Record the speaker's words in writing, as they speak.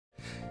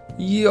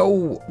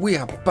Yo, we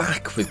are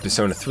back with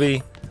Persona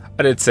 3.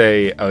 I did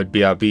say I would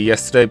BRB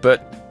yesterday,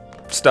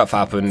 but stuff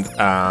happened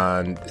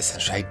and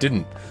essentially I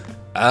didn't.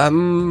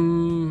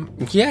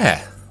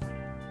 Yeah.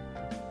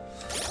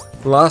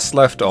 Last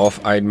left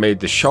off, I'd made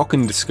the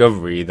shocking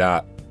discovery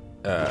that,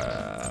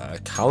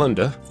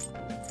 calendar.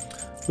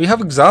 We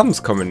have exams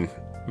coming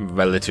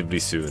relatively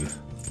soon.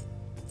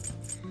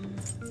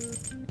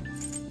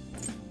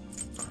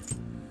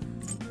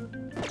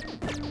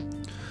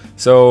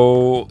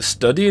 So,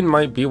 studying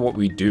might be what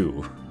we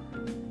do.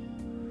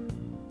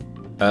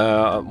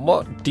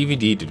 What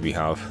DVD did we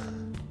have?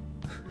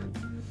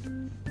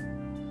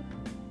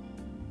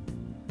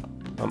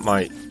 That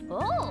might...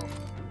 Oh.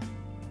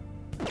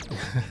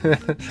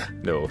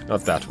 No,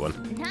 not that one.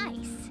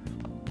 Nice.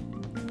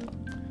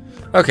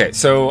 Okay,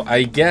 so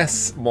I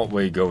guess what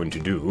we're going to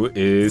do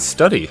is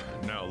study.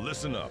 Now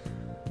listen up.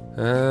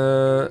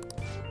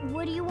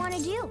 What do you want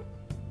to do?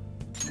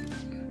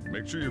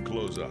 Make sure you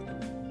close up.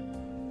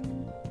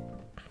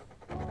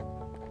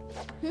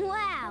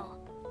 Wow.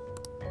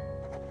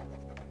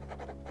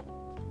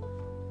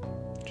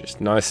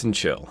 Just nice and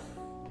chill.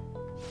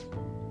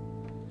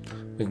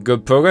 Making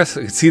good progress.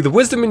 I can see the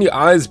wisdom in your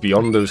eyes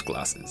beyond those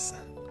glasses.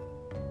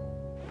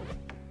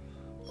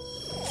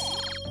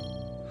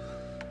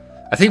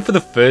 I think for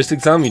the first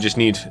exam you just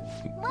need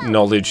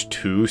knowledge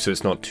 2, so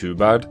it's not too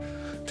bad.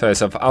 Tell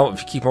yourself out,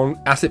 if you keep on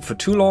at it for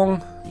too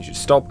long, you should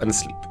stop and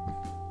sleep.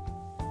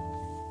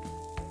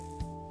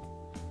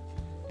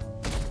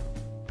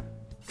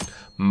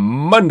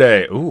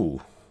 Monday! Ooh.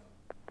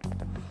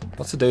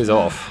 Lots of days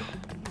off.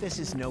 This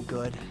is no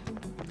good.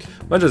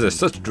 Mondays are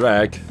such a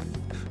drag.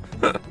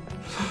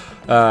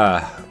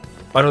 Why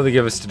don't they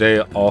give us today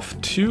off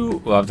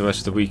too? We'll have the rest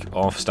of the week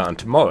off starting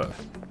tomorrow.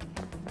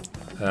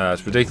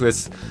 It's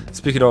ridiculous.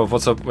 Speaking of,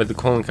 what's up with the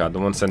calling card? The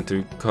one sent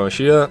to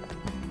Koshia.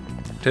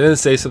 Didn't it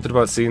say something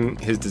about seeing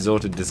his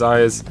disordered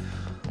desires?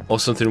 Or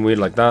something weird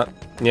like that?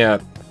 Yeah,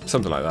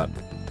 something like that.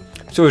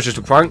 So it's just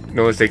a prank?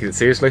 No one's taking it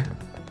seriously?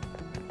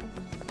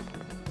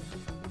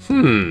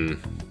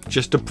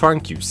 Just a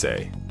prank, you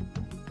say?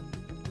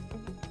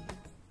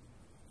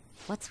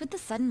 What's with the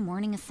sudden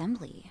morning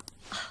assembly?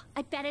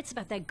 I bet it's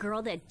about that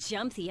girl that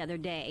jumped the other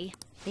day.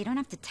 They don't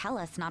have to tell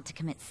us not to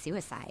commit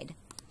suicide.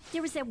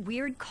 There was that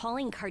weird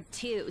calling card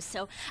too,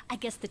 so I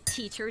guess the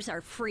teachers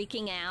are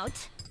freaking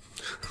out.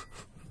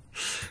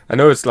 I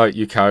know it's like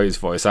Yukari's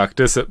voice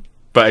actor,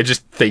 but I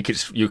just think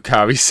it's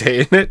Yukari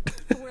saying it.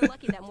 We're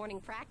lucky that morning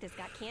practice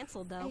got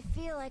canceled though. I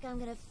feel like I'm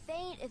gonna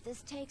faint if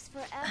this takes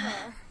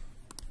forever.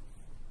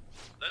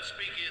 Let's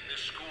begin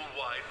this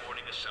school-wide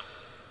morning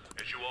assembly.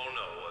 As you all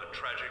know, a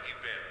tragic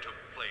event took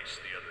place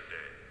the other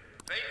day.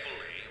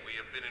 Thankfully, we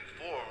have been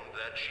informed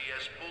that she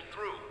has pulled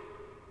through,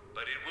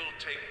 but it will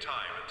take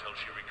time until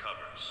she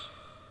recovers.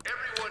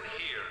 Everyone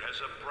here has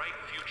a bright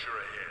future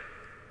ahead.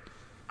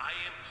 I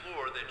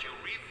implore that you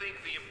rethink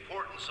the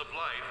importance of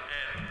life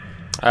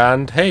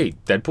And hey,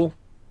 Deadpool.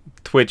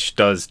 Twitch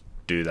does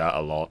do that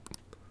a lot.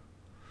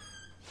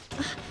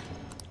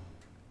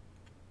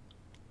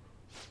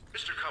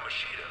 Mr.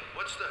 Kamoshida,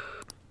 what's the...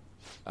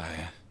 I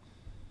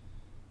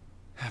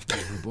have to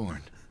be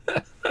reborn.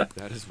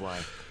 That is why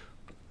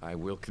I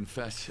will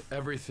confess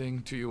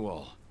everything to you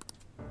all.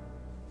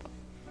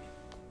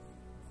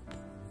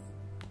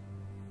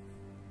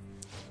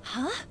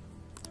 Huh?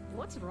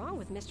 What's wrong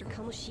with Mr.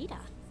 Kamoshida?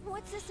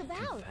 What's this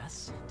about?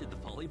 Confess? Did the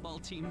volleyball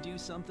team do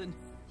something?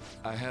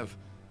 I have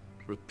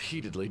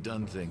repeatedly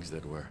done things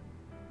that were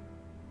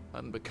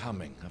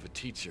unbecoming of a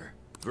teacher.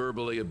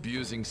 Verbally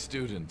abusing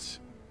students,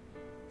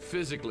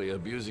 physically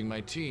abusing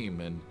my team,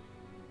 and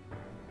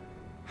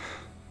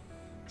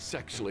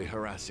sexually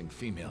harassing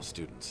female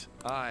students.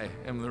 I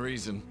am the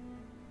reason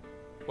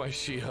why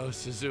Shiho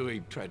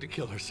Suzui tried to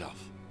kill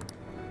herself.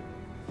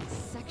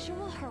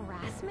 Sexual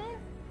harassment?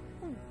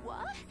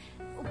 What?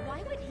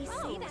 Why would he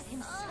say that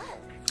himself?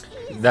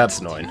 That's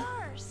annoying.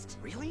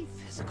 Really?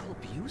 Physical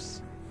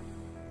abuse?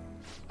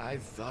 I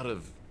thought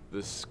of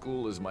this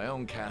school as my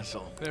own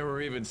castle. There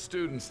were even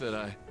students that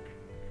I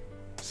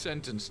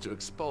sentenced to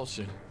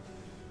expulsion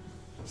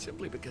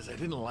simply because I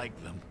didn't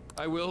like them.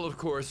 I will, of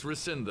course,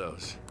 rescind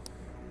those.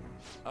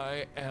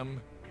 I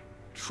am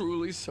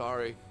truly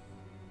sorry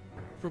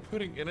for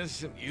putting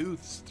innocent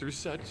youths through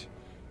such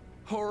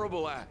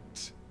horrible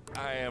acts.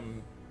 I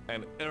am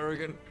an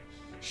arrogant,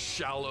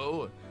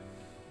 shallow,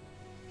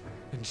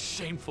 and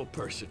shameful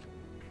person.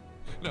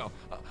 No,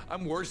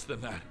 I'm worse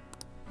than that.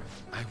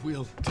 I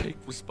will take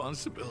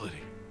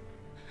responsibility.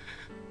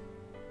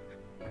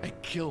 I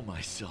kill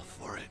myself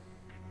for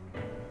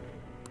it.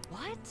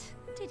 What?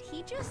 Did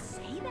he just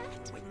say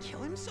that? Wait,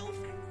 kill himself?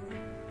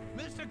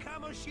 Mr.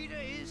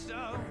 Kamoshida is,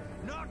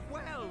 not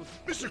well.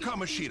 Mr.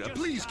 Kamoshida,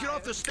 please get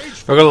off the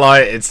stage. Not gonna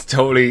lie, it's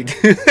totally...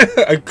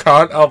 I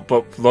can't help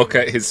but look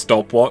at his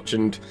stopwatch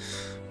and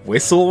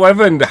whistle,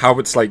 whatever, and how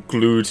it's like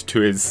glued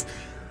to his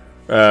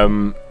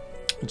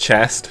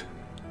chest.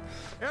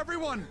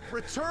 Everyone,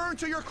 return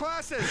to your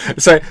classes.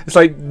 It's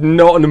like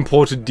not an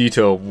important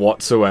detail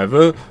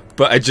whatsoever,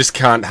 but I just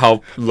can't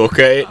help look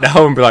at it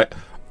now and be like,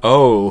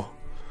 oh,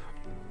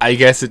 I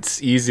guess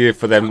it's easier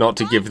for them not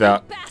to give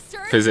that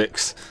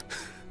physics.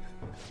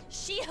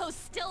 Shiho's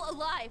still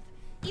alive,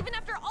 even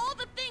after all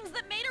the things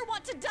that made her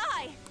want to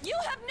die. You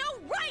have no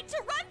right to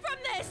run from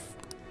this.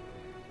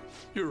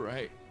 You're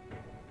right.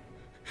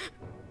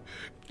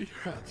 You're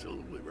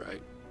absolutely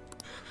right.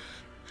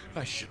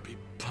 I should be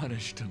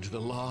punished under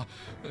the law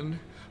and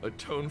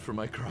atone for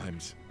my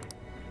crimes.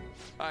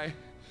 I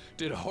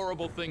did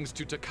horrible things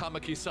to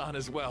Takamaki-san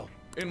as well.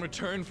 In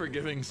return for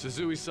giving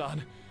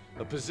Suzui-san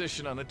a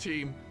position on the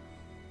team,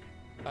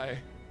 I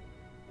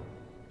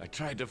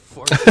tried to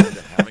force him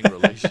into having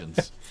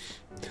relations.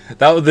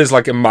 There's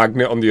like a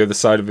magnet on the other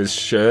side of his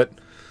shirt,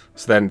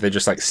 so then they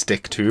just like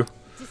stick to.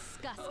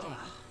 Disgusting.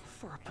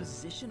 For a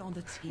position on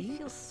the team? I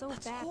feel so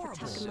That's bad horrible.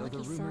 for So the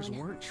rumors Takamaki-san.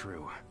 weren't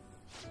true.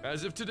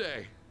 As of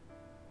today,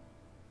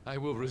 I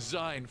will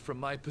resign from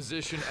my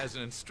position as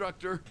an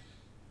instructor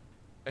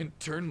and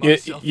turn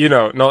myself... You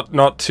know,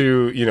 not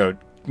to, you know,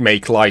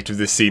 make light of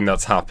this scene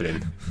that's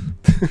happening.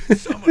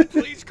 Someone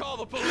please call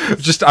the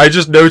police! I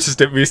just noticed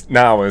it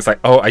now, and it's like,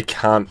 oh, I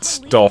can't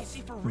stop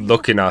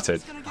looking at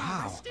it.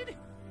 Wow.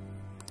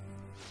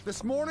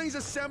 This morning's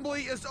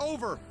assembly is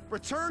over.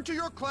 Return to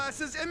your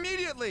classes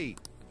immediately.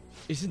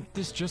 Isn't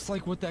this just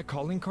like what that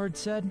calling card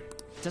said?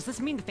 Does this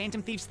mean the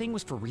Phantom Thieves thing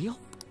was for real?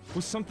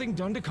 Was something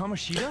done to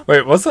Kamoshida?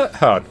 Wait, was that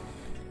hard?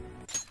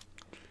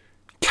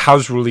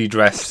 Casually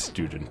dressed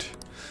student.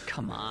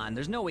 Come on,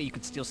 there's no way you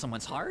could steal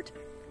someone's heart.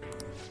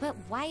 But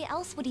why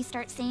else would he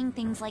start saying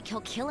things like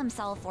he'll kill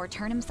himself or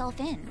turn himself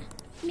in?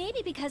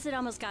 Maybe because it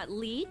almost got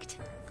leaked.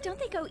 Don't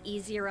they go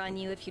easier on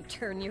you if you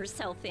turn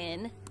yourself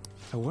in?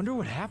 I wonder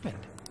what happened.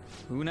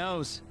 Who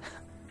knows?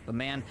 But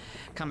man,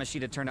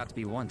 Kamoshida turned out to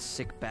be one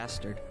sick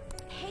bastard.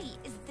 Hey,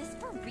 is this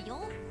for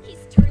real?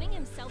 He's turning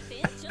himself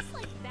in just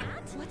like that?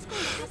 What's going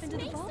to happen to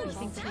the makes no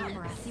volleyball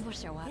sense. team? Will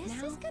show up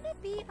This now? is gonna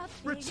be a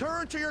big...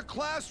 Return to your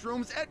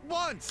classrooms at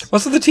once.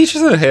 Also, the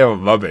teachers in here are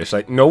rubbish.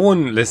 Like, no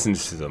one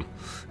listens to them.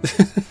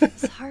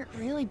 His heart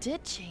really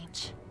did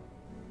change.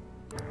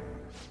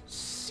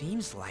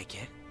 Seems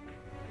like it.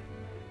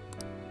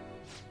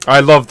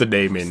 I love the Is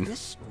naming.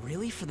 this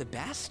really for the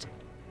best?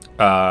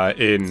 Yep.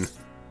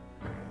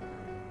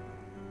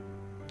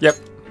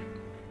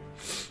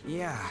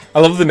 Yeah. I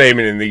love the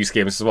naming in these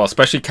games as well,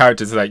 especially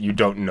characters that you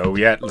don't know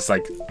yet. It's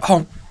like,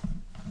 oh,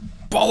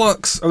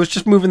 bollocks! I was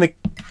just moving the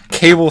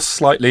cable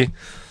slightly.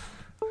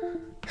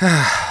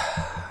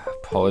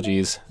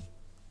 Apologies.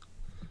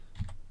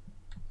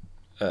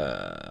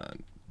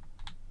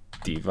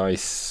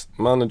 Device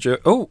manager.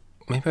 Oh,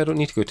 maybe I don't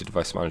need to go to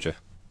device manager.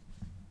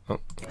 Oh.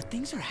 But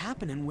things are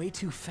happening way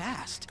too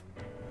fast.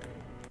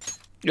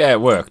 Yeah,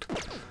 it worked.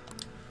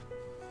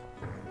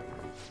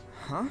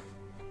 Huh?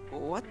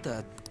 What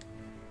the?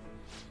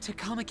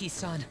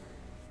 Takamaki-san,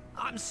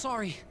 I'm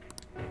sorry.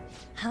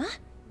 Huh?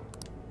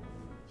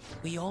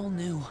 We all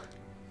knew,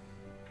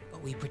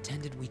 but we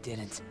pretended we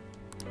didn't.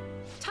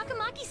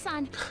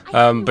 Takamaki-san,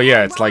 But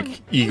yeah, it's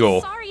like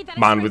Eagle,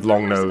 man with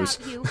long nose.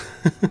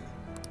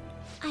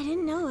 I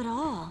didn't know at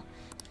all.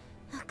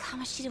 Oh,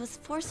 Kamoshida was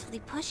forcefully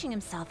pushing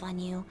himself on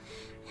you.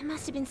 It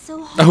must have been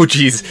so hard. Oh,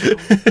 jeez.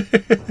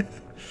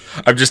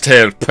 I'm just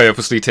here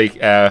purposely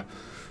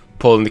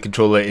pulling the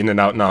controller in and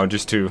out now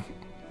just to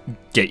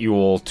get you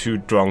all too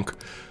drunk.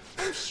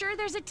 I'm sure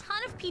there's a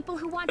ton of people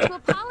who want to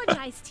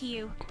apologize to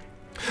you.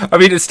 I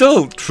mean, it's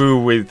still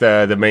true with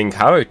the main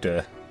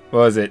character. What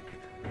was it?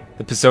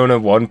 The Persona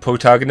 1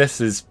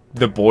 protagonist is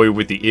the boy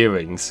with the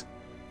earrings.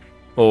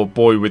 Or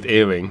boy with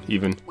earring,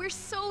 even. We're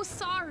so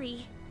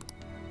sorry.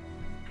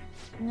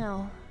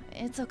 No,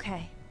 it's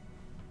okay.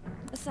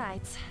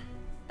 Besides,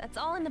 that's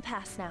all in the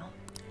past now.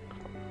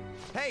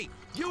 Hey,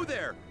 you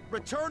there!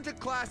 Return to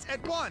class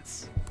at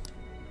once.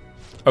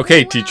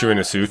 Okay, teacher in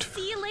a suit.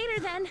 See you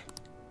later then.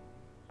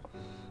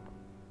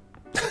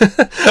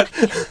 I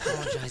can't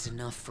apologize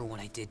enough for what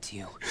I did to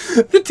you.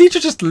 The teacher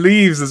just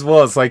leaves as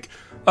well. It's like,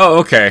 oh,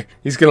 okay.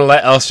 He's gonna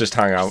let us just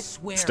hang I out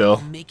swear still.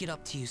 I'll make it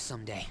up to you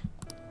someday.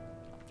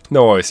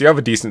 No worries, you have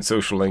a decent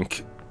social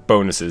link.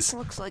 Bonuses.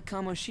 Looks like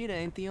Kamoshida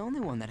ain't the only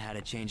one that had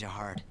a change of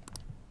heart.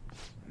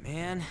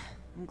 Man,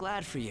 I'm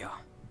glad for you.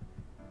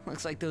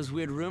 Looks like those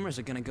weird rumors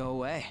are gonna go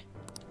away.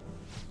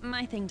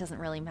 My thing doesn't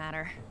really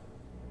matter.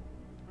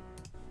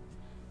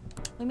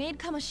 We made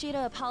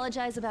Kamoshida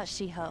apologize about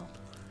Shiho.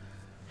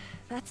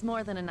 That's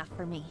more than enough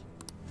for me.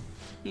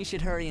 You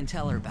should hurry and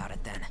tell her about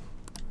it then.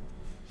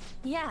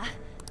 Yeah.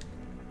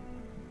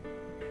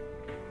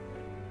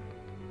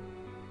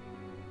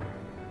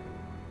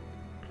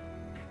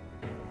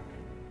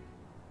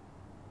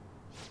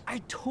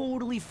 I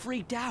totally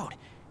freaked out.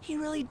 He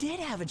really did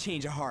have a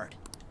change of heart.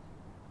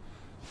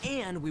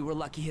 And we were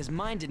lucky his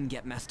mind didn't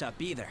get messed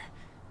up either.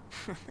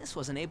 This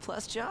was an A+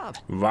 job.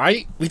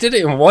 Right? We did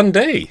it in one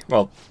day.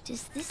 Well,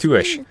 Does this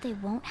two-ish. mean that they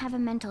won't have a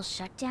mental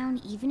shutdown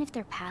even if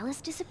their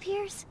palace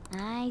disappears?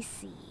 I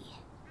see.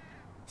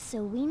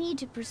 So we need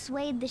to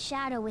persuade the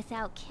shadow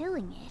without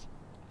killing it,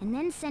 and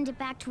then send it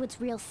back to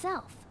its real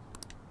self.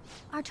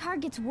 Our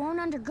targets won't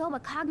undergo a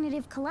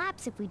cognitive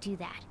collapse if we do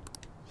that.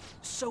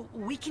 So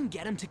we can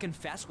get him to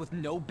confess with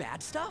no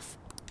bad stuff?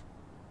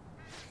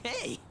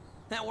 Hey,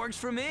 that works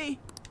for me.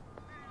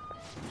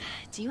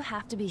 Do you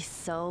have to be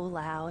so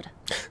loud?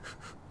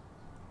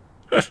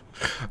 I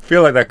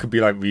feel like that could be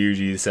like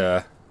Ryuji's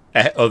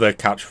other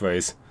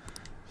catchphrase.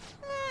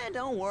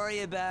 Don't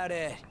worry about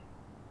it.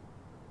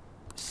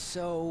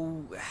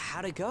 So,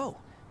 how'd it go?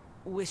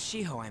 With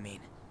Shiho, I mean.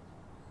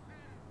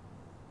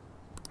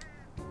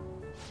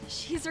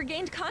 She's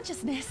regained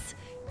consciousness.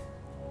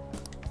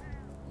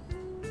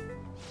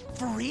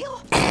 For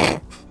real?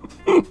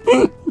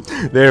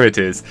 There it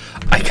is.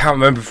 I can't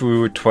remember if we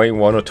were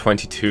 21 or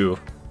 22.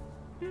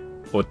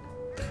 Or...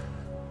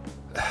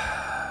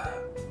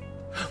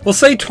 We'll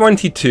say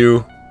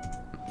 22.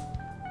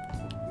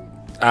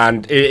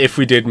 And if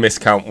we did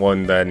miscount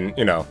one, then,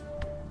 you know,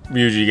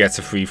 Ryuji gets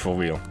a free for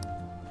real.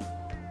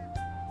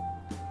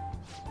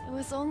 It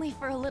was only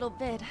for a little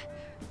bit,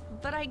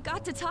 but I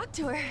got to talk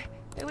to her.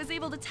 I was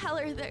able to tell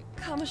her that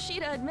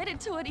Kamoshida admitted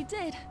to what he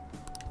did.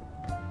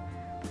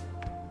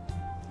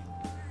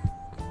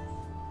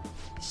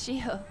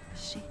 Shiho,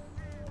 she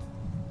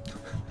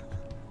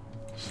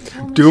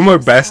told me Doing she my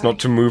was best sorry. not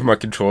to move my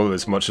controller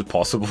as much as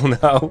possible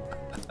now.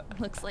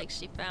 Looks like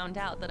she found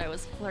out that I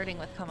was flirting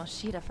with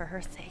Kamoshida for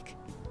her sake.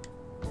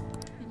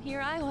 And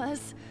here I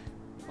was,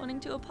 wanting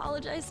to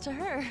apologize to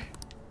her.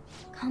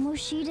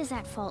 Kamoshida's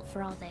at fault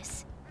for all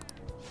this.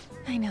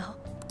 I know.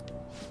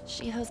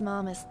 Shiho's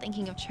mom is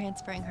thinking of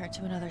transferring her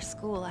to another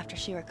school after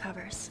she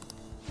recovers.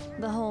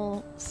 The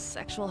whole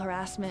sexual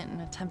harassment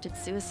and attempted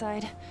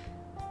suicide,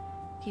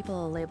 people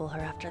will label her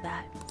after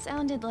that.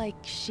 Sounded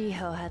like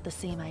Shiho had the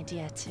same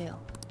idea too.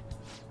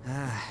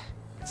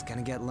 It's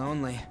gonna get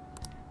lonely.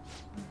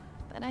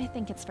 But I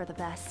think it's for the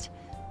best.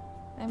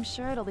 I'm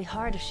sure it'll be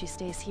hard if she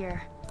stays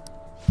here.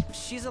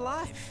 She's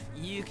alive.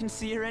 You can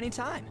see her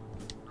anytime.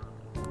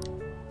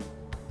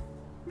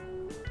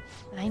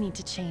 I need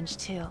to change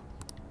too.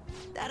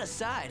 That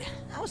aside,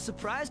 I was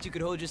surprised you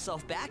could hold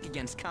yourself back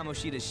against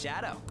Kamoshida's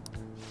shadow.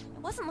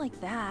 It wasn't like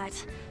that.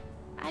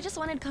 I just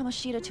wanted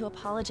Kamoshida to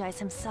apologize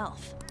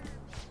himself.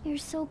 You're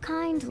so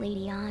kind,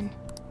 Lady Ann.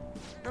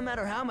 No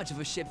matter how much of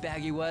a shitbag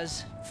he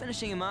was,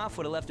 finishing him off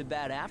would have left a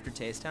bad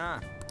aftertaste, huh?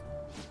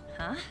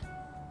 Huh?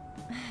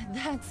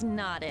 That's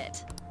not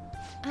it.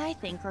 I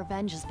think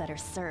revenge is better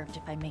served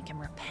if I make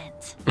him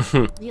repent.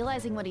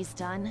 Realizing what he's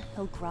done,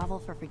 he'll grovel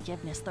for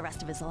forgiveness the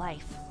rest of his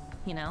life.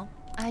 You know?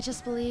 I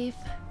just believe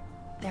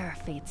there are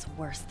fates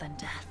worse than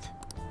death.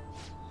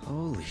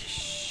 Holy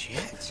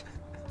shit.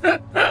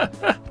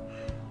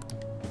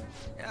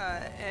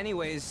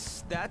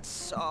 Anyways,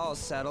 that's all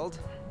settled.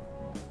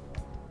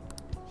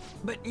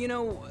 But, you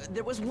know,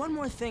 there was one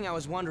more thing I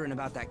was wondering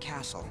about that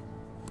castle.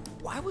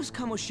 Why was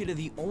Kamoshida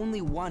the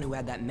only one who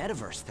had that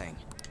metaverse thing?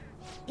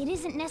 It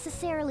isn't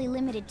necessarily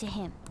limited to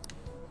him.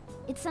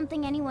 It's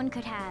something anyone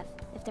could have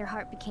if their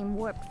heart became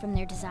warped from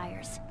their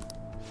desires.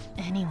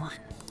 Anyone.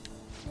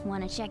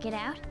 Want to check it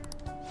out?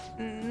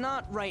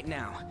 Not right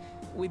now.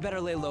 We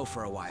better lay low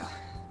for a while.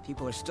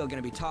 People are still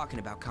gonna be talking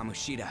about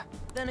Kamoshida.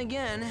 Then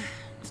again,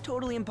 it's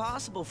totally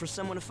impossible for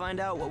someone to find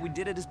out what we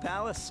did at his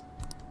palace.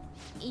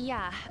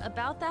 Yeah,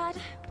 about that,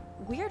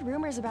 weird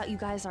rumors about you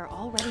guys are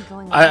already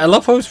going on. I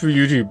love how it's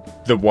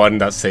Ryuji the one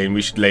that's saying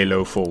we should lay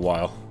low for a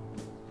while.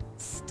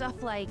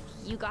 Stuff like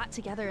you got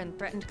together and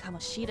threatened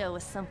Kamoshida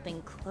with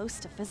something close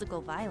to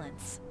physical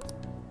violence.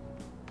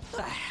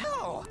 What the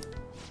hell?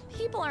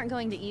 People aren't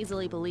going to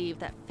easily believe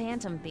that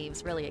phantom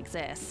thieves really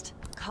exist.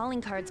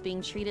 Calling cards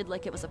being treated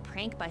like it was a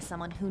prank by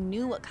someone who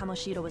knew what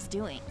Kamoshida was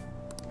doing.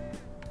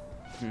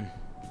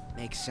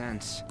 Makes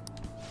sense.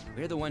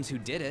 We're the ones who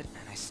did it,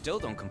 and I still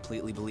don't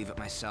completely believe it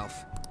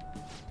myself.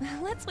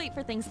 Let's wait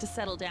for things to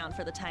settle down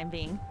for the time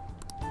being.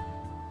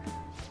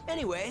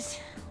 Anyways,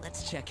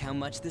 let's check how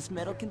much this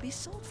metal can be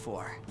sold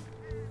for.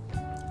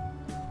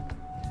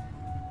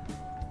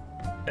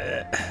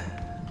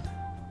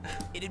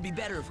 It'd be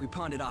better if we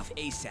pawned it off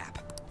ASAP.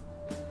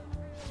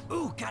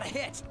 Ooh, got a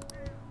hit!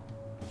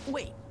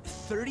 Wait,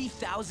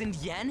 30,000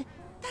 yen?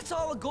 That's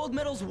all a gold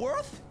medal's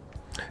worth?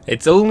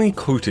 It's only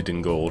coated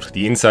in gold.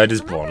 The inside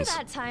is Remember bronze.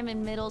 that time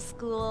in middle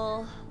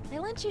school? I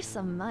lent you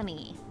some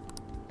money.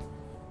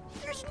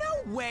 There's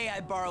no way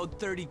I borrowed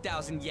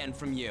 30,000 yen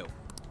from you.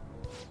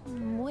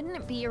 Wouldn't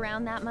it be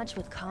around that much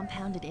with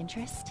compounded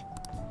interest?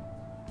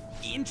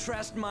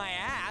 Interest my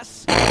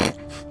ass!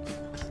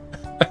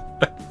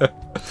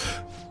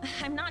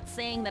 I'm not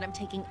saying that I'm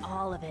taking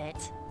all of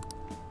it.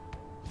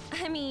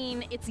 I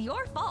mean, it's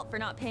your fault for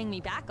not paying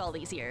me back all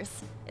these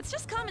years. It's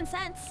just common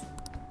sense.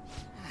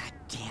 Ah,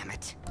 damn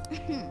it.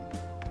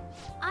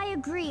 I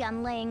agree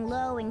on laying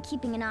low and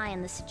keeping an eye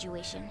on the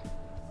situation.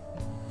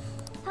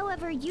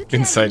 However, you dragged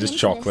Inside me is into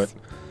chocolate. this.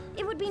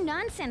 It would be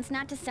nonsense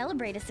not to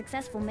celebrate a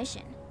successful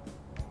mission.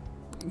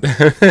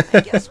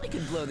 I guess we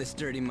could blow this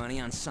dirty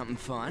money on something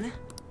fun.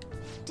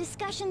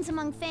 Discussions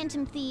among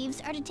phantom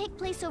thieves are to take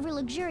place over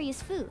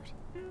luxurious food.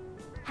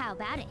 How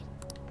about it?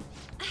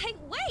 Hey,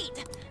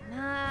 wait!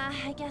 Nah,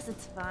 I guess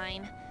it's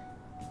fine.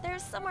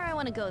 There's somewhere I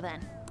want to go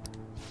then.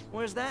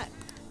 Where's that?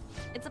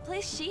 It's a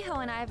place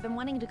Shiho and I have been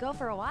wanting to go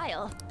for a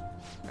while.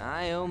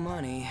 I owe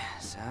money,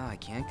 so I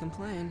can't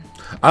complain.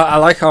 I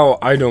like how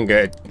I don't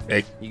get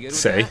a You good with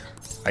say,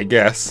 that? I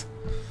guess.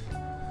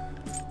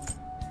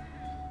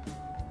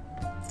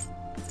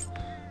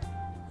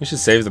 You should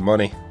save the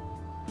money.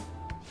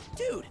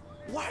 Dude,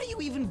 why are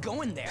you even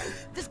going there?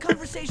 This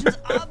conversation's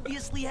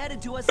obviously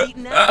headed to us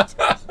eating out.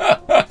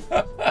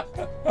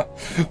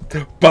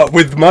 But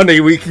with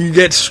money, we can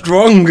get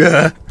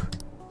stronger.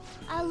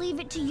 I'll leave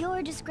it to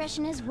your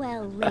discretion as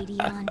well,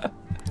 Radeon.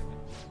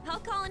 I'll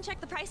call and check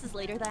the prices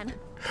later then.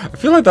 I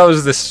feel like that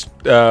was this.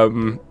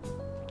 That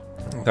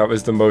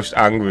was the most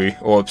angry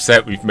or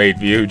upset we've made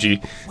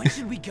Ryuji. When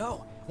should we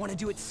go? Want to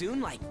do it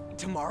soon? Like,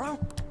 tomorrow?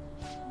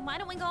 Why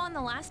don't we go on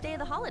the last day of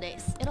the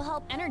holidays? It'll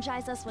help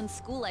energize us when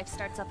school life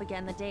starts up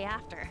again the day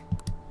after.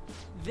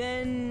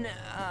 Then,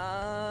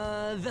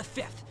 the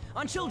 5th,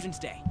 on Children's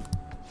Day.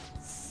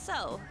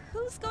 So,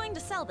 who's going to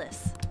sell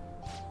this?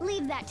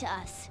 Leave that to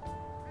us.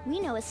 We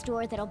know a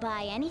store that'll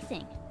buy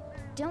anything,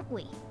 don't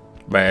we?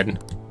 Man.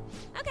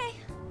 Okay,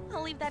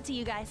 I'll leave that to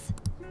you guys.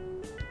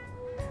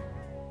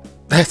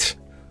 That.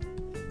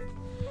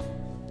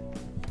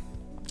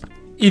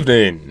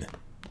 Evening.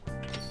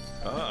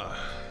 Ah,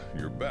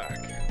 you're back.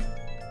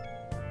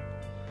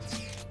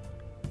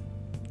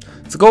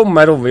 It's a gold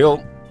medal real.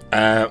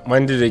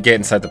 When did it get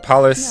inside the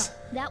palace?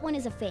 No, that one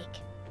is a fake.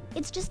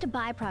 It's just a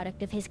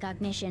byproduct of his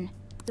cognition.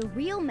 The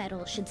real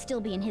medal should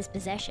still be in his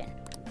possession.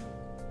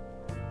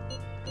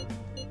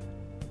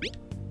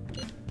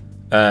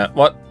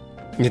 What?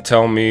 You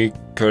tell me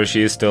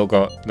Kuroshi's still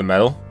got the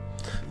medal?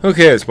 Who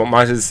cares? What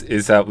matters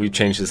is that we've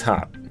changed his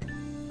hat.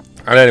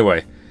 And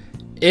anyway,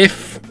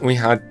 if we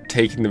had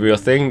taken the real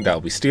thing, that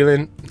would be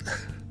stealing.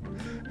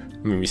 I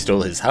mean, we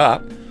stole his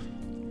hat.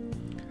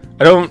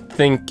 I don't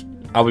think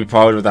I'll be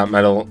proud of that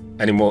medal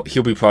anymore.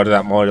 He'll be proud of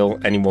that medal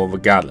anymore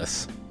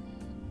regardless.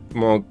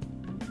 Well,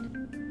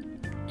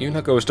 you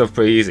let go of stuff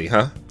pretty easy,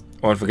 huh?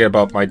 I want to forget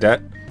about my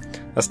debt?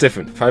 That's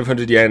different.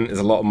 500 yen is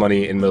a lot of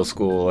money in middle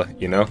school,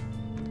 you know?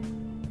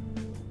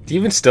 Do you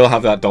even still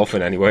have that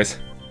dolphin anyways?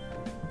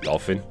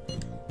 Dolphin.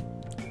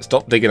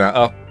 Stop digging that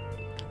up.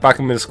 Back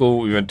in middle school,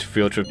 we went to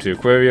field trip to the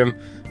aquarium,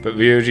 but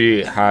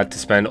Ryuji had to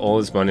spend all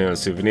his money on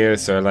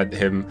souvenirs, so I lent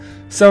him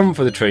some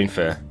for the train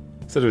fare.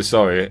 Said I was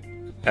sorry.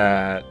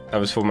 That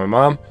was for my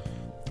mom.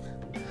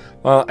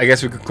 Well, I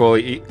guess we could call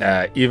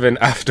it even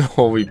after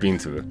all we've been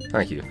through.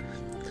 Thank you.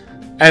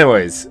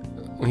 Anyways,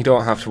 we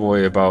don't have to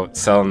worry about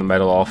selling the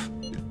medal off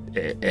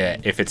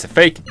if it's a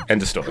fake.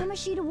 End of story.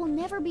 Kamoshida will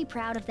never be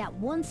proud of that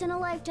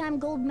once-in-a-lifetime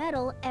gold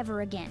medal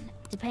ever again.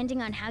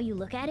 Depending on how you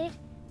look at it,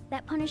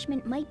 that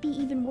punishment might be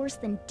even worse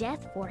than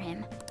death for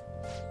him.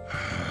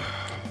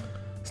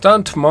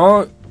 Starting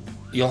tomorrow,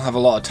 you'll have a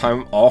lot of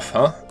time off,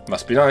 huh?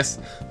 Must be nice.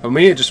 For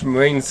me, it just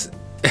means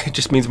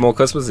more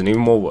customers and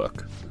even more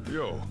work.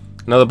 Yo.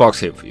 Another box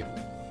here for you.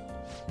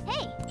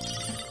 Hey!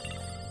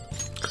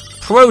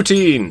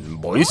 Protein!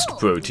 Moist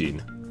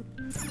protein.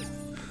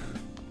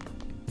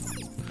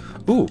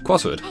 Ooh,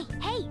 crossword.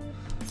 Hey!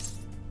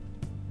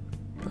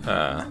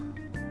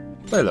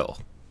 Play a little.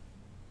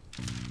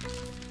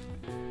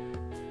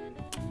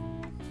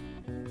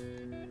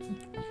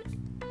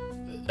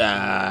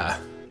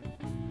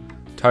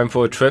 Time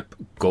for a trip.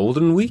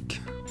 Golden Week?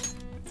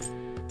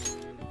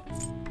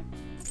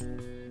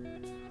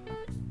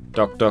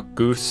 Duck Duck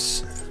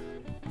Goose.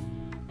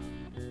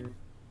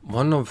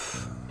 One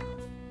of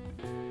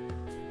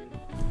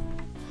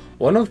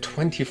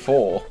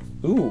 24.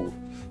 Ooh,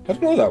 I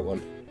don't know that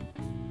one.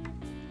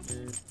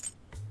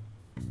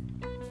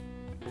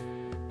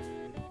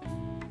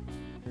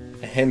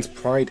 A hen's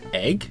pride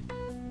egg?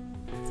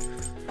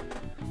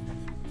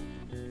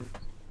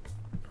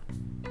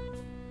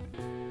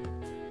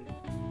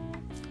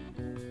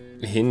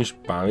 A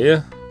hinged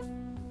barrier?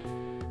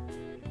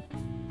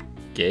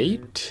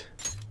 Gate?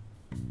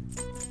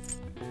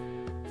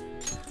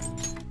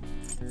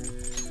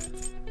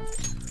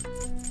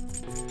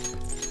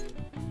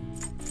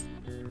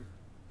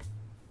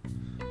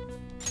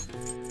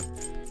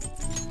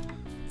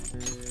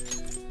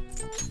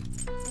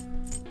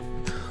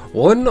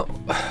 One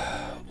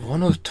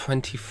of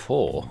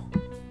 24.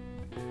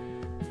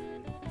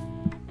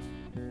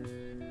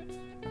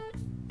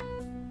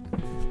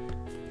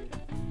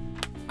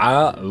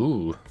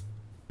 Ooh.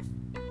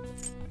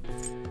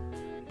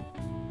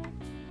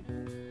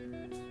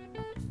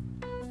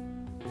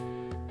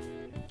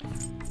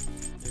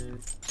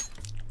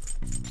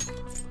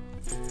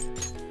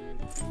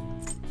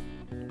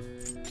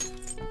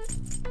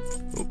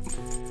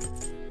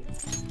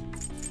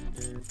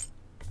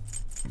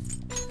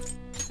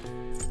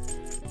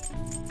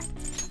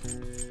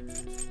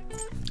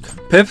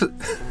 Pip.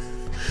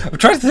 I'm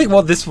trying to think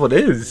what this one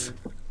is.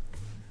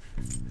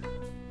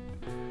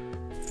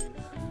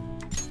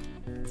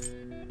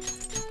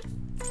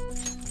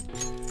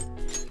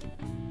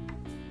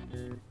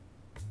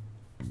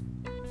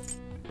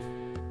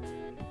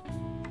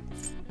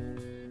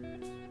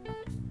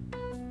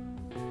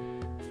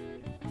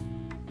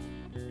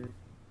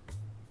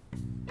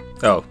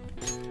 Oh.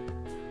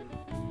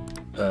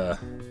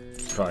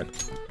 Keep trying.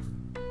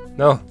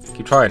 No,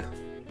 keep trying.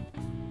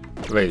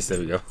 raise. There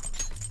we go.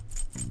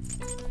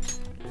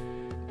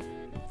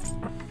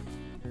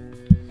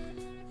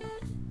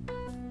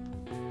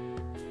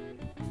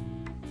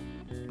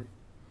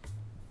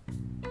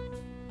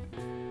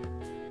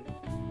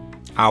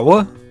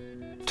 Hour?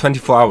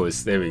 24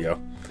 hours. There we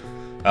go.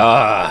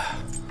 Ah.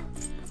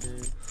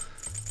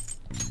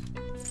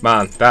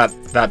 Man,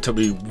 that took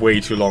me way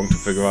too long to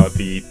figure out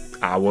the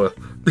hour.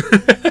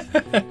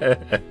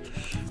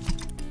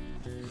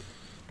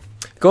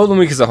 Golden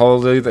Week is a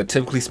holiday that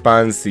typically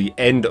spans the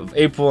end of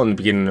April and the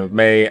beginning of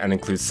May and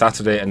includes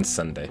Saturday and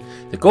Sunday.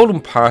 The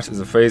golden part as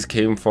a phrase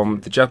came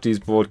from the Japanese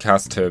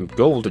broadcast term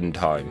golden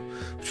time,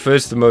 which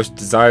refers to the most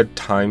desired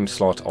time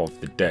slot of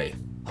the day.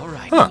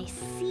 Alright. Huh. I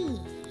see.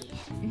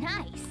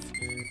 Nice.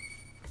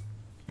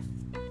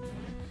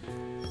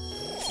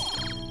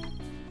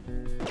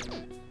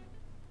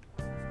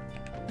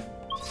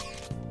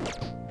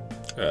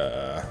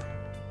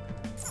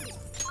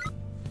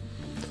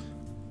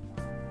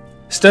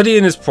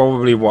 Studying is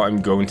probably what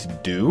I'm going to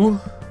do.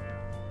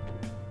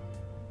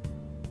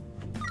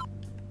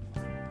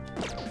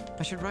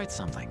 I should write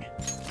something.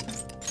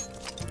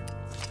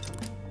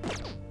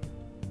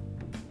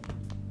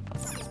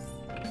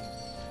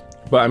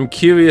 But I'm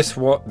curious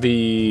what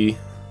the...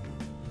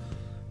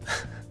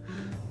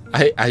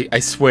 I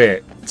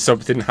swear,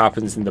 something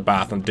happens in the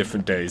bath on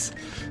different days.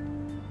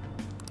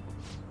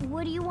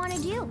 What do you want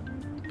to do?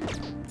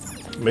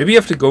 Maybe you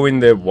have to go in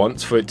there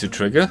once for it to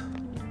trigger?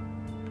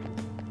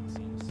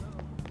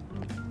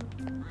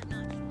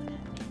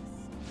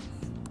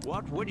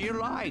 What would you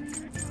like?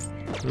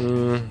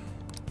 You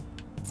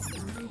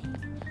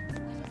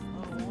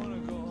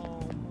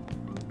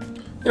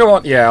know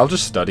what? Yeah, I'll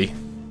just study.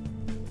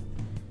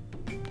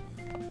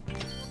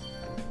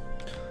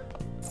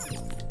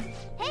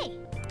 Hey.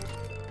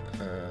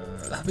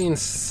 That being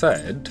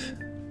said...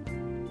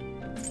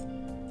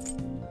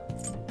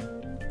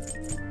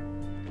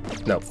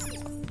 No.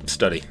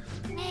 Study.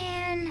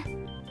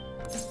 Man.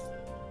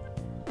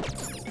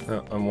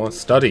 No, I want to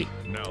study.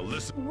 Now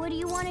listen. What do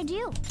you want to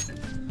do?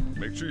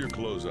 Make sure you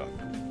close up.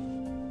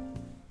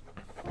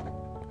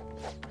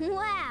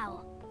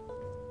 Wow.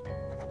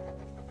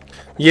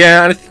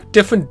 Yeah, and I think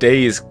different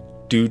days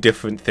do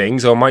different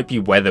things, or it might be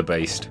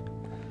weather-based.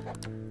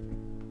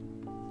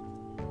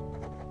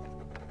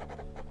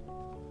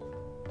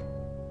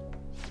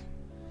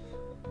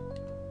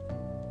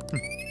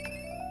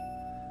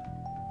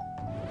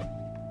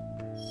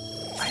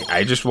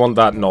 I just want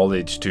that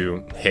knowledge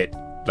to hit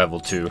level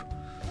 2.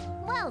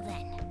 Well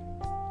then.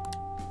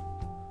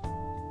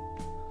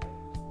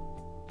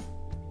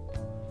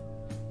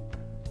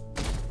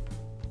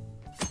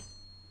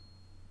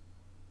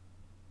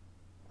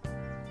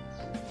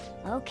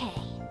 Okay.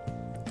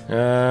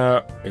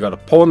 We gotta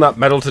pawn that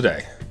medal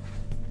today.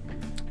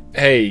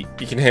 Hey,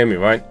 you can hear me,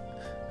 right?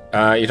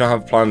 You don't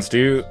have plans, do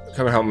you?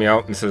 Come and help me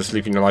out instead of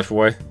sleeping your life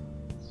away.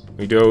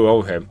 We do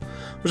owe him.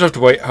 We'll just have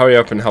to wait, hurry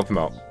up and help him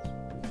out.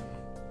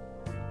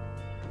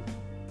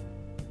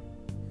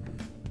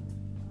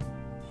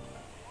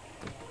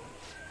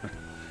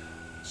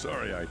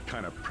 Sorry I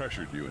kind of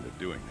pressured you into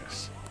doing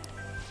this.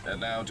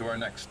 And now to our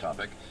next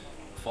topic,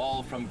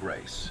 Fall from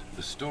Grace,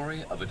 the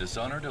story of a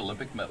dishonored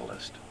Olympic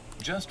medalist.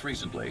 Just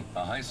recently,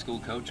 a high school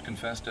coach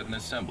confessed at an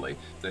assembly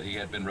that he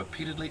had been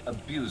repeatedly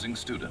abusing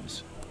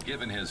students.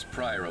 Given his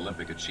prior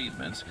Olympic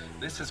achievements,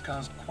 this has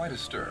caused quite a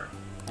stir.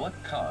 What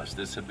caused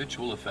this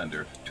habitual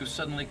offender to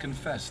suddenly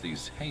confess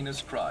these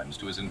heinous crimes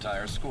to his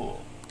entire school?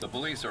 The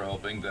police are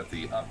hoping that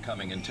the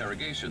upcoming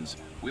interrogations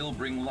will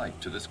bring light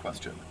to this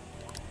question.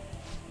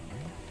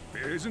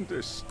 Isn't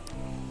this...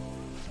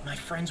 My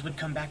friends would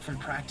come back from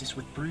practice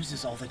with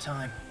bruises all the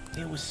time.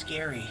 It was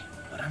scary,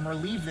 but I'm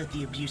relieved that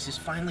the abuse is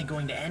finally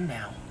going to end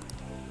now.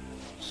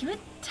 He would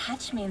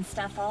touch me and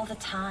stuff all the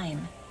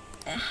time.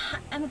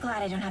 I'm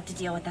glad I don't have to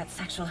deal with that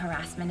sexual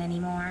harassment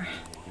anymore.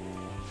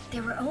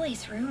 There were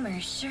always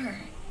rumors, sure.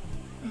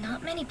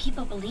 Not many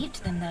people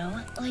believed them, though.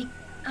 Like,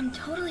 I'm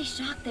totally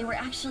shocked they were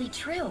actually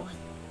true.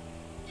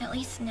 At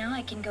least now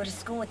I can go to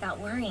school without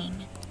worrying.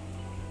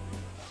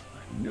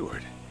 I knew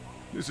it.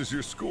 This is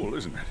your school,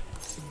 isn't it?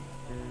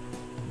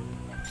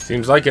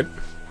 Seems like it.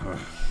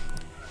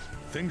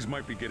 Things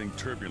might be getting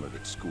turbulent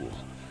at school,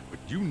 but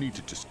you need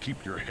to just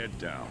keep your head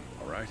down,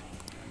 all right?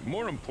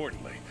 More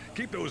importantly,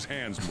 keep those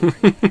hands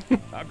moving.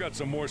 I've got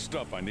some more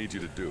stuff I need you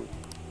to do.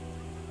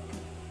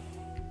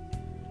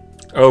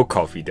 Oh,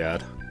 coffee,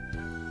 Dad.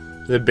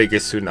 The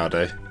biggest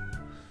tsunade.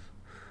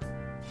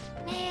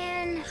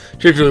 Man.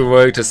 People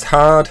worked as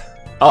hard.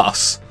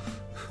 Us.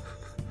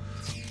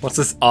 What's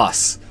this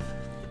us?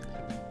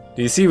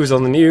 Do you see who's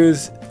on the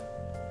news?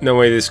 No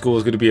way this school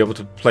is going to be able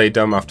to play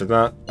dumb after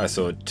that. I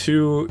saw it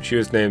too.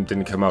 Shira's name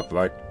didn't come up,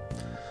 right?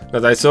 Now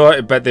that I saw it,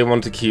 I bet they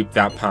want to keep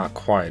that part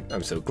quiet.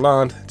 I'm so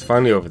glad. It's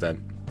finally over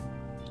then.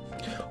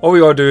 All we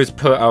gotta do is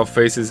put our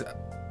faces...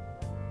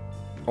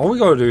 All we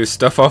gotta do is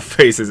stuff our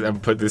faces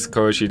and put this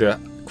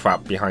Kuroshita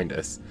crap behind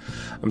us.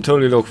 I'm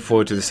totally looking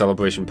forward to the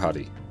celebration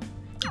party.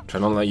 Try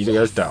not to let you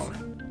guys down.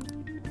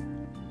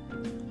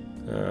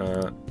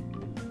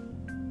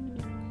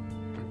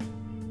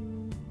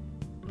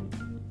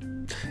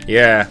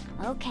 Yeah.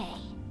 Okay.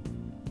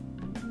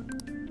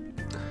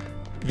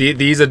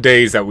 These are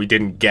days that we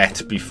didn't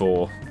get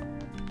before.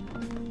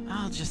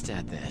 I'll just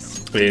add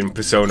this. In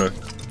Persona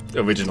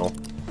original.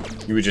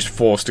 You were just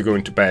forced to go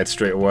into bed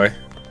straight away.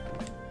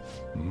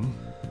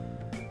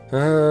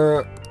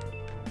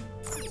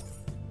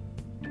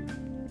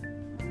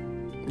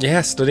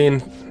 Yeah,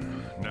 studying.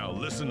 Now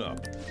listen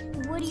up.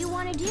 What do you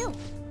want to do?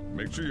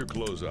 Make sure your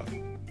clothes up.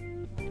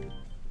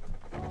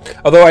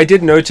 Although I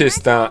did notice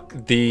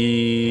that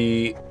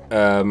the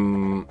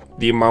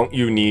amount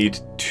you need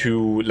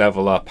to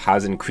level up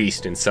has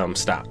increased in some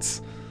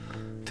stats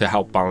to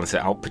help balance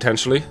it out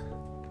potentially.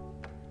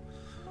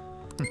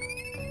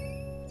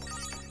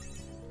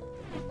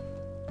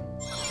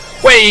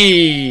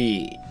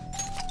 Wait.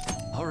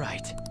 All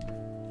right.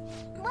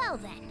 Well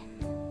then.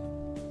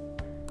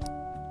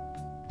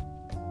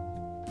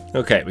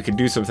 Okay, we can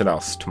do something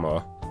else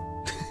tomorrow.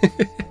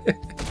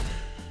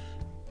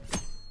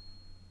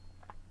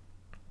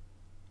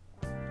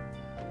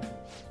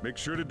 Make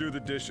sure to do the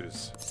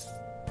dishes.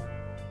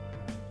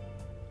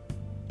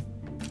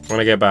 When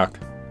I get back.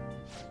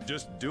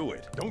 Just do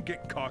it. Don't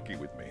get cocky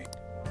with me.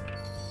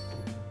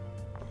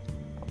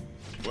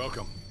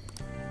 Welcome.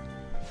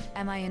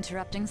 Am I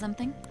interrupting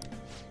something?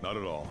 Not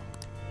at all.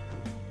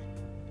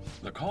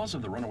 The cause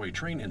of the runaway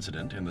train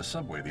incident in the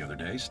subway the other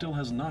day still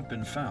has not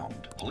been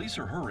found. Police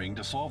are hurrying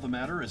to solve the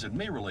matter as it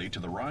may relate to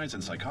the rise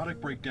in psychotic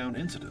breakdown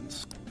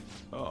incidents.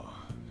 Oh,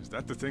 is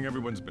that the thing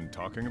everyone's been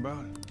talking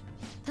about?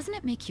 Doesn't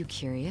it make you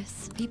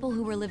curious? People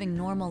who were living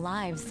normal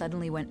lives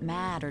suddenly went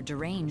mad or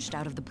deranged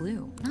out of the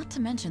blue. Not to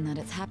mention that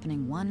it's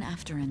happening one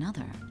after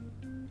another.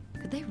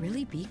 Could they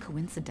really be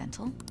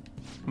coincidental?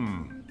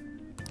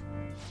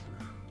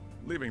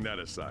 Leaving that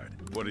aside,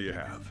 what do you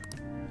have?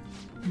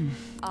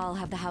 I'll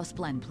have the house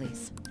blend,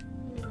 please.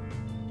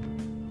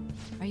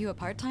 Are you a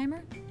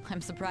part-timer?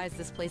 I'm surprised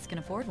this place can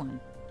afford one.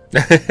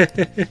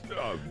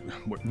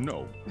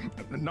 No,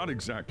 not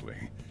exactly.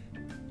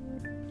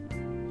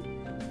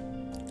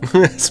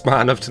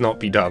 Smart enough to not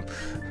be dumb.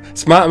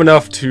 Smart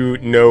enough to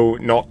know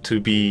not to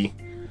be...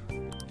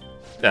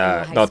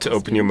 not to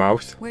open your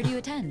mouth. Where do you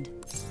attend?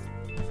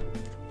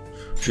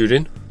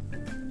 Shooting.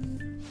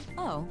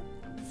 Oh,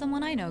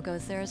 someone I know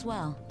goes there as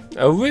well.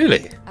 Oh,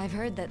 really? I've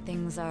heard that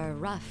things are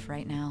rough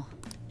right now.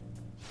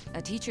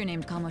 A teacher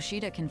named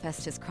Kamoshida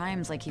confessed his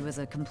crimes like he was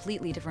a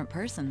completely different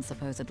person,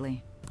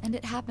 supposedly. And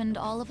it happened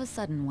all of a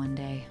sudden one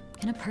day.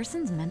 Can a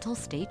person's mental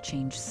state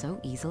change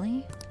so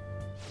easily?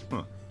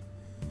 Huh.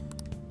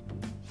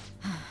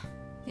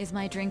 Is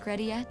my drink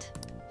ready yet?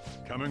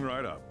 Coming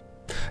right up.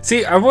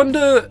 See, I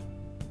wonder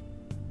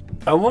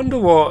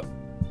what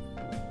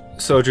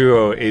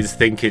Sojiro is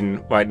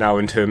thinking right now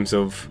in terms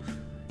of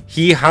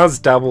he has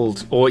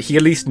dabbled, or he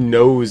at least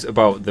knows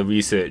about the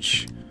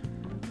research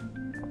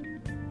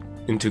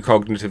into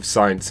cognitive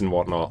science and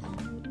whatnot.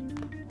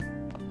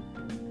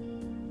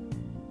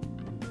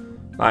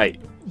 Like,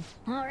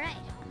 Alright,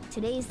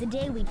 today's the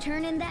day we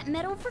turn in that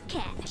medal for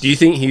cash. do you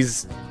think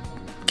he's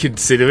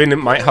considering it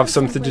might have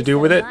something to do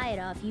with it? Buy it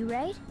off you,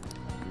 right?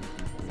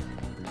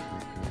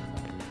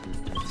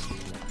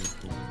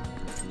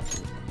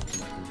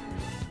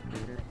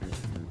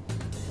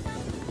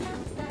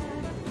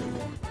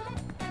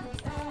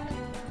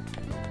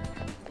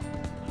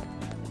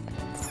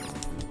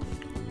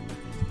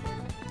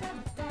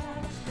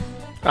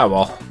 Oh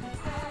well.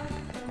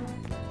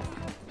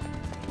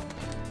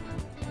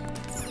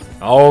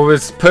 Oh,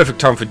 it's perfect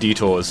time for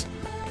detours.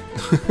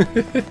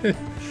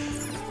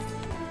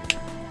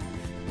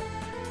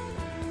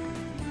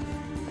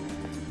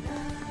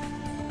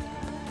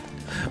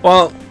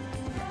 Well,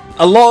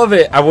 a lot of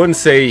it, I wouldn't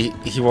say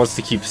he wants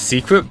to keep a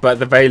secret, but at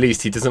the very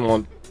least he doesn't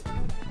want...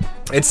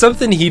 It's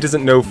something he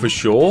doesn't know for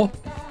sure,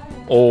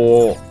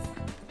 or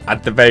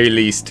at the very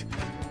least,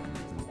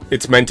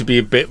 it's meant to be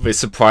a bit of a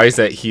surprise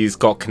that he's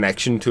got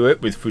connection to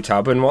it with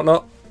Futaba and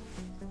whatnot.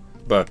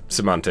 But,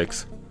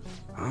 semantics.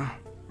 Huh?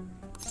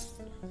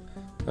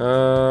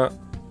 I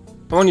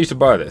want you to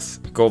buy this.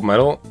 Gold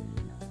medal.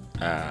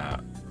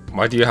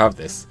 Why do you have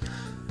this?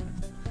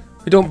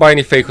 We don't buy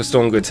any fake or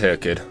stolen goods here,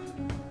 kid.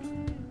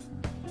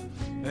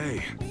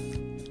 Hey.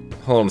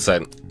 Hold on a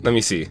second. Let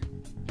me see.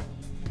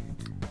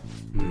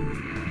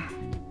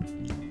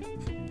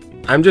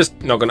 I'm just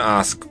not going to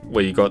ask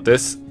where you got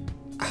this.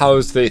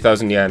 How's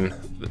 30,000 yen?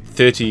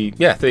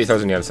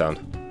 30,000 yen sound.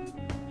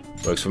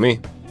 Works for me.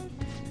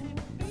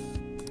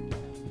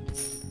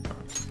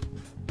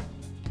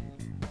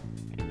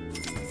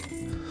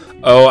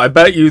 Oh, I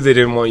bet you they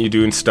didn't want you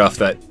doing stuff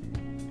that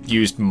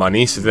used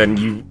money, so then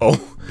you... Oh.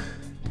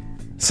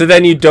 So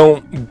then you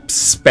don't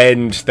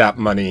spend that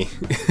money.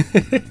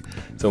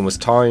 It's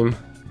almost time.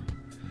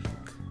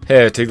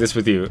 Here, take this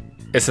with you.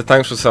 It's a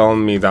thanks for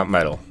selling me that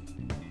medal.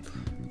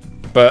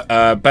 But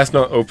best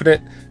not open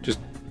it. Just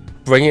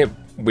bring it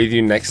with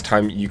you next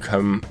time you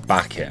come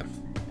back here.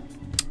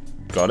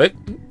 Got it?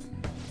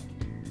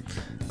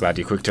 Glad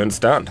you're quick to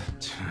understand.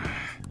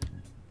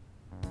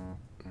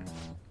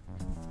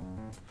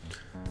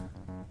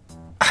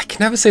 I can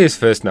never say his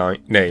first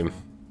name.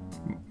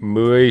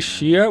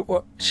 Muishia?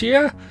 What?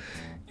 Shia?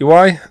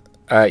 UI?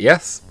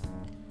 Yes.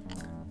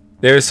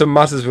 There are some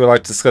matters we'd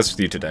like to discuss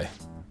with you today.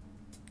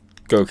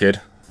 Go,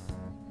 kid.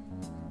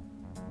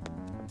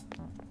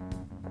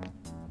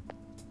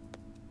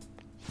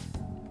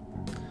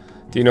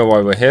 Do you know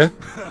why we're here?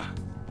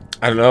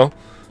 I don't know.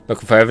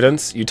 Looking for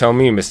evidence? You tell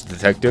me, Mr.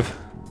 Detective.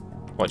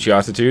 What's your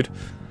attitude?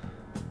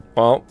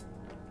 Well,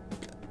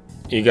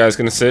 you guys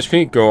gonna search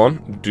me? Go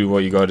on. Do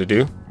what you gotta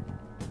do.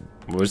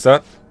 What was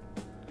that?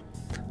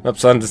 An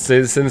upstanding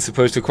citizen is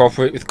supposed to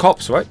cooperate with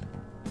cops, right?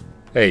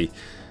 Hey.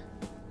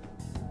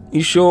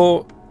 You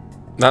sure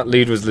that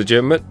lead was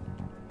legitimate?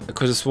 I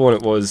could have sworn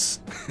it was.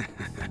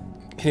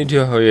 Can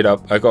you hurry it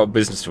up? I got a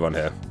business to run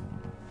here.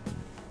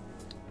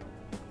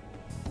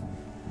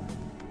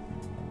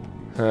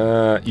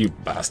 You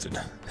bastard.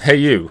 Hey,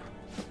 you.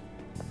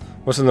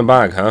 What's in the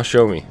bag, huh?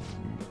 Show me.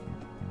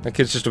 That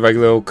kid's just a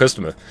regular old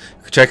customer.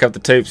 You can check out the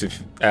tapes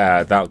if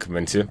that'll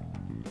convince you.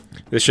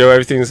 They show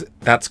everything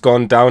that's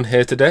gone down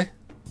here today.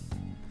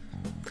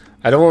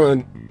 I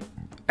don't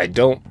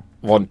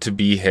want to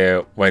be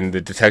here when the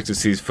detective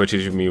sees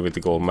footage of me with the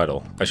gold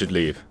medal. I should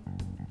leave.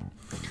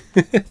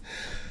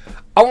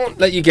 I won't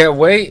let you get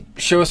away.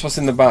 Show us what's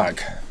in the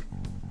bag.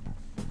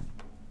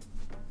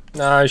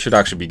 Nah, I should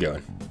actually be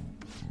going.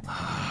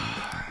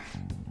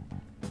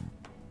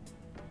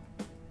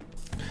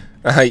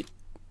 I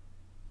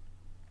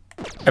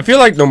feel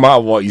like no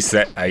matter what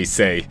I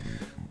say,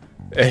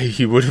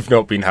 he would have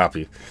not been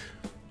happy.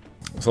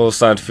 It's all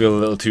starting to feel a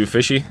little too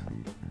fishy.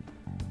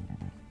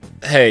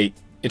 Hey,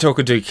 you're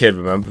talking to a kid,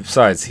 remember?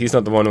 Besides, he's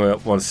not the one who I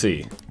want to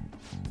see.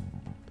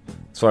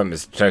 That's right,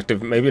 Mr.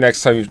 Detective. Maybe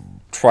next time you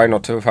try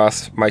not to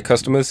harass my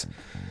customers.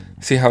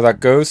 See how that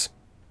goes?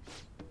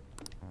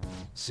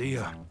 See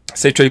ya.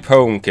 Safe trip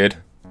home, kid.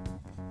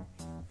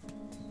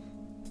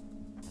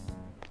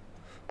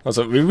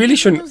 Also, we really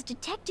shouldn't. What are those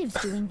detectives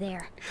doing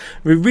there?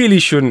 We really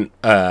shouldn't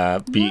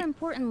be. More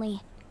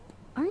importantly,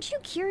 aren't you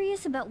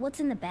curious about what's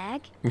in the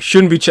bag? We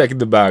shouldn't be checking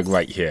the bag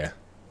right here.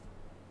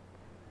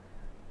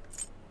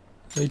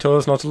 He told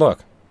us not to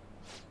look.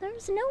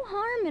 There's no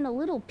harm in a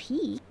little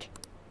peek.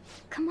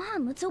 Come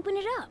on, let's open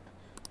it up.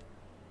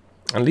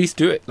 At least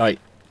do it like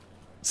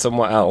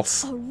somewhere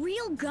else. A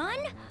real gun?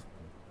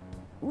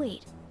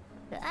 Wait,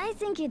 I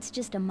think it's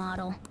just a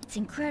model. It's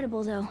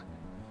incredible though.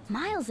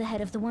 Miles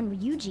ahead of the one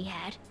Ryuji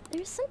had.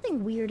 There's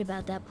something weird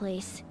about that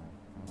place.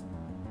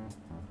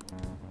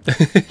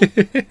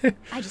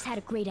 I just had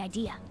a great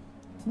idea.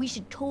 We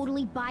should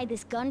totally buy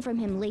this gun from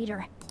him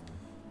later.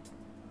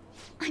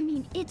 I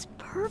mean, it's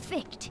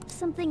perfect.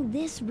 Something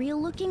this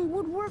real-looking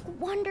would work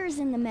wonders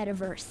in the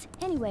metaverse.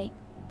 Anyway,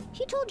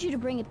 he told you to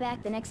bring it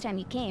back the next time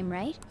you came,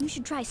 right? You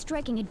should try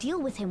striking a deal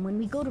with him when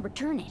we go to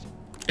return it.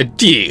 A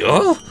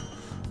deal?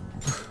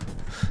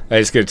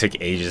 It's gonna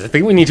take ages. I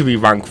think we need to be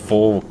rank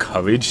 4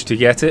 courage to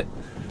get it.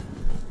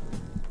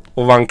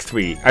 Or rank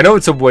 3. I know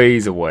it's a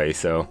ways away,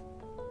 so.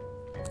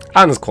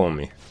 Anna's calling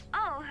me.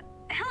 Oh,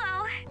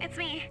 hello, it's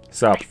me.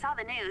 What's up? I saw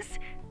the news.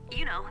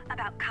 You know,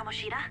 about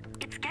Kamoshida.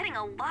 It's getting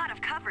a lot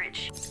of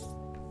coverage.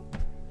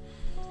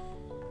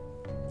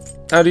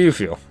 How do you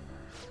feel?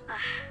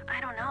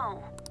 I don't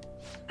know.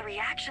 The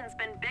reaction's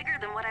been bigger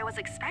than what I was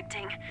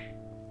expecting.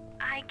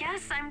 I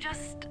guess I'm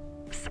just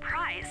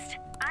surprised.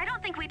 I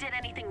don't think we did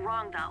anything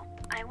wrong, though.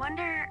 I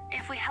wonder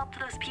if we helped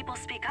those people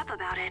speak up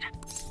about it.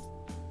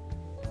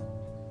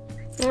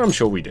 I'm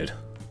sure we did.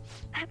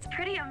 That's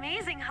pretty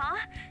amazing, huh?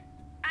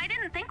 I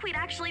didn't think we'd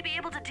actually be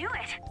able to do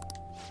it.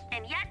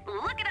 And yet,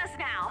 look at us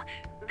now.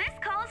 This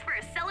calls for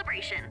a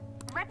celebration.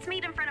 Let's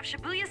meet in front of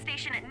Shibuya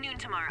Station at noon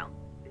tomorrow.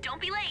 Don't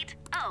be late.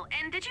 Oh,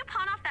 and did you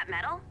pawn off that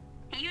medal?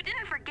 You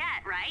didn't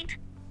forget, right?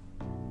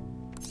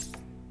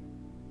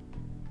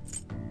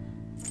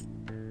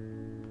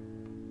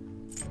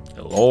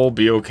 It'll all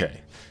be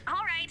okay.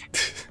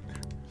 Alright.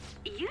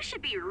 You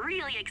should be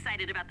really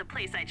excited about the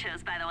place I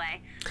chose, by the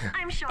way.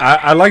 I'm sure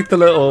I like the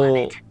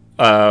little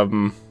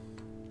I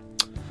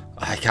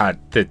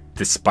can't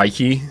the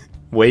spiky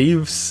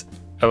waves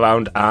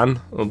around Anne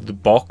on the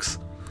box.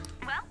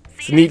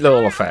 It's a neat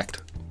little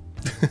effect.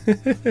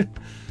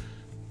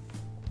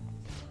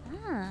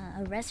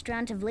 A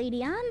restaurant of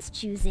Lady Anne's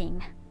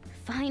choosing.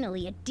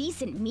 Finally, a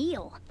decent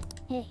meal.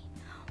 Hey,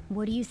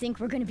 what do you think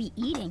we're gonna be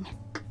eating?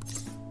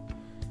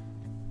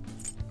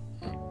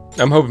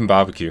 I'm hoping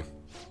barbecue.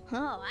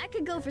 Oh, I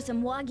could go for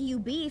some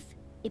Wagyu beef.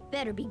 It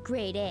better be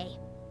grade A.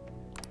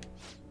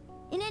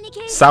 In any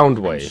case, Sound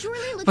wave.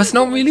 But it's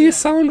not really a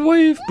sound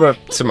wave, but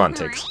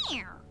semantics.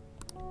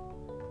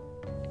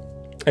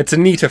 It's a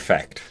neat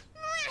effect.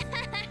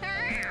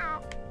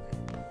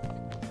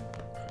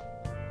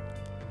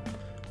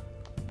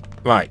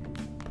 Right.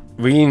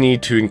 We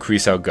need to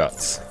increase our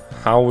guts.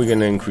 How are we going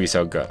to increase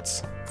our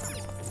guts?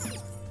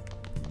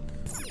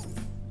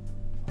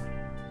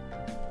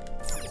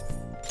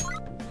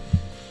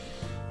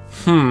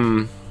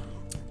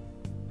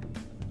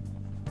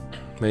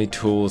 Many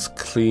tools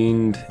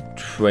cleaned,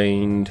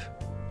 trained,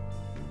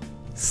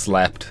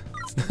 slept.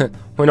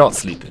 We're not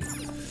sleeping.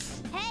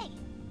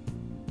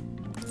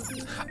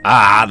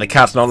 Ah, the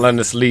cat's not letting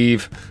us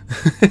leave.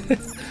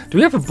 Do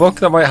we have a book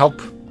that might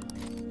help?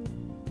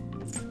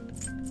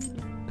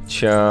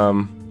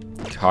 Charm,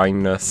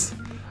 kindness.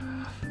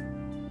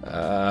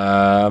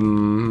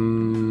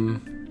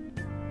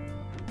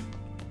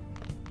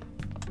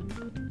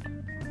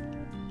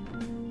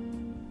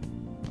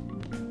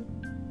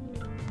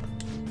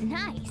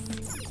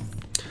 Nice.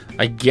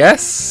 I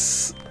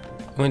guess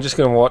we're just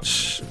gonna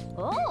watch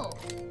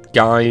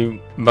Guy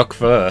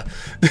McFur.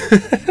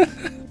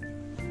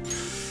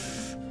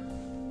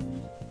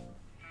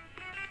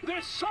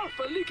 There's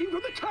sulfur leaking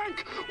from the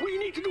tank. We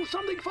need to do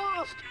something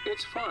fast.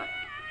 It's fine.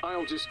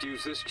 I'll just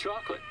use this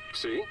chocolate.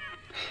 See?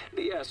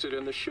 The acid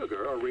and the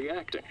sugar are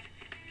reacting.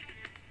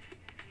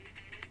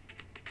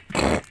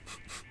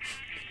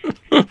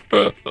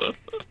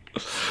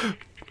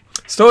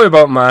 Story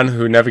about man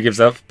who never gives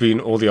up, beating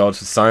all the odds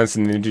with science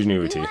and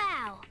ingenuity.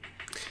 Wow.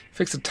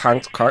 Fix a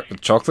tank's cracked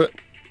with chocolate?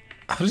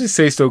 How does he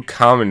stay so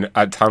calm at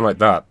a time like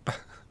that?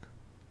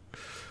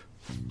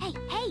 Hey,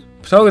 hey!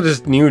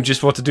 Protagonist knew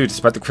just what to do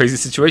despite the crazy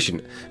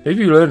situation.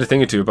 Maybe you learned a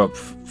thing or two about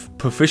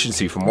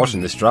proficiency from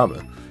watching this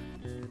drama.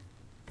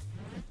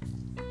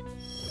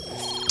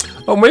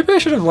 Oh, maybe I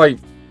should have, like,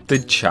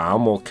 did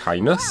charm or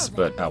kindness,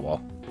 but oh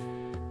well.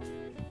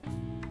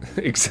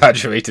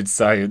 Exaggerated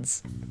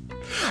science.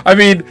 I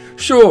mean,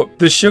 sure,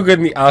 the sugar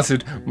and the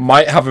acid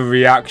might have a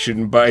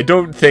reaction, but I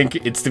don't think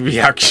it's the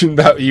reaction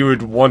that you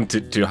would want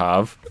it to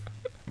have.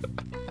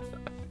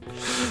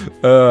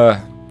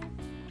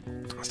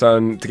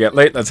 Starting to get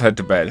late, let's head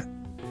to bed.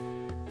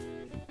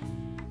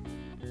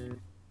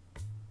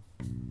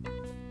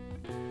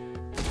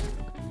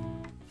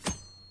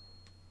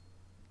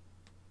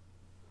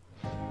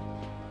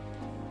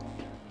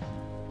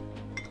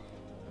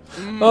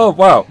 Oh,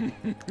 wow.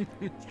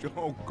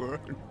 Joker.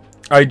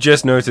 I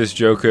just noticed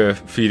Joker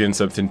feeding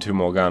something to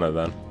Morgana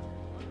then.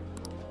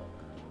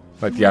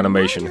 Like the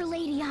animation. No wonder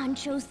Lady Anne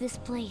chose this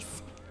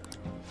place.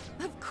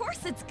 Of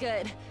course it's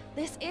good.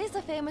 This is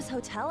a famous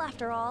hotel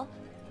after all.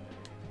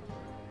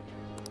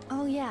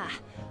 Oh yeah,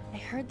 I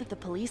heard that the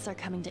police are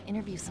coming to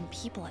interview some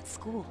people at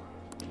school.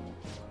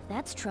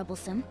 That's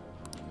troublesome.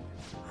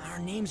 Our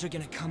names are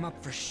gonna come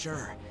up for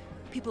sure.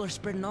 People are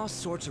spreading all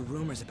sorts of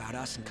rumors about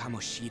us and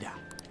Kamoshida.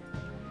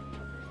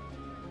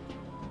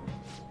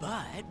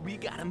 But we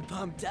got him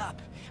pumped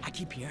up. I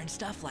keep hearing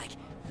stuff like,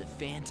 the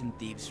Phantom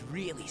Thieves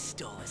really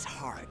stole his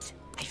heart.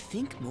 I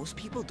think most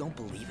people don't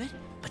believe it,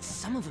 but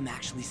some of them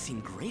actually seem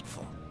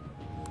grateful.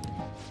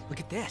 Look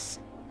at this.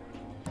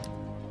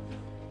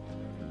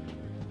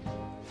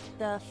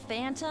 The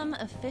Phantom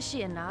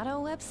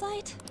Aficionado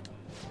website?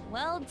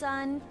 Well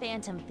done,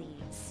 Phantom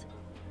Thieves.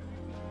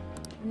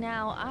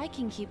 Now I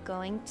can keep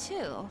going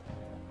too.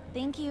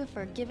 Thank you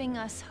for giving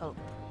us hope.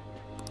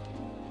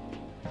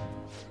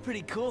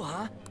 Pretty cool,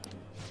 huh?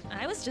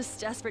 I was just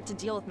desperate to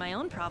deal with my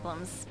own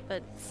problems,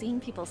 but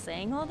seeing people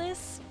saying all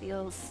this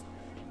feels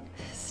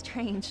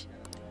strange.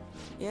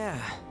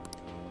 Yeah.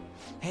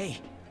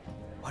 Hey,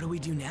 what do we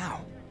do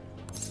now?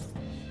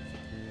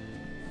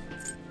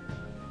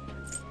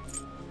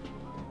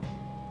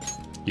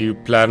 You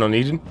plan on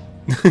eating?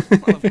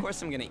 Well, of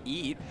course I'm gonna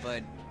eat,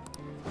 but...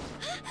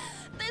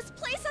 This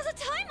place has a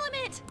time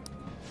limit!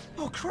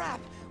 Oh crap!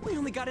 We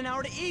only got an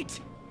hour to eat!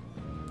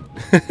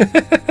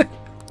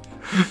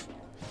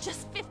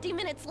 Just 50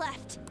 minutes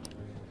left.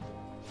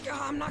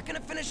 I'm not gonna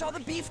finish all the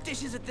beef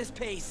dishes at this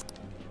pace.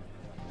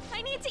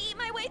 I need to eat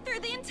my way through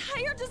the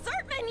entire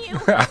dessert menu.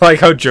 I like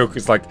how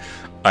Joker's like,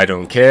 I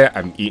don't care,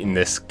 I'm eating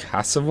this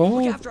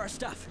casserole. Look after our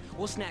stuff.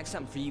 We'll snag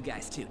something for you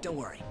guys too, don't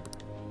worry.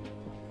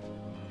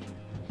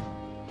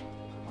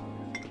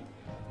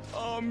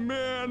 Oh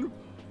man,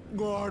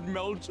 God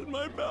melts in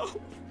my mouth.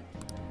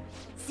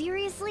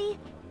 Seriously?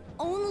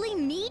 Only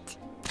meat?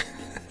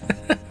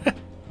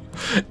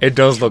 It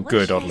does look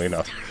good, oddly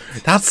enough.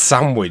 That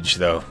sandwich,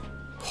 though.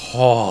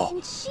 Oh.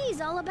 And she's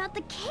all about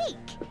the cake.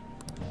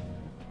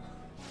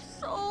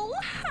 So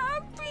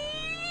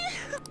happy.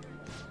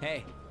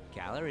 Hey,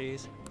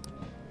 calories.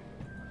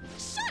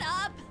 Shut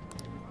up.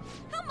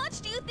 How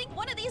much do you think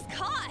one of these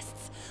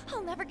costs?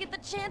 I'll never get the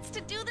chance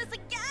to do this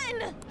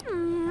again.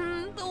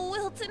 The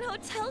Wilton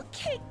Hotel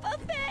Cake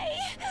Buffet.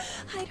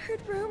 I'd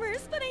heard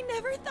rumors, but I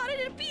never thought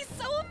it'd be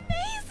so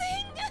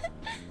amazing.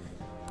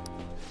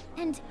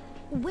 And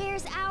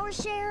where's our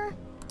share?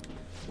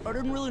 I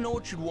didn't really know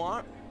what you'd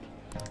want,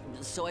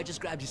 so I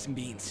just grabbed you some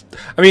beans.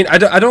 I mean, I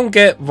don't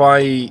get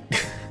why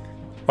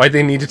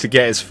they needed to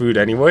get his food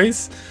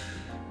anyways.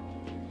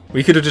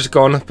 We could have just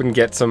gone up and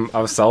get some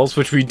ourselves,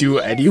 which we do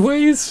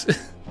anyways.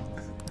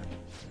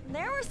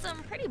 There were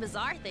some pretty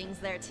bizarre things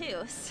there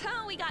too, so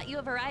we got you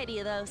a variety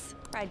of those.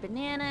 Fried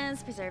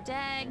bananas, preserved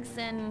eggs,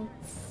 and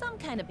some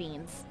kind of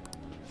beans.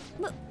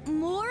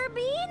 More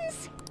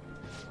beans?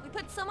 We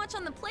put so much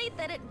on the plate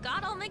that it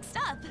got all mixed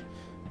up.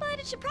 But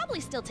it should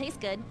probably still taste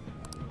good.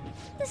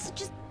 This is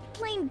just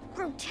plain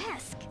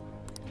grotesque.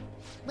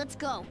 Let's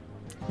go.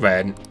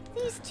 Ren.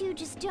 These two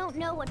just don't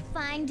know what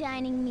fine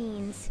dining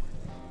means.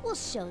 We'll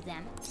show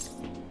them.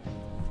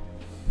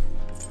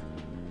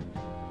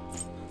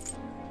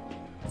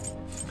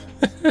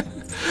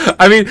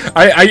 I mean,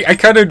 I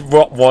kind of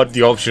want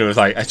the option of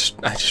like, I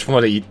just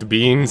want to eat the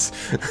beans.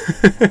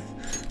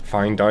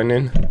 Fine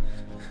dining.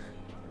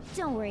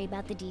 Don't worry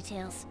about the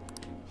details.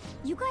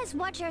 You guys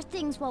watch our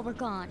things while we're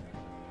gone.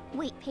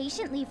 Wait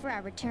patiently for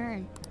our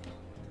return.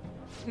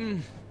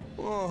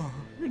 Oh,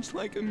 it's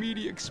like a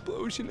meaty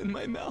explosion in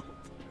my mouth.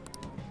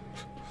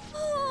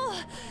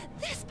 Oh,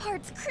 this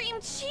part's cream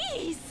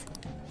cheese.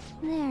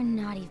 They're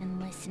not even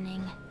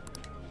listening.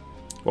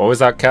 What was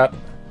that, Cat?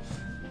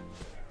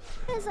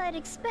 As I'd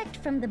expect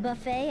from the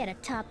buffet at a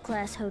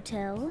top-class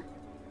hotel.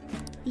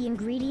 The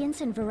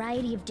ingredients and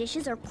variety of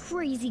dishes are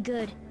crazy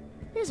good.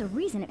 There's a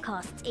reason it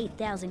costs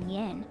 8,000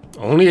 yen.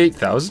 Only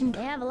 8,000?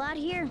 They have a lot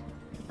here,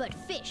 but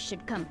fish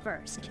should come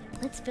first.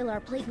 Let's fill our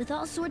plate with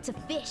all sorts of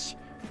fish.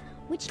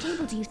 Which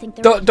table do you think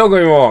they're Don't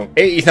get me wrong,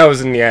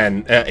 80,000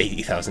 yen,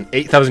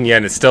 8,000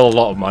 yen is still a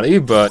lot of money,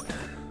 but,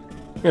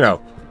 you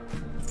know,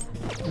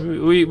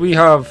 we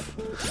have,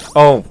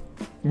 oh,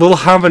 we'll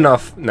have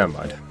enough, never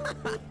mind.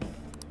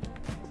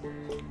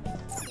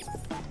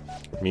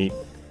 Meat.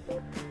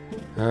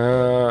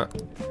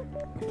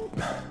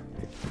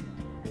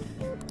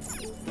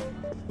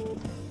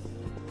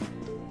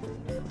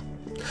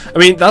 I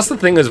mean, that's the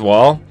thing as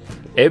well,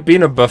 it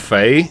being a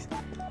buffet,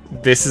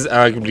 this is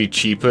arguably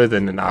cheaper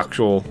than an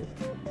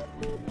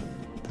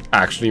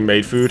actually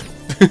made food.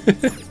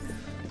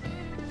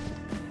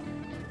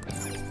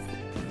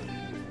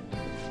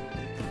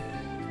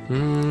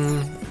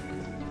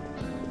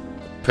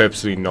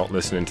 Purposely not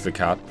listening to the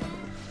cat.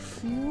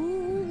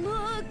 Ooh,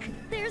 look!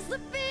 There's the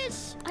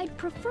fish! I'd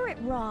prefer it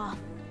raw,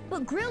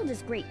 but grilled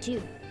is great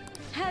too.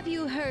 Have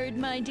you heard,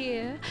 my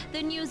dear?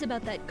 The news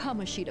about that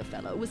Kamoshida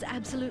fellow was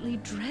absolutely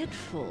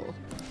dreadful.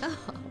 Oh,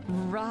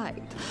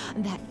 right.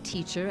 That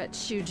teacher at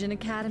Shujin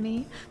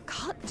Academy,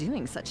 caught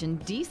doing such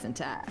indecent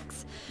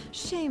acts.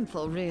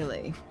 Shameful,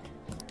 really.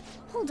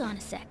 Hold on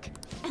a sec.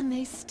 And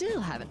they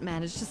still haven't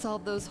managed to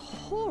solve those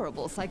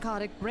horrible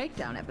psychotic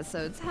breakdown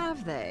episodes,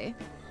 have they?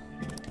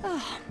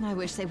 Oh, I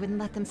wish they wouldn't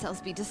let themselves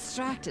be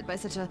distracted by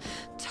such a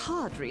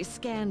tawdry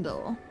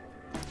scandal.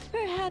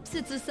 Perhaps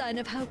it's a sign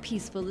of how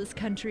peaceful this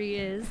country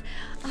is.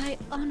 I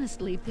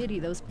honestly pity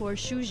those poor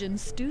Shujin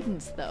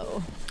students,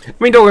 though. I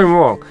mean, don't get me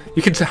wrong.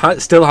 You can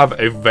still have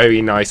a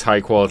very nice,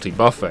 high-quality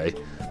buffet,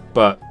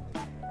 but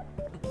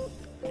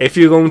if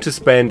you're going to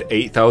spend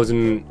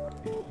 8,000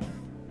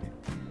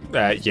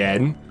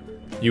 yen,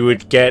 you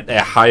would get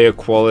a higher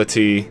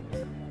quality.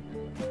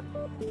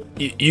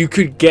 You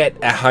could get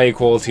a higher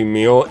quality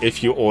meal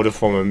if you order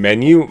from a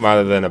menu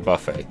rather than a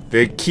buffet.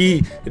 The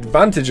key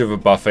advantage of a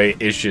buffet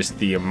is just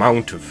the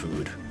amount of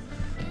food.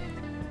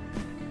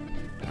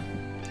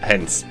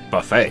 Hence,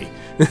 buffet.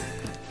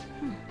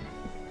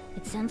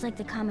 It sounds like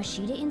the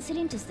Kamoshida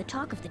incident is the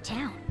talk of the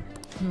town.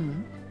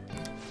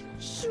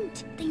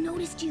 Shoot, they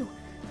noticed you.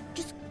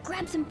 Just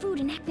grab some food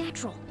and act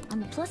natural. On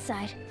the plus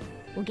side,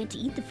 we'll get to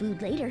eat the food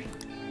later.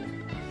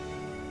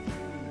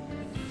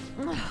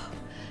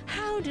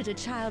 How did a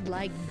child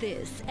like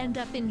this end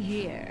up in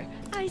here?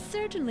 I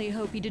certainly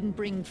hope he didn't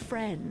bring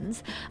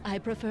friends. I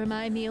prefer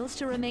my meals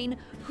to remain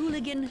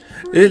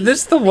hooligan-free. This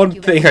is the one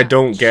thing I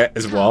don't get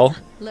as well.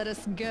 Let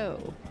us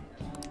go.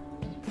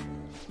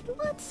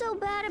 What's so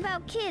bad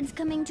about kids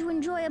coming to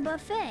enjoy a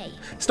buffet?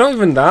 It's not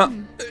even that.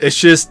 It's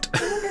just...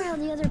 I wonder how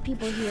the other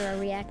people here are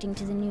reacting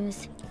to the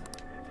news.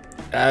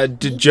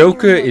 The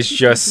Joker is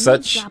just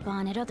such... Drop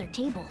on at other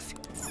tables.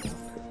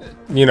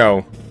 You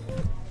know...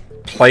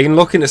 plain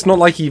looking. It's not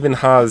like he even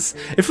has...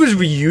 If it was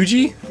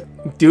Ryuji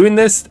doing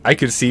this, I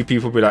could see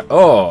people be like,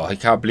 oh, I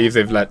can't believe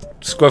they've let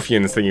Scruffy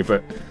in this thingy,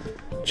 but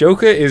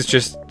Joker is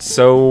just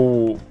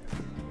so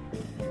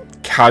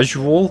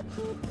casual.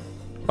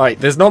 Like,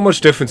 there's not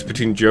much difference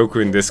between Joker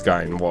and this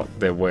guy and what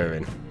they're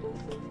wearing.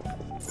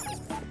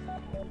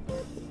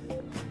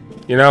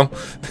 You know?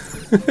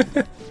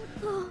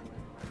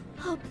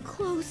 Up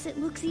close, it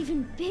looks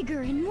even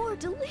bigger and more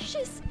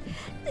delicious.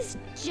 This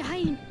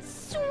giant,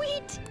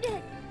 sweet...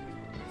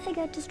 I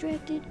got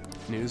distracted.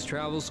 News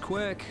travels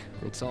quick.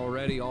 It's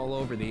already all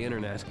over the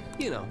internet.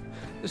 You know,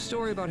 the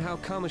story about how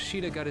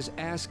Kamoshida got his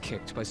ass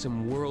kicked by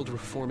some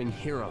world-reforming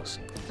heroes.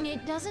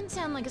 It doesn't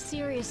sound like a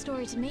serious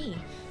story to me.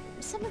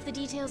 Some of the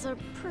details are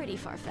pretty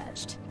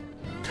far-fetched.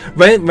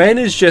 Ren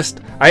is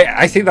just...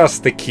 I think that's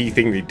the key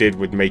thing they did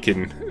with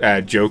making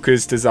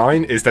Joker's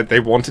design, is that they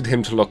wanted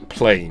him to look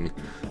plain.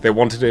 They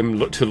wanted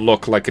him to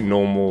look like a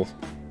normal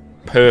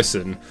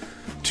person,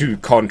 to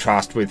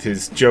contrast with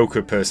his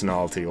Joker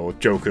personality or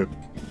Joker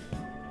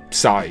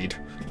side.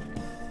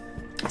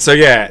 So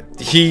yeah,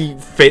 he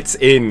fits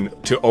in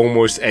to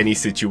almost any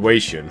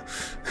situation.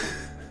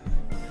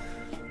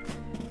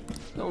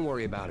 Don't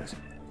worry about it.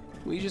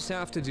 We just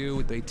have to do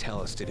what they tell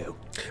us to do.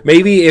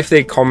 Maybe if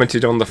they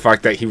commented on the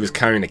fact that he was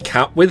carrying a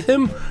cat with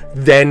him,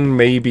 then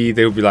maybe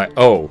they would be like,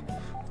 oh,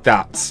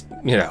 that's,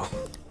 you know.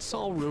 It's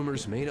all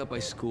rumors made up by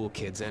school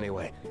kids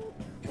anyway.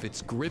 If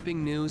it's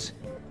gripping news,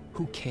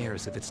 who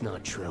cares if it's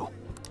not true?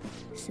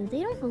 So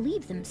they don't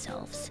believe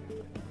themselves.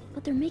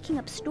 but they're making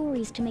up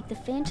stories to make the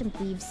Phantom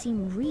Thieves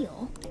seem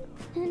real.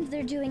 And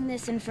they're doing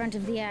this in front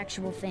of the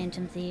actual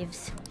Phantom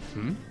Thieves.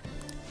 Hmm?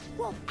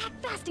 Well,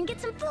 act fast and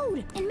get some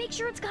food! And make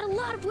sure it's got a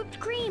lot of whipped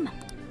cream!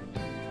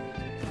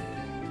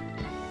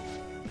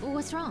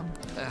 What's wrong?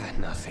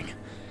 Nothing.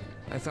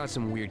 I thought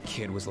some weird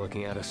kid was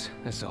looking at us,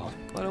 that's all.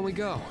 Why don't we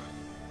go?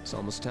 It's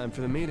almost time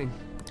for the meeting.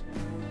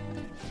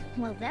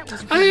 Well, that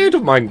was I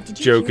don't mind Did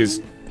you Joker's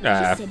hear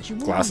him? She said you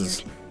were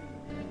glasses.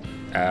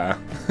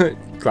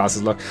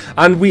 Glasses look.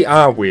 And we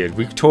are weird.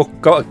 We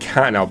got a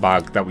cat in our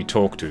bag that we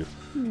talk to.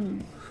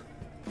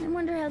 I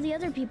wonder how the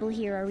other people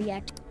here are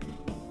reacting.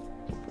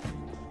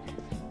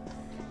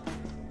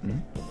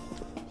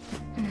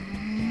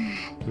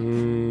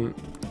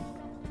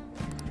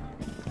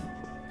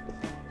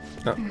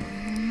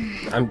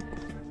 Oh.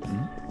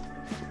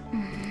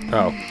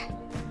 Oh.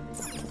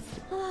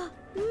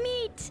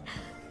 Meat!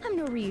 I'm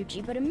no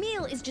Ryuji, but a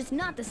meal is just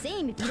not the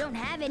same if you don't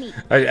have any.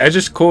 I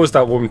just caused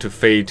that woman to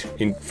fade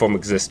from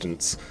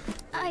existence.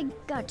 I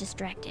got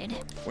distracted.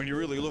 When you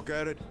really look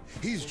at it,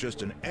 he's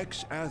just an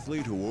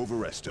ex-athlete who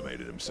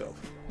overestimated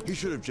himself. He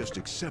should have just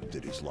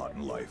accepted his lot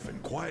in life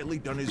and quietly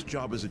done his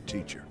job as a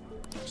teacher.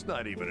 It's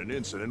not even an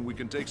incident we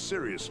can take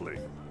seriously.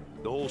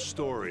 The whole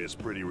story is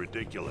pretty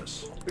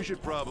ridiculous. We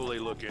should probably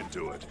look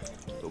into it.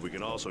 But we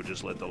can also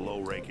just let the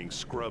low-ranking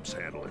scrubs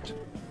handle it.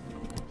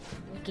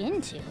 Look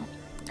into?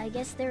 I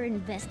guess they're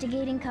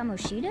investigating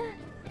Kamoshida?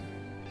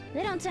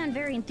 They don't sound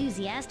very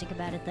enthusiastic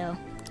about it, though.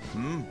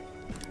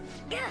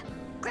 Yeah,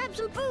 grab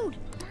some food!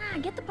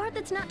 Get the part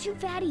that's not too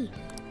fatty.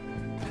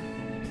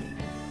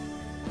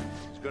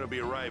 He's gonna be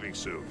arriving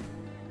soon.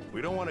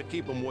 We don't want to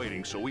keep him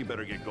waiting, so we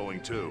better get going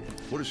too.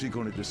 What is he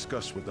going to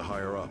discuss with the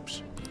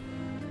higher-ups?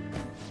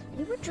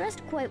 They were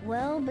dressed quite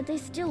well, but they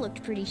still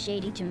looked pretty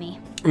shady to me.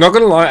 I'm not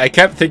gonna lie, I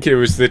kept thinking it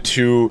was the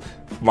two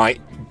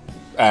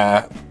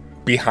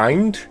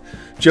behind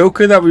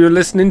Joker that we were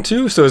listening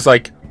to, so it's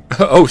like,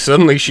 oh,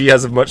 suddenly she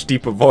has a much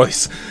deeper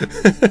voice.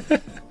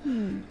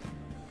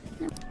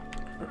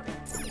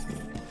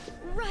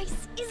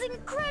 Rice is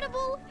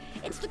incredible!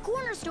 It's the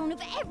cornerstone of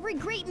every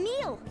great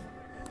meal!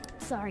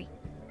 Sorry,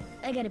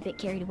 I got a bit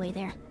carried away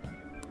there.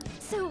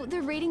 So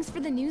the ratings for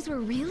the news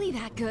were really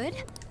that good?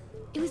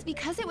 It was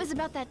because it was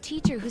about that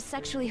teacher who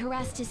sexually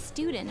harassed his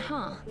student,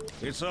 huh?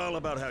 It's all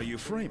about how you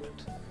frame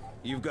it.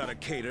 You've got to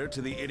cater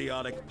to the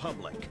idiotic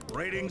public.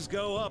 Ratings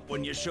go up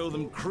when you show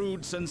them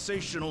crude,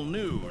 sensational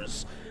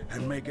news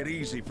and make it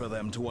easy for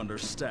them to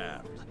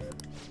understand.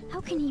 How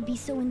can he be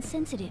so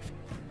insensitive?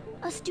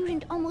 A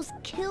student almost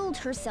killed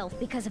herself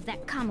because of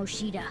that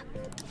Kamoshida.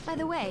 By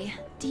the way,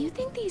 do you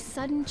think these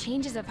sudden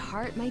changes of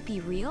heart might be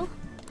real?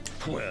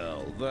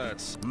 Well,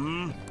 that's...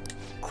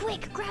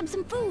 Quick, grab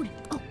some food!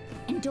 Oh,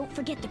 and don't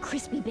forget the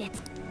crispy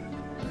bits.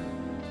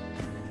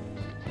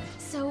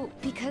 So,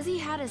 because he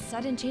had a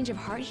sudden change of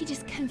heart, he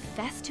just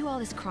confessed to all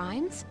his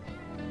crimes?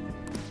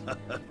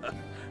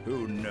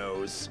 Who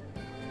knows?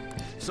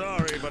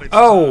 Sorry, but it's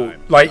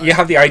time. Like, you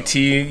have the IT,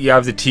 you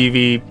have the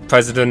TV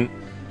president.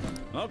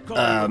 I'll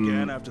call you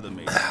again after the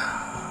meeting.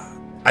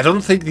 I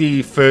don't think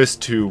the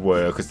first two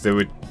were, because they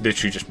were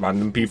literally just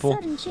random people.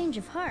 Sudden change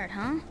of heart,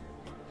 huh?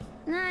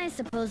 I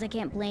suppose I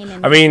can't blame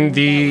him. I mean,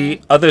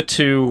 the other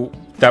two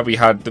that we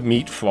had the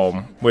meat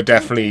from were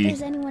definitely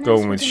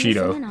going with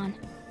Shido.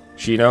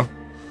 Shino?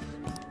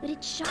 But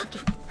it's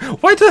shocking.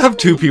 Why do they have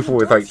two people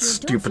with like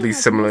stupidly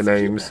similar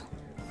names?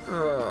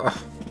 Oh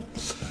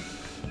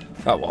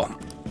well.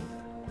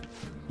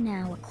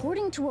 Now,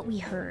 according to what we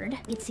heard,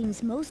 it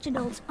seems most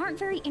adults aren't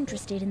very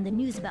interested in the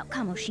news about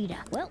Kamoshida.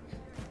 Well,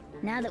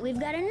 now that we've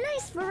got a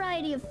nice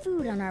variety of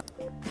food on our...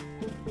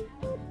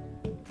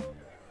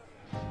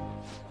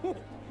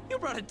 You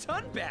brought a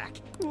ton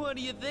back. What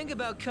do you think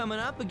about coming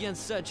up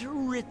against such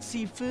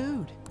ritzy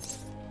food?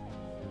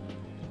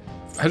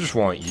 I just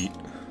want to eat.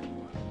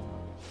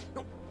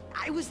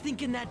 I was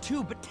thinking that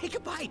too, but take a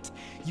bite.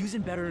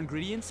 Using better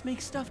ingredients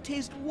makes stuff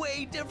taste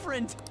way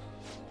different.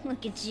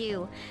 Look at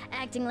you,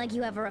 acting like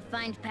you have a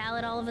refined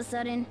palate all of a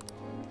sudden.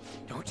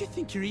 Don't you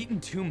think you're eating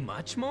too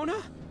much,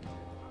 Mona?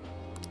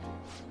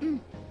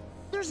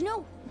 There's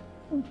no...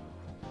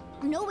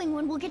 knowing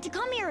when we'll get to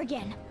come here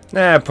again.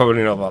 Nah,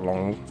 probably not that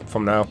long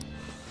from now.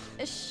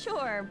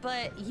 Sure,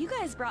 but you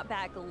guys brought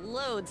back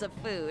loads of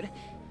food.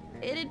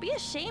 It'd be a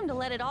shame to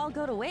let it all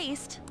go to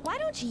waste. Why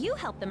don't you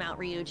help them out,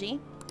 Ryuji?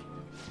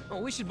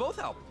 Oh, we should both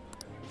help.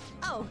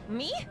 Oh,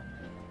 me?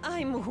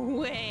 I'm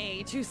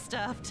way too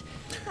stuffed.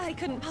 I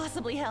couldn't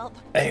possibly help.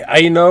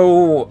 I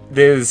know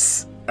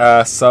there's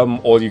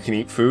some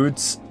all-you-can-eat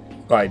foods,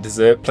 like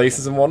dessert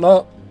places and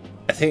whatnot.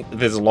 I think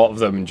there's a lot of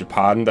them in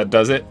Japan that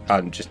does it,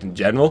 and just in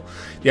general.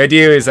 The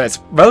idea is that it's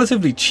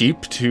relatively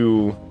cheap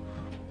to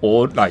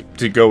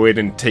go in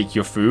and take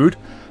your food.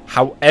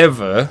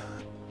 However,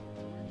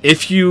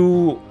 if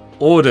you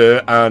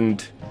order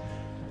and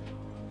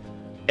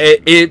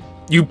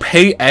you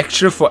pay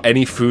extra for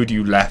any food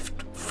you left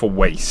for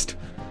waste.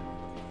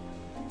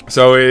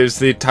 So it is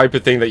the type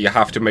of thing that you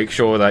have to make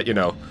sure that, you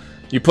know,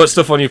 you put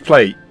stuff on your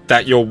plate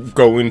that you're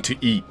going to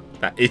eat.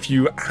 That if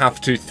you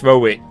have to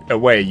throw it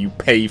away, you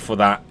pay for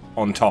that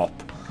on top,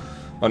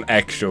 on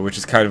extra, which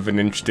is kind of an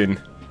interesting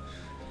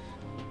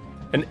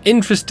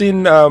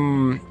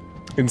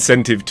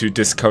incentive to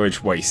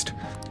discourage waste.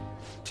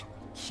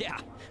 Yeah,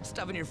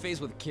 stuffing your face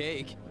with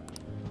cake.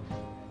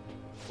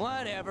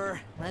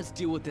 Whatever, let's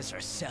deal with this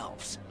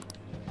ourselves.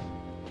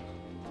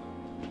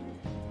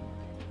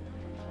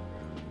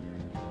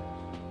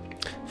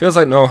 Feels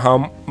like no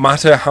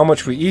matter how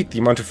much we eat, the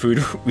amount of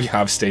food we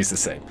have stays the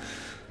same.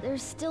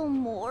 There's still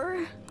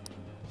more?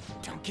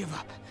 Don't give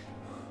up.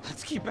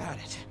 Let's keep at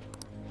it.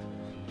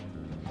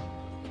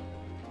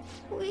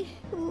 We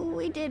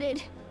did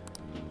it.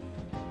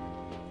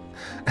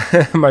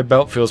 My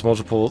belt feels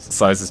multiple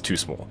sizes too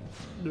small.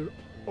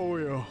 Oh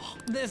yeah.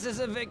 This is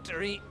a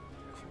victory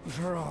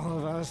for all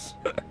of us.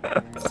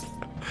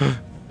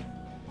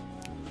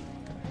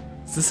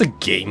 Is this a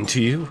game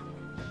to you?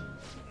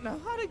 No,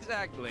 not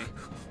exactly.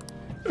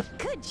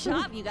 Good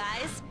job, you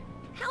guys.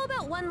 How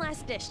about one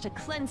last dish to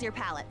cleanse your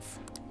palates?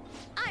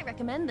 I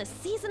recommend the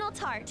seasonal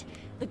tart.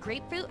 The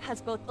grapefruit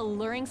has both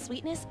alluring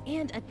sweetness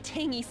and a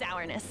tangy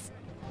sourness.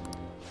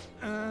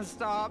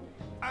 Stop.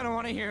 I don't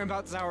want to hear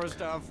about sour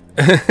stuff.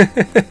 This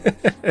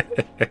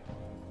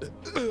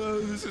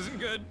isn't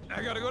good.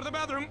 I gotta go to the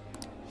bathroom.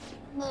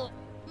 Well,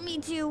 me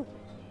too.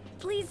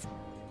 Please,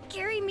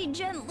 carry me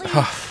gently.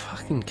 Oh,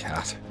 fucking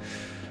cat.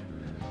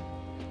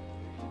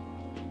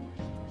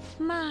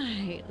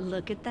 My,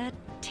 look at that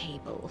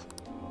table.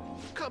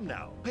 Come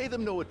now, pay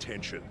them no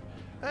attention.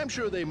 I'm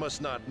sure they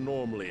must not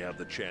normally have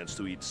the chance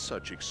to eat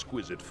such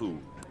exquisite food.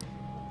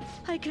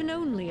 I can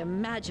only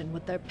imagine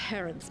what their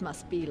parents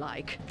must be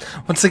like.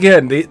 Once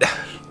again,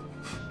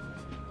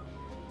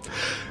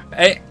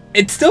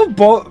 it still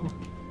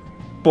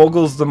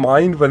boggles the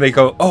mind when they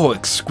go, "Oh,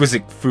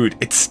 exquisite food."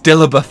 It's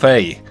still a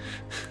buffet.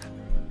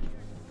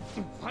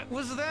 What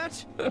was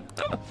that?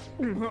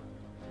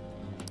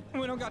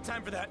 We don't got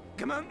time for that.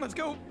 Come on, let's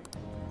go.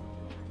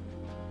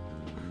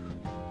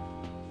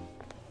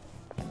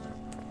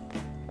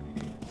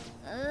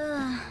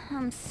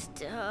 I'm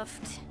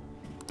stuffed.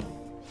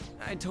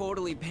 I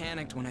totally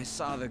panicked when I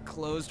saw the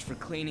closed for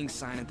cleaning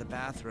sign at the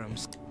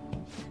bathrooms.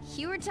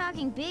 You were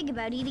talking big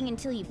about eating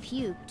until you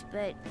puked,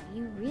 but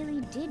you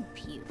really did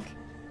puke.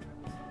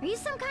 Are you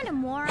some kind of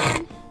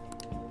moron?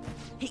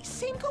 Hey,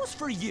 same goes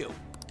for you.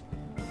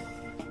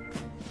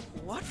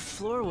 What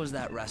floor was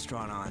that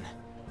restaurant on?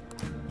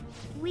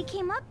 We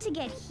came up to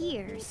get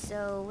here,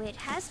 so it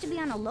has to be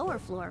on a lower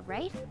floor,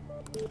 right?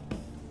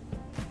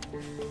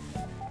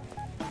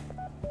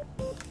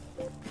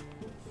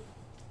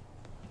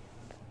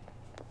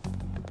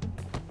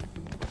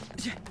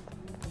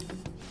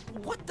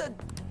 What the?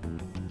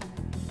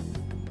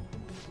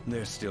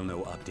 There's still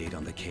no update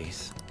on the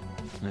case.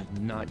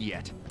 Not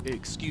yet.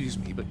 Excuse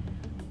me, but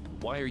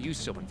why are you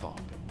so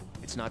involved?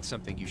 It's not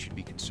something you should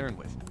be concerned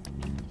with.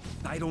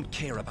 I don't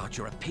care about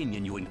your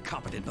opinion, you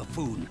incompetent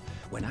buffoon.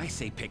 When I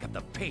say pick up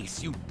the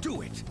pace, you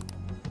do it.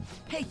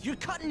 Hey, you're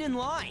cutting in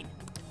line.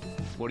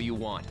 What do you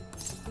want?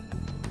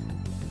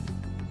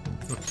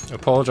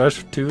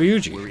 Apologize to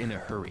Ryuji. We're in a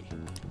hurry.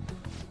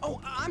 Oh,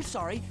 I'm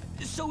sorry.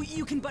 So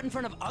you can butt in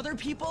front of other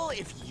people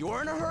if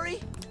you're in a hurry?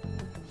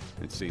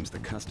 It seems the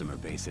customer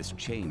base has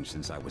changed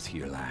since I was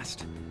here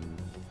last.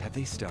 Have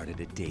they started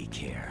a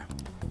daycare?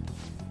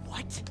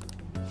 What?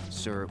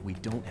 Sir, we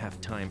don't have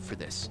time for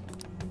this.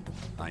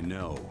 I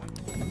know.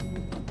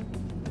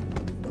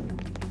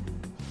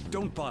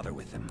 Don't bother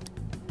with them.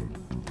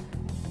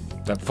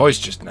 That voice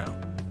just now.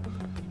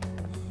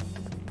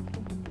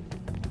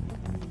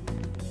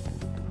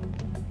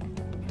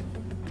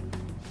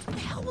 What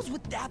the hell was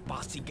with that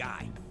bossy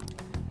guy?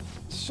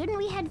 Shouldn't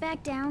we head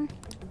back down?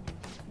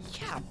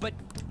 Yeah, but...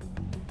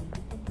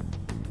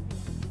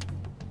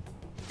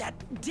 that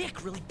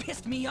dick really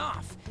pissed me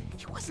off.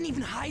 He wasn't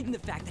even hiding the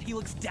fact that he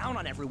looks down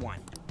on everyone.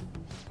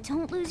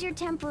 Don't lose your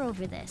temper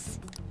over this.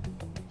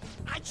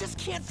 I just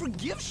can't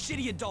forgive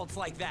shitty adults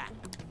like that.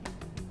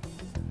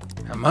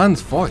 A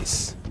man's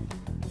voice.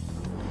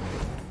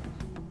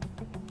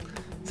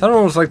 Sounded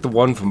almost like the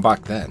one from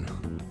back then.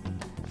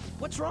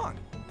 What's wrong?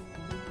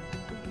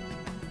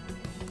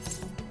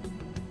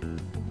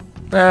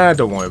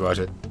 Don't worry about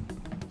it.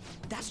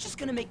 That's just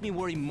gonna make me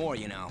worry more,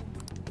 you know.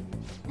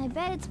 I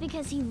bet it's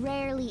because he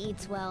rarely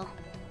eats well.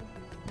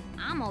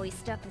 I'm always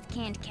stuck with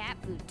canned cat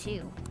food,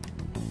 too.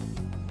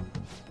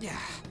 Yeah,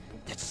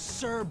 that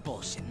Sir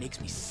bullshit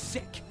makes me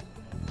sick.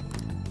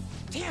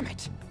 Damn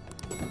it!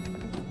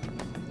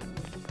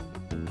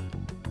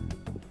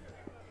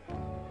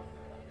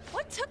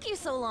 What took you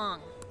so long?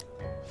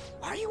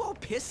 Why are you all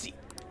pissy?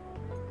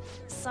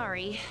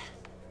 Sorry.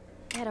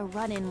 I had a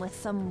run-in with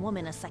some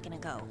woman a second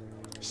ago.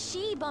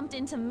 She bumped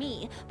into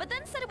me, but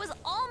then said it was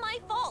all my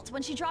fault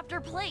when she dropped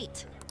her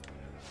plate.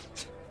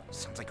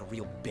 Sounds like a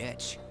real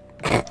bitch.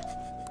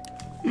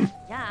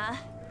 Yeah.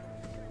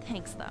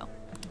 Thanks, though.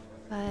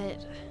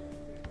 But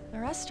the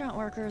restaurant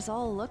workers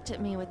all looked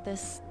at me with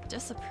this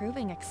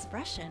disapproving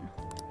expression.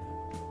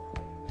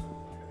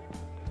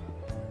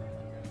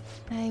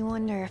 I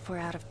wonder if we're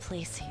out of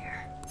place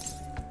here.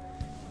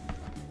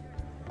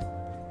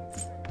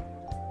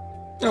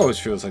 It always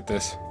feels like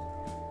this.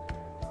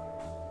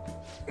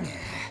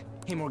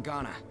 Hey,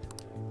 Morgana.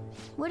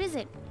 What is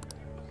it?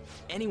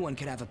 Anyone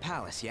could have a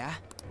palace, yeah?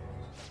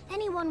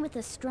 Anyone with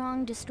a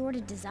strong,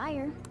 distorted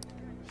desire.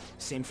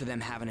 Same for them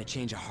having a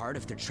change of heart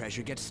if their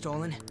treasure gets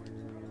stolen?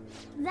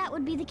 That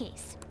would be the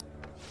case.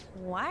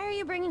 Why are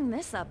you bringing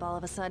this up all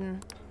of a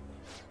sudden?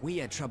 We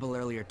had trouble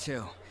earlier,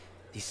 too.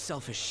 These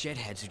selfish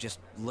shitheads who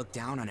just look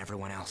down on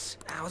everyone else.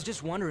 I was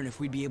just wondering if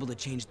we'd be able to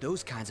change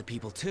those kinds of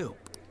people, too.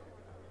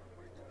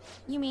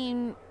 You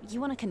mean, you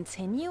want to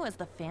continue as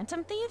the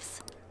Phantom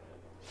Thieves?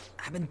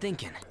 I've been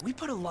thinking, we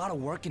put a lot of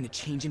work into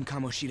changing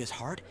Kamoshida's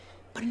heart,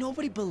 but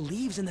nobody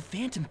believes in the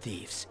Phantom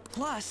Thieves.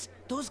 Plus,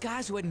 those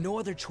guys who had no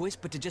other choice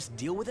but to just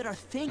deal with it are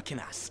thanking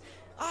us.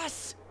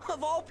 Us,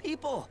 of all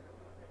people.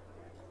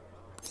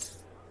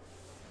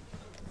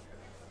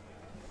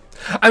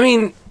 I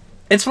mean,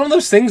 it's one of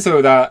those things,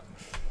 though, that...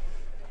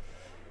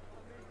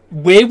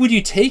 Where would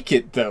you take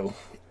it, though?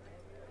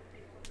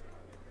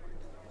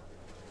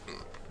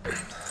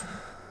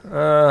 There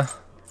are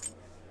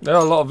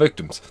a lot of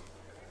victims.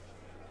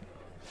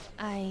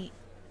 I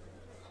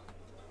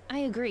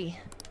agree.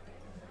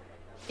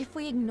 If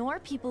we ignore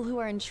people who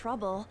are in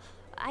trouble,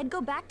 I'd go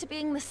back to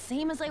being the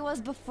same as I was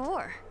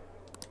before.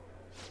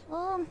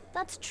 Well,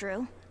 that's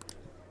true.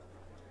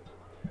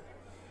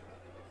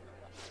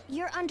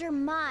 You're under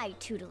my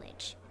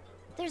tutelage.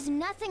 There's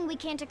nothing we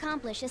can't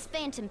accomplish as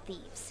Phantom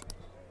Thieves.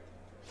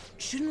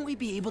 Shouldn't we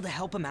be able to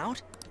help him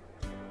out?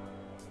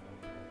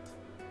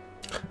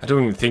 I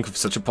don't even think of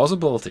such a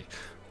possibility.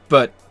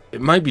 But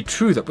it might be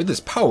true that with this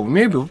power, we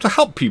may be able to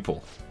help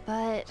people.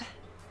 But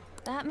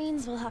that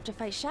means we'll have to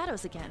fight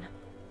shadows again,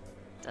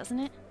 doesn't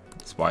it?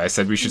 That's why I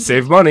said we should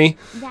save money.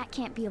 That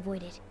can't be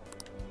avoided.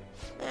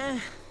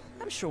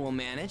 I'm sure we'll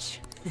manage.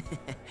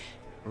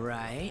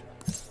 Right?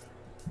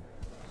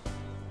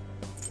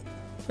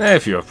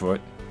 If you're up for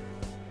it.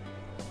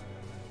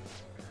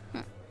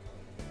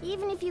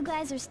 Even if you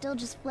guys are still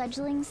just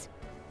fledglings,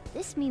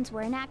 this means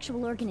we're an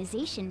actual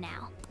organization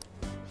now.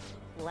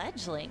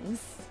 Fledglings?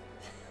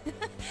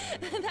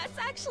 That's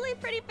actually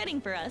pretty fitting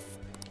for us.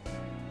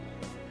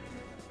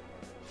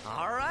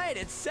 Alright,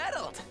 it's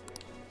settled.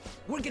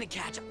 We're gonna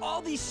catch all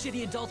these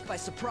shitty adults by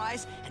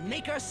surprise and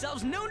make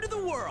ourselves known to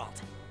the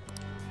world.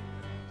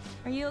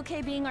 Are you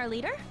okay being our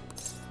leader?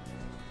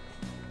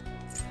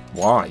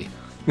 Why?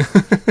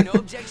 No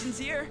objections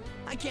here?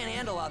 I can't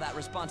handle all that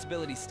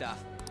responsibility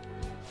stuff.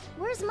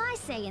 Where's my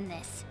say in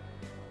this?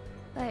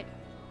 But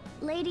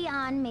Lady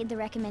An made the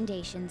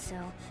recommendation, so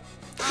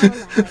I'll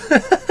allow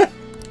it.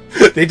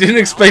 They didn't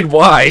explain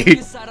why. Did you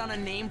decide on a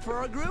name for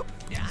our group?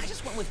 Yeah, I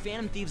just went with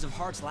Phantom Thieves of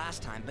Hearts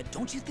last time, but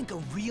don't you think a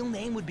real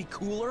name would be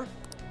cooler?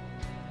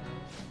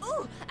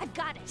 Ooh, I've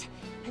got it.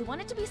 I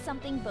want it to be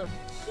something both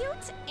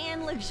cute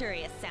and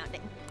luxurious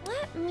sounding.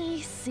 Let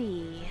me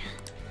see.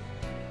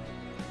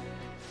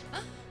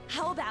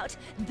 How about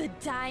the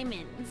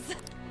Diamonds?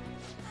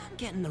 I'm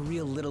getting the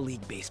real Little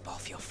League Baseball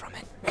feel from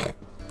it.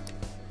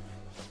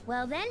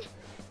 Well then,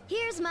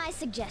 here's my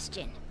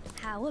suggestion.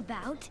 How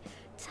about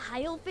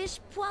Tilefish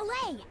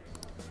Poêlée?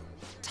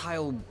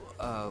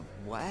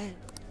 What?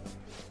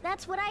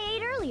 That's what I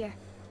ate earlier.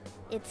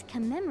 It's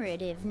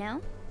commemorative,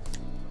 no?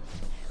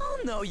 Oh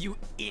no, you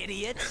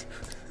idiot!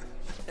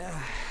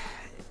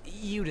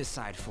 You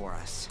decide for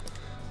us.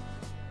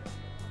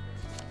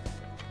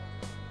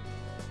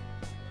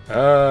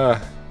 Oh,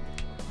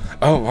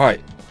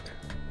 right.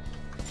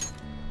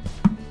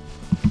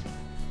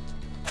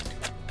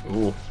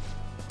 Ooh.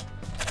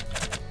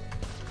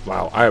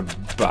 Wow, I am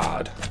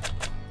bad.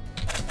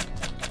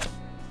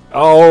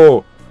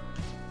 Oh!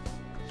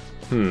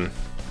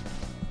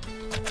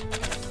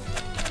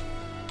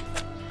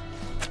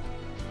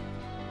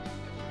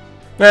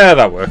 Yeah,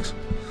 that works.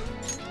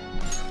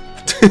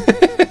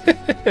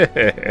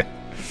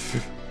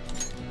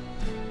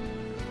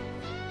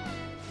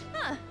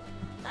 Huh.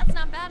 That's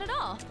not bad at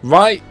all.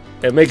 Right?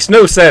 It makes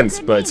no sense,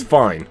 but it's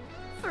fine.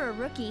 For a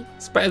rookie.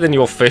 It's better than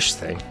your fish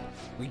thing.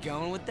 We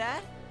going with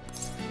that?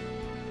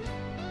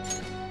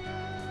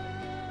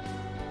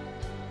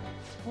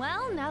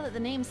 Well, now that the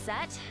name's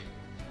set,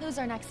 who's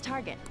our next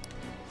target?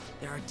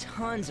 There are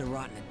tons of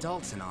rotten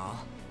adults and all.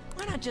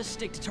 Why not just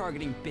stick to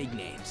targeting big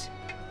names?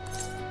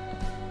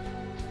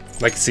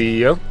 Like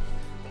CEO?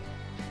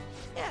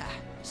 Yeah,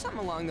 something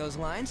along those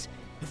lines.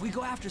 If we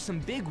go after some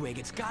bigwig,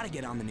 it's gotta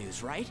get on the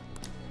news, right?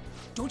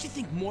 Don't you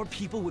think more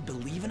people would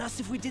believe in us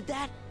if we did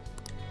that?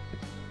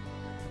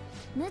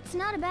 That's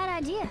not a bad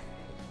idea.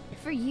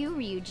 For you,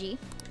 Ryuji.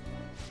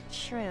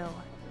 True.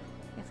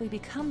 If we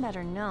become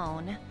better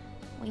known,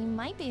 we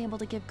might be able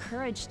to give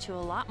courage to a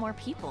lot more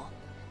people.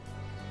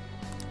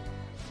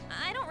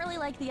 I don't really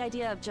like the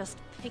idea of just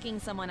picking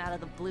someone out of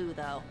the blue,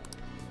 though.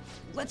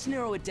 Let's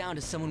narrow it down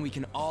to someone we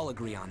can all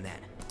agree on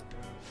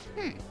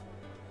then.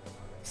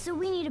 So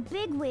we need a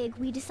big wig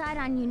we decide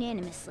on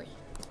unanimously.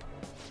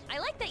 I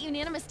like that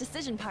unanimous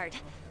decision part.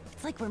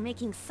 It's like we're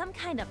making some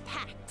kind of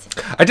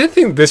pact. I did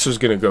think this was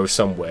gonna go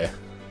somewhere.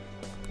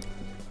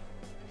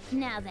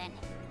 Now then,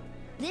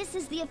 this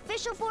is the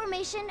official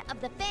formation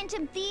of the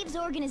Phantom Thieves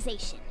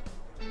organization.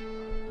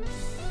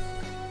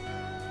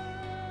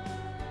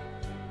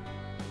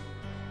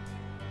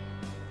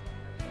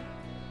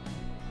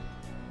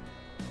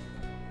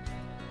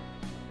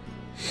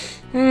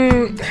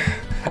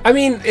 I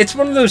mean, it's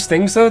one of those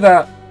things, though,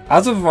 that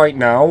as of right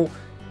now,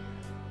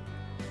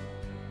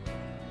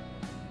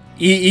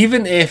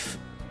 even if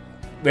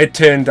it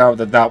turned out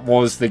that that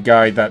was the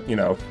guy that, you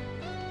know,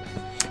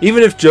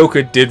 even if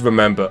Joker did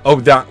remember, oh,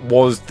 that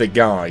was the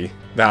guy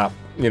that,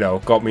 you know,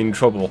 got me in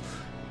trouble,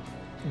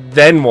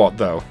 then what,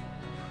 though?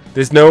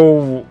 There's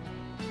no...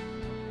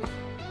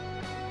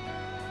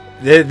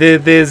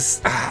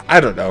 There's...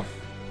 I don't know.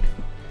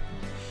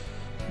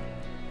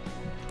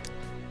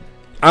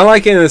 I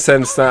like it in the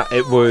sense that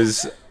it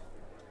was...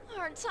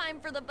 Our time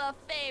for the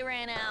buffet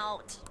ran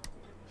out.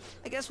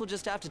 I guess we'll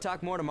just have to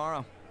talk more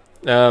tomorrow.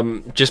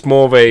 Just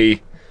more of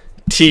a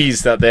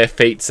tease that their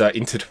fates are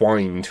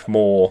intertwined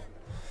more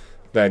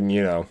than,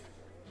 you know,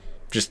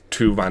 just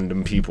two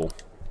random people.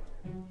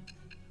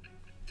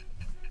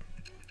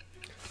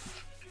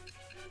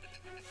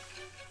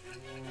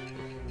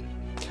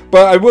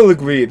 But I will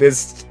agree,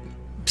 there's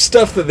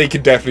stuff that they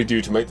could definitely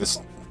do to make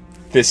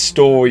this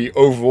story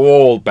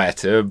overall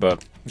better,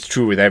 but it's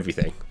true with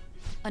everything.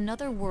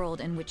 Another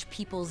world in which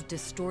people's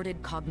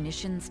distorted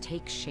cognitions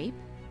take shape?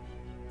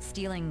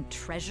 Stealing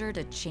treasure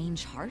to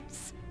change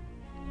hearts?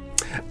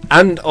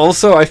 And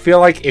also, I feel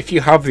like if you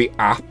have the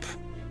app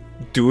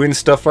doing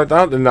stuff like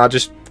that, then that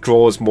just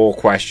draws more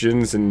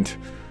questions and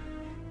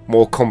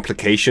more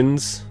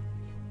complications.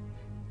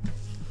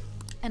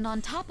 And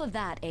on top of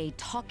that, a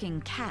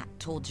talking cat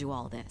told you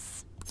all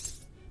this.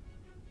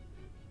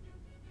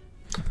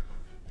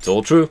 It's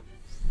all true.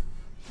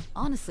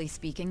 Honestly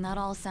speaking, that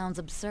all sounds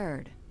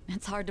absurd.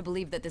 It's hard to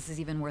believe that this is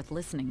even worth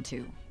listening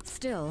to.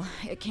 Still,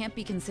 it can't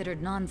be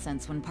considered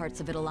nonsense when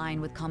parts of it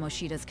align with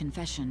Kamoshida's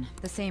confession.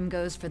 The same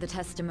goes for the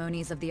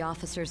testimonies of the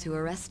officers who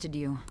arrested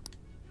you.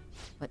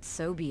 But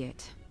so be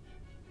it.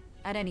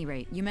 At any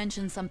rate, you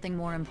mentioned something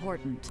more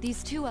important.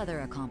 These two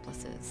other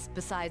accomplices,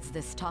 besides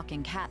this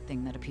talking cat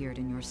thing that appeared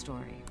in your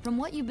story. From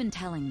what you've been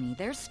telling me,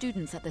 they're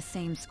students at the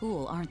same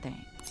school, aren't they?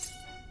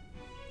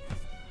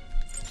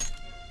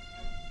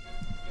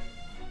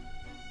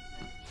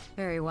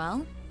 Very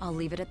well, I'll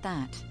leave it at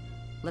that.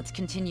 Let's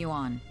continue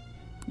on.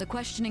 The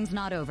questioning's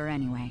not over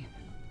anyway.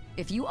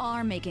 If you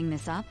are making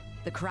this up,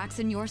 the cracks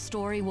in your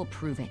story will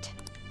prove it.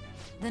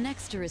 The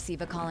next to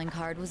receive a calling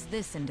card was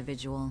this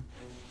individual.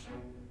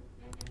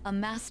 A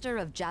master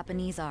of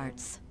Japanese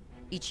arts,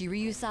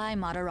 Ichiryusai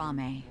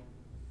Madarame.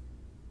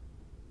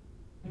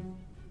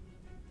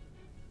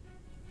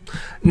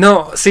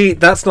 No, see,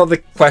 that's not the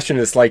question.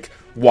 It's like,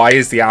 why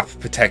is the app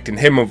protecting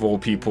him of all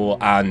people,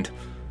 and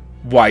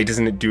why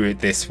doesn't it do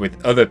this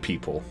with other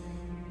people?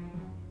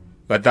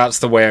 Like, that's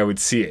the way I would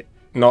see it.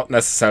 Not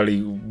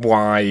necessarily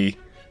why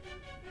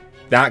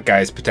that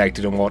guy's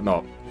protected and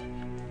whatnot.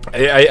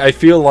 I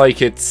feel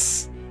like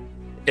it's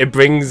a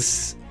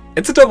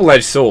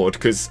double-edged sword,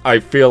 because I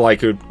feel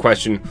like it would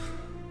question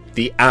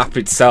the app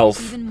itself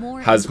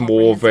has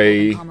more of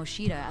a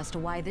as to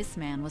why this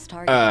man was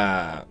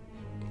targeted.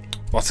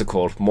 What's it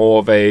called? More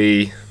of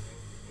a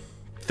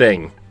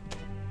thing.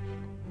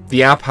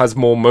 The app has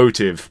more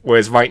motive,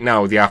 whereas right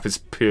now the app is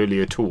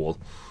purely a tool.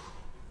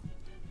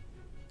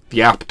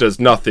 The app does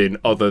nothing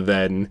other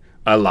than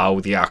allow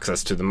the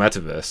access to the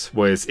metaverse,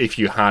 whereas if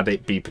you had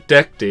it be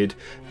protected,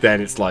 then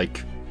it's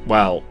like,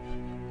 well,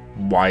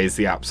 why is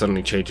the app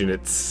suddenly changing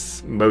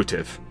its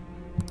motive?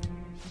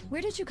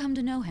 Where did you come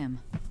to know him?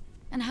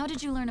 And how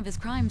did you learn of his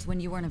crimes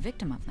when you weren't a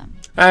victim of them?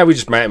 We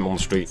just met him on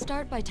the street.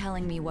 Start by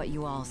telling me what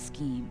you all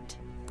schemed.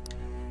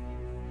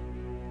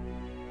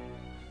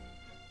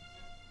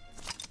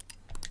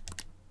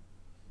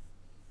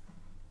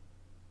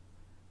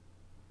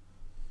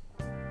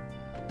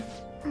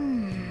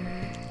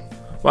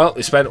 Well,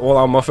 we spent all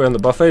our money on the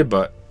buffet,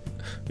 but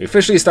we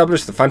officially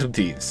established the Phantom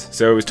Thieves,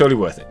 so it was totally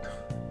worth it.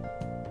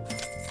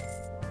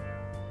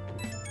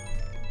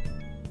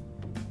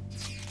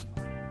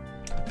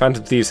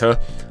 Phantom Thieves, huh?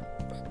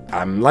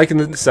 I'm liking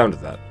the sound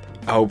of that.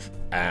 I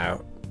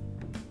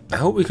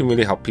hope we can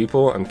really help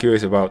people. I'm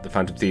curious about the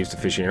Phantom Thieves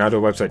aficionado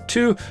website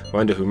too.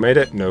 Wonder who made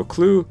it, no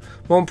clue.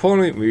 More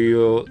importantly,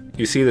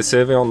 you see the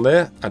survey on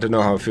there? I don't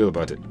know how I feel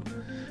about it.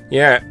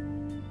 Yeah,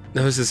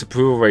 there was this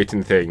approval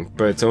rating thing,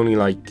 but it's only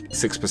like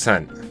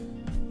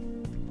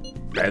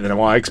 6%. Better than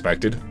what I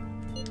expected.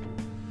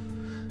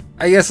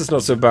 I guess it's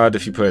not so bad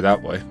if you put it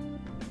that way.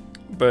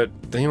 But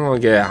don't you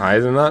want to get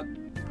higher than that?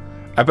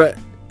 I bet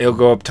it'll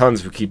go up tons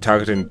if we keep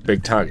targeting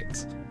big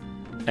targets.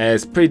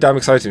 It's pretty damn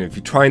exciting if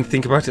you try and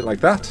think about it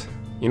like that.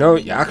 You know,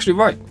 you're actually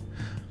right.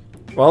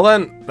 Well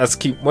then, let's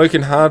keep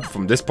working hard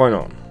from this point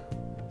on.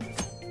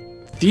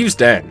 Thieves'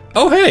 Den.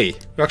 Oh hey!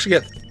 We actually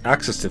get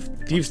access to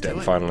Thieves' Den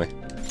finally.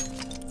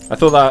 I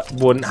thought that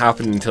wouldn't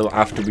happen until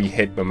after we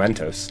hit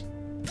Mementos.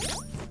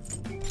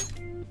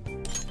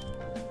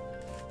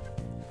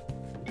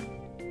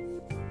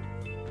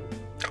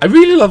 I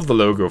really love the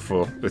logo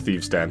for the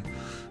Thieves' Den.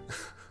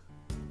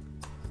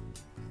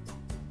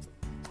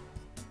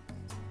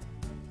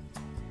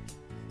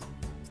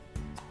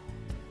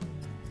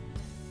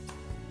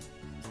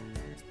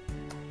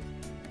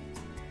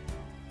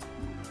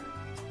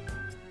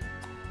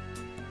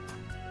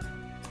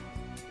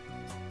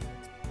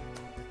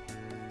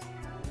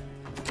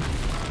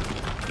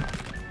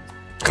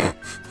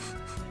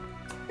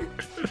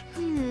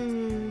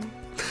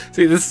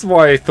 See, this is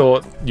why I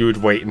thought you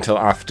would wait until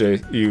after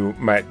you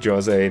met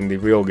Jose in the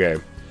real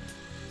game.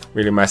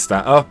 Really messed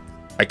that up.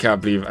 I can't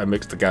believe I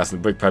mixed the gas and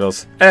the brake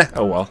pedals.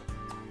 Oh well.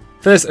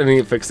 First, I need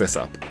to fix this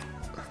up.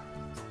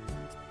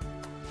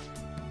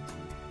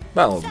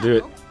 That'll do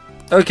it.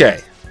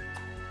 Okay.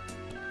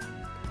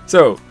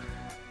 So,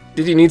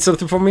 did you need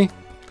something from me?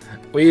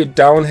 Were you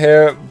down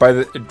here by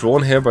the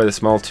drawn here by the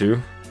smell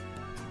too?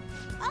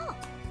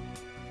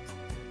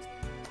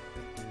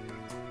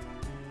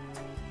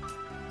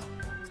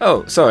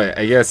 Oh, sorry.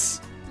 I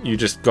guess you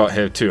just got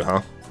here too,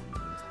 huh?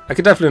 I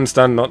can definitely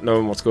understand not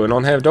knowing what's going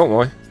on here. Don't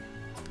worry.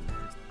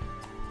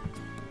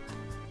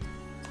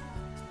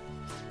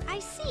 I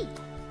see.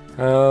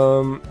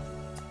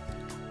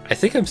 I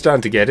think I'm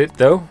starting to get it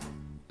though.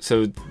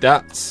 So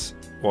that's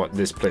what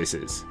this place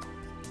is.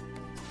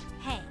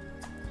 Hey.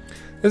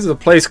 This is a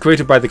place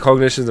created by the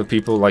cognitions of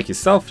people like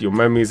yourself. Your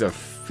memories and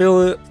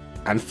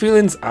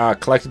feelings are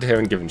collected here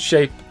and given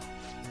shape.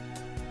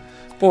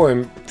 Boy,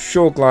 I'm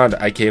sure glad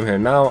I came here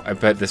now. I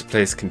bet this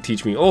place can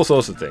teach me all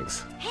sorts of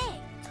things. Hey.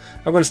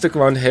 I'm going to stick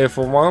around here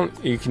for a while.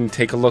 You can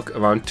take a look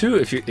around too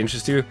if it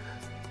interests you.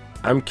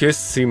 I'm curious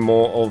to see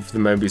more of the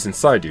memories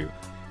inside you.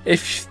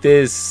 If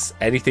there's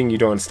anything you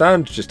don't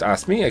understand, just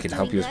ask me. I can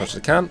help you as much as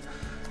I can.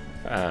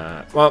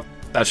 Well,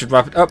 that should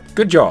wrap it up.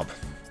 Good job.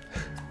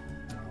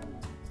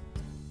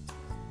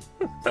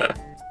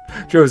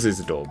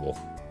 Josie's adorable.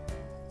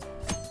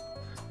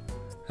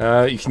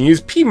 You can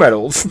use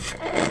P-medals,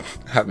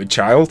 happy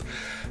child,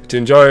 to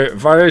enjoy a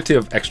variety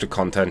of extra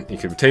content. You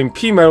can obtain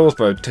P-medals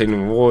by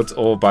obtaining rewards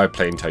or by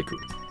playing Tycoon.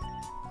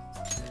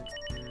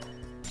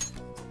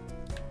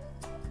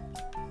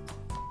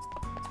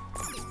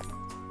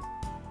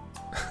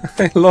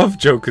 I love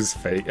Joker's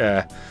fake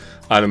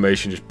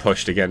animation just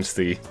pushed against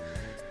the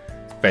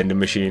vending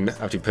machine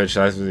after you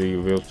purchase the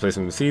real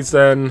placement of the seeds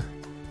then.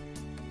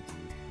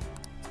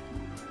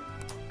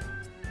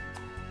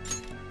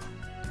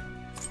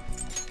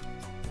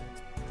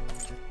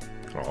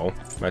 Oh,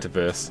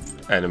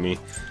 metaverse, enemy,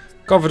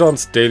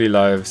 confidants, daily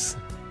lives.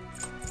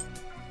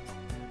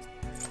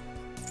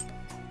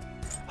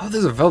 Oh,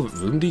 there's a velvet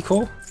room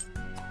decor?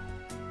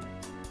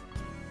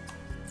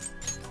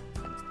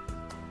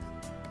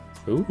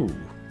 Ooh.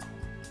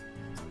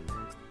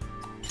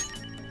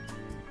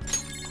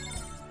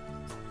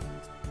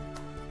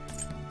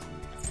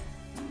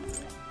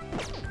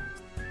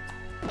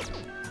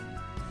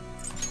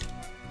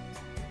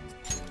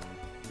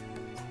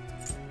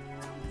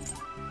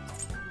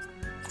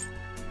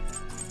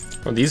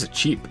 Oh, these are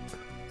cheap.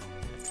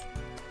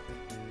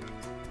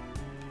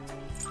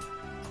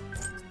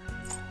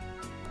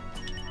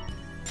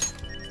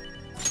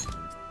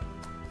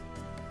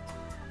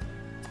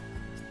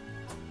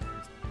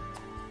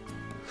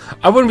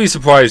 I wouldn't be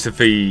surprised if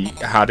he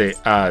had it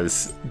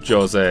as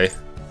Jose.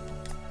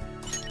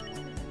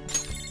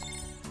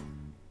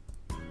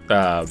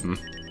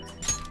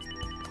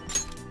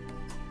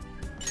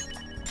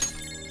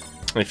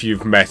 If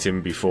you've met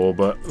him before,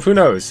 but who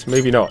knows?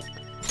 Maybe not.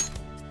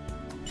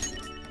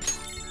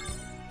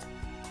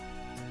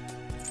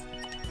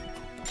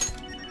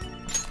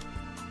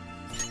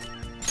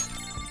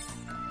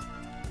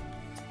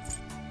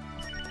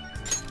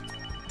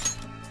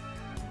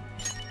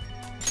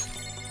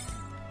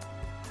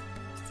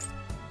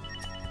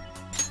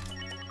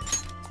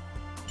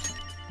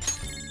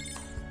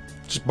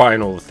 Just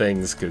buying all the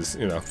things because,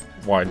 you know,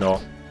 why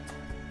not?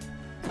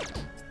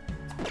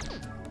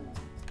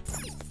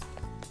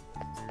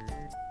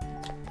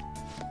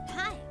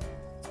 Hi.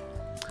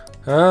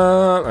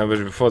 I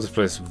was before this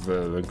place,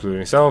 including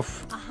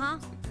yourself.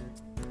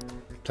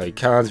 Play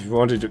cards if you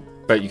wanted.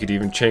 Bet you could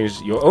even change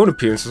your own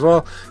appearance as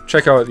well.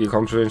 Check out the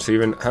accomplishments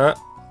even. I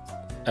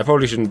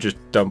probably shouldn't just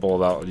dump all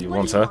that at you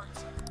once, huh?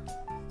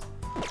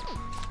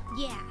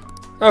 Yeah.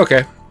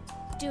 Okay.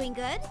 Doing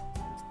good?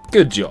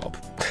 Good job.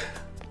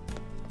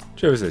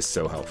 Jose is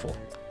so helpful.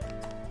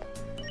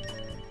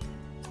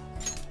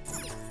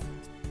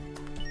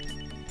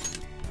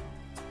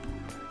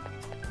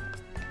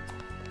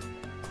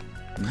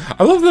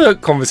 I love the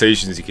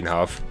conversations you can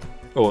have,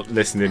 or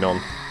listening on.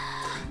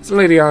 So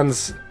Lady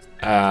Anne's,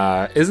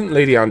 isn't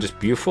Lady Anne just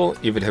beautiful?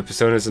 Even her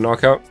persona's a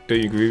knockout. Don't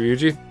you agree,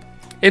 Ryuji?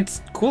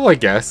 It's cool, I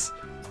guess.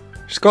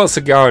 She's got a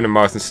cigar in her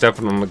mouth and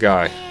stepping on the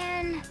guy.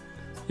 Man.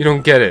 You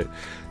don't get it.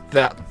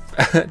 That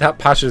that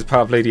passion is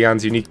part of Lady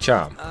Anne's unique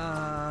charm.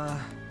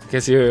 I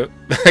guess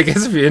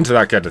if you're into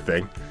that kind of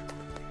thing.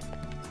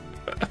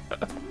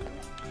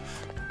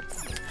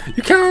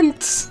 You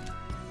can't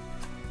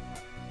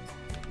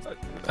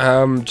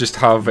just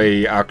have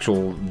a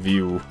actual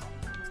view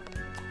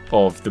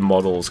of the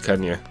models,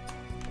 can you?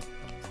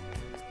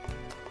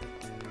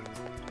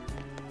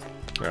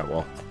 Yeah,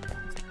 well.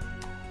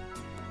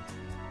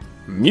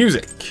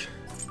 Music.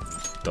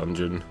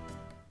 Dungeon.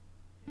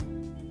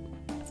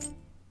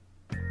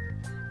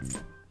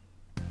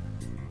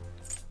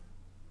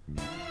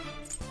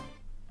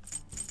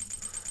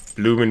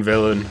 Bloomin'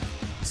 Villain.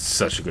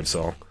 Such a good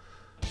song.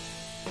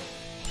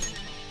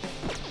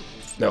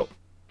 No.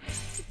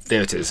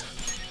 There it is.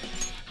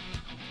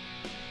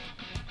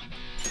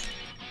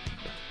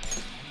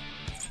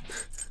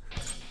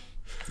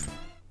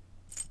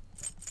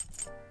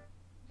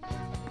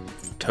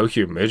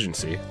 Tokyo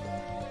Emergency.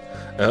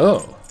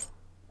 Oh.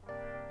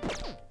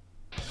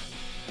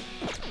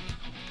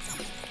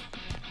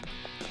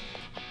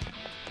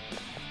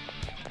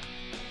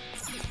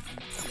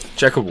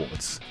 Check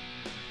awards.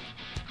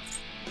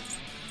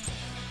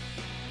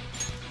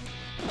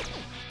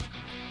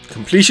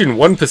 Completion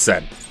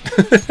 1%.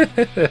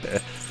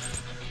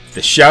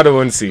 The Shadow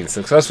Unseen.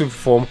 Successfully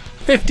perform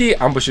 50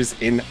 ambushes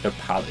in the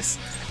palace.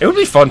 It would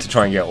be fun to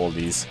try and get all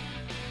these.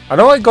 I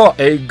know I got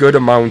a good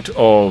amount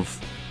of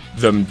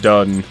them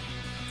done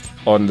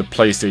on the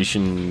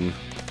PlayStation.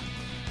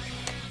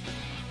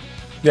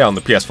 Yeah, on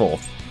the PS4.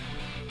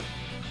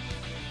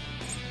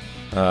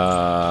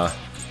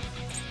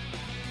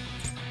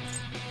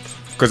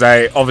 Because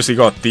I obviously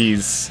got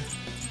these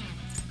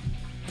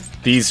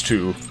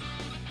two,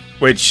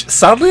 which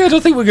sadly I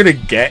don't think we're gonna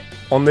get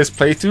on this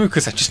playthrough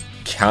because I just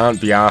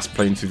can't be arsed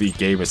playing through the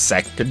game a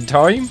second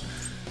time.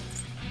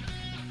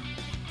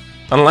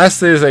 Unless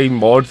there's a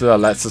mod that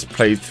lets us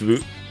play through,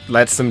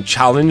 lets them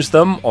challenge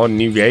them on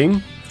new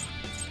game,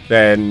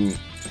 then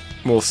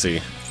we'll see.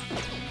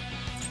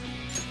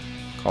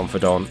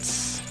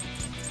 Confidants.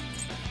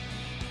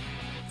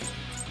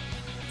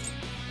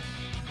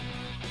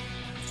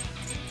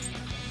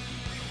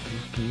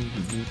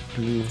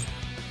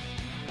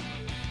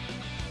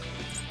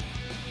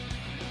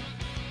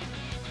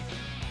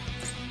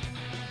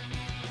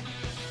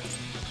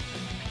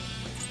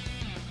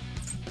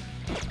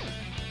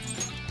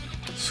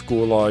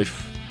 School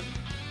life.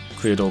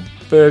 Cleared all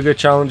burger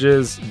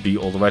challenges. Beat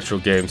all the retro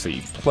games that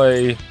you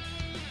play.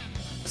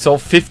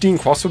 Solve 15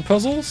 crossword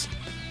puzzles?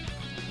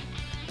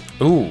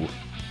 Ooh.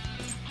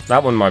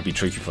 That one might be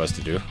tricky for us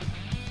to do.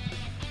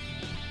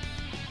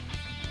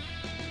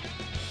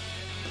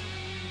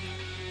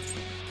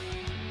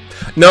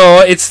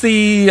 No, it's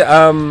the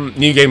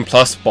New Game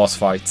Plus boss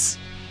fights.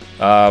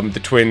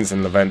 The twins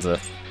and Lavenza.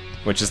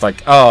 Which is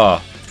like,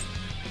 ah.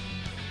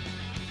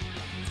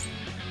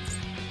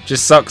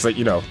 Just sucks that,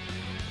 you know,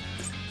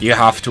 you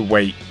have to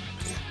wait.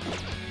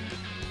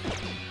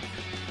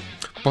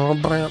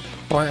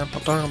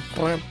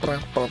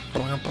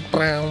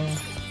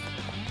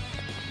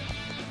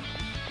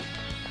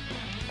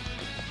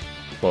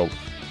 Whoa.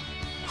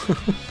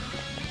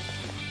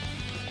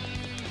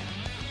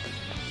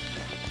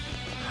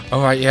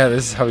 Alright, yeah,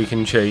 this is how you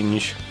can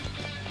change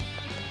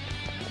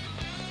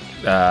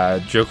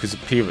Joker's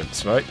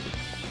appearance, right?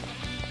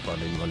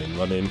 Running, running,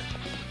 running.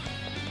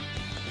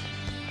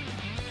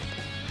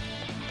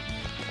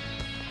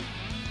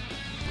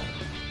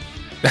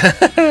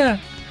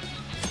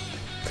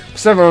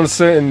 Seven on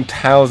certain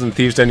tiles and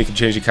thieves, then you can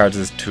change your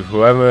characters to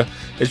whoever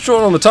is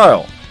drawn on the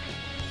tile.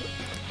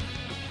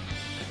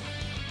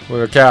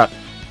 With a cat.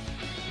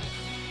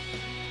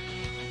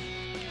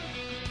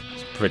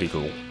 It's pretty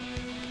cool.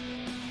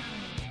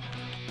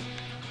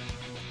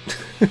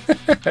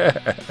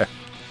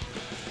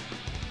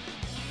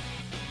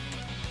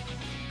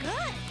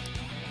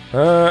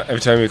 Every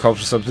time you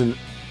accomplish something,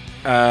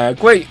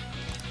 great.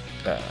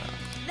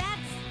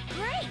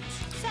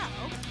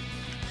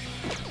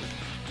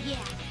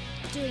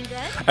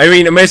 I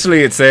mean,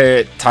 basically, it's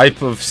a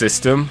type of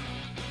system.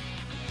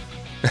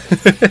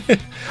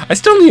 I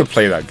still need to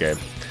play that game.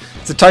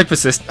 It's a type of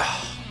system.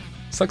 Oh,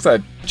 sucks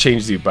that I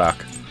changed you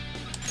back.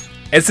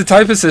 It's the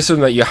type of system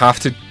that you have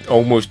to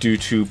almost do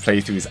 2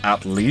 playthroughs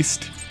at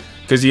least,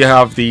 because you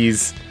have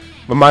these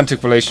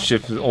romantic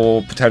relationships with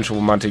all potential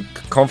romantic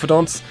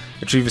confidants.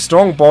 Achieve a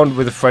strong bond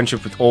with a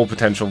friendship with all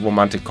potential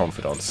romantic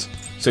confidants.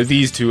 So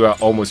these two are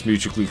almost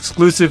mutually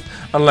exclusive,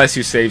 unless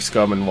you save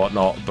scum and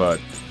whatnot,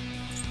 but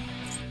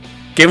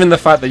given the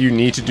fact that you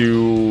need to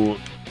do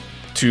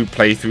 2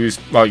 playthroughs,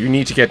 well, you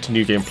need to get to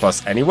New Game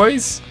Plus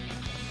anyways.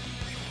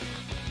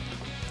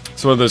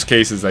 It's one of those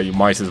cases that you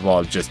might as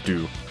well just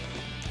do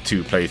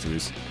 2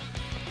 playthroughs.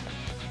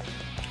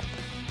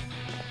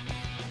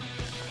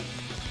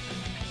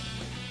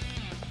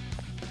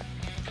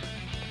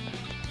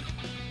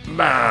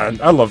 Man,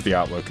 I love the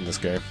artwork in this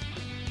game.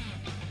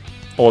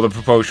 Or the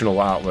proportional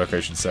artwork, I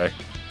should say.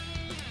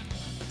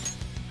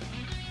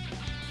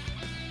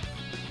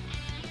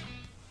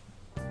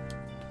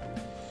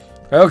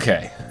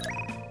 Okay.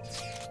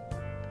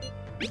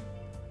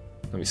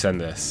 Let me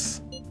send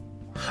this.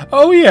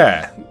 Oh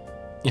yeah!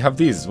 You have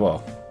these as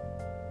well.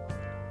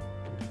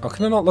 Oh,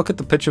 can I not look at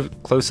the picture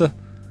closer?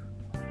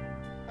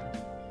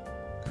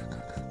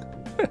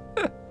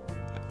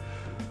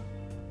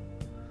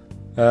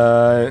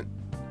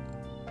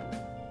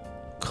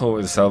 Cool,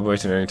 we're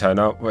celebrating any time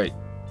now. Wait.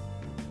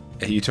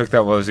 You took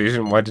that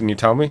realization, why didn't you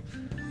tell me?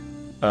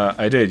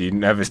 I did, you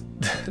never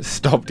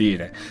stopped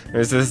eating it. It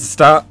was the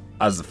start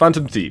as the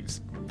Phantom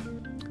Thieves.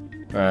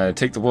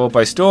 Take the world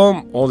by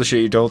storm, all the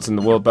shitty adults in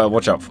the world better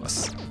watch out for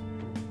us.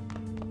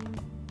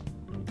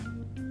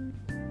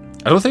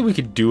 I don't think we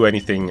could do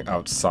anything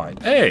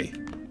outside. Hey!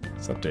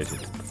 It's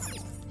updated.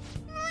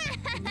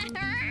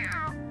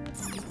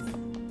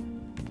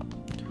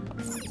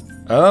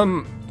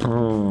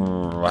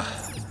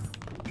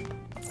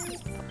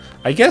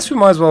 I guess we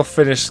might as well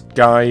finish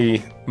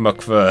Guy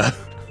McFur.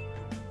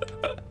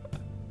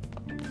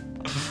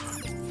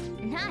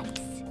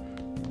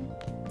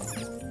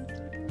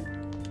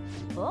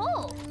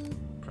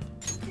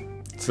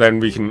 So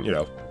then we can, you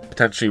know,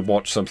 potentially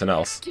watch something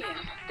else. Damn,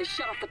 they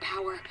shut off the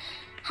power.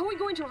 How are we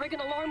going to rig an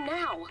alarm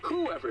now?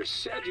 Whoever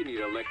said you need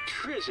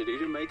electricity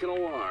to make an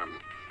alarm?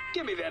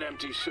 Give me that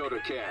empty soda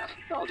can.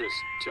 I'll just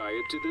tie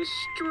it to this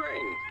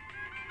string.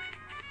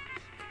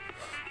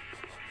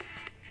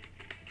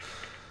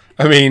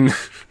 I mean...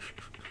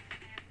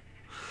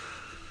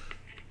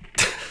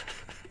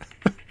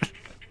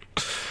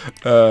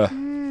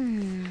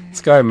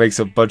 This guy makes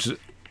a budget,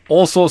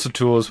 all sorts of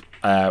tools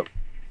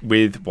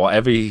with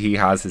whatever he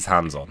has his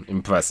hands on.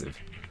 Impressive.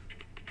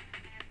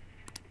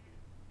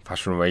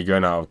 Fashion away,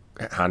 going out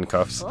of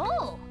handcuffs.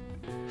 Oh.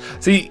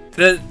 See,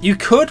 you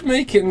could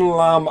make an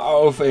alarm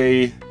out of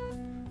a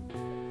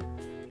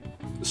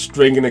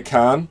string in a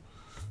can.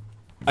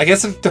 I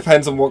guess it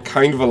depends on what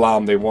kind of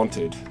alarm they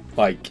wanted.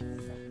 Like,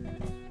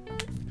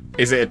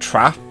 is it a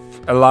trap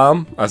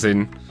alarm, as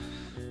in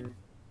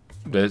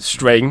the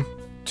string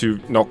to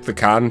knock the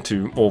can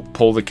to, or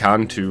pull the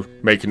can to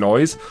make a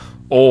noise?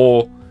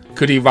 Or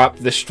could he wrap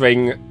the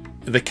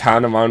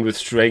can around with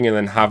string and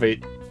then have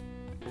it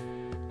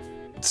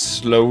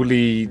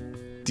slowly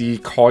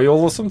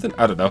decoil or something?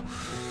 I don't know.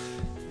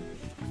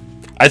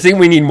 I think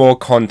we need more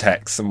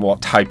context on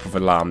what type of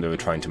alarm they were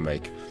trying to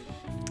make.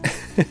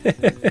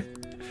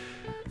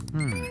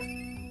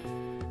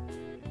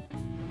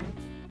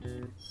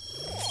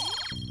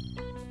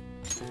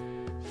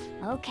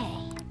 Okay.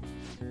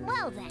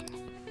 Well then.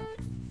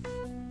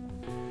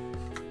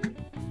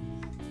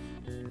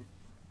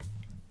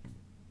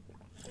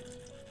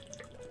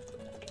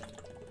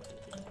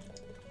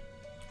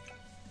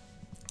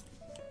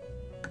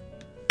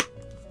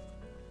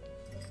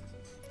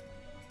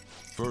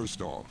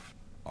 First off,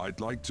 I'd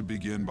like to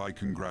begin by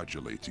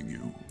congratulating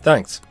you.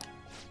 Thanks.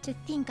 To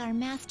think our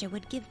master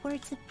would give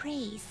words of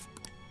praise.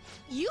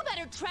 You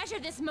better treasure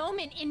this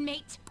moment,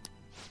 inmate.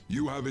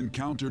 You have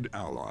encountered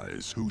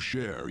allies who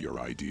share your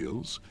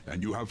ideals,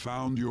 and you have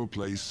found your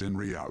place in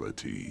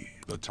reality.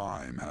 The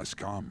time has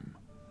come.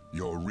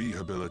 Your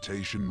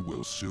rehabilitation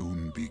will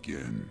soon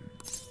begin.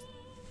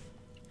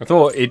 I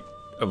thought it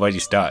already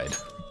started.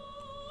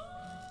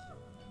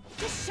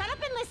 Just shut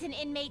up and listen,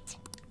 inmate.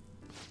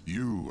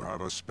 You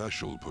have a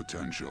special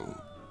potential.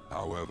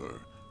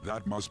 However,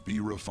 that must be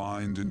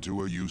refined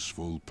into a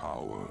useful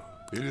power.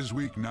 It is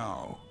weak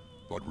now,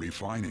 but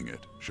refining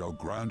it shall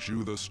grant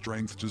you the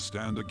strength to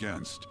stand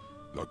against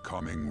the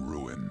coming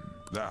ruin.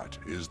 That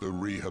is the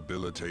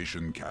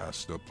rehabilitation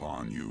cast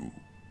upon you.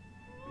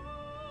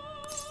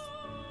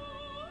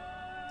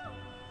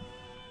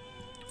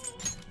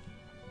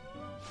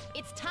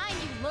 It's time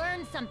you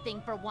learn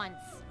something for once.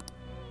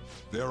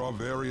 There are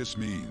various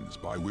means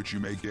by which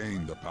you may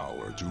gain the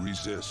power to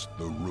resist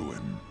the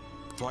ruin.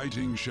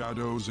 Fighting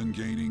shadows and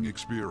gaining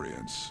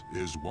experience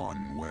is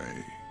one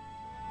way.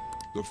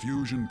 The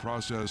fusion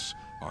process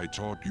I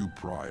taught you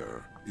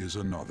prior is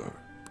another.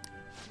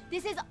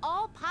 This is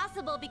all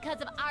possible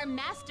because of our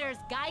master's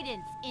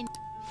guidance in...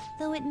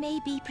 Though it may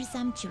be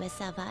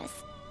presumptuous of us,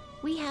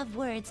 we have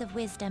words of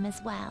wisdom as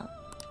well.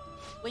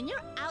 When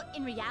you're out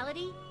in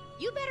reality,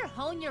 you better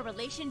hone your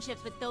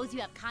relationships with those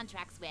you have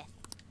contracts with.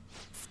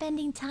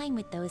 Spending time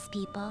with those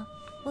people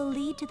will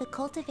lead to the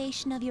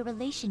cultivation of your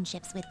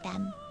relationships with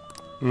them.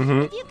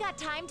 If you've got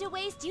time to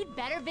waste, you'd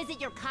better visit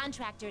your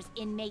contractors,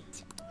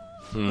 inmate.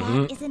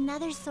 That is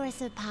another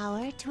source of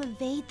power to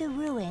evade the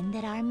ruin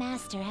that our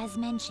master has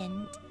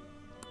mentioned.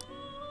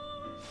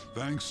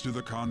 Thanks to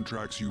the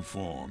contracts you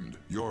formed,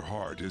 your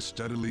heart is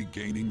steadily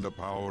gaining the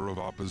power of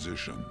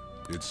opposition.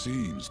 It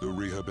seems the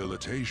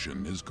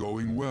rehabilitation is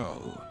going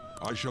well.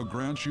 I shall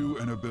grant you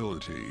an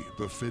ability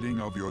befitting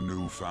of your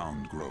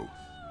newfound growth.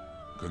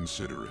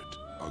 Consider it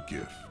a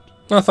gift.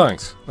 Oh,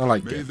 thanks. I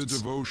like gifts. May the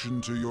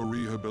devotion to your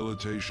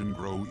rehabilitation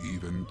grow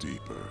even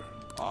deeper.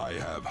 I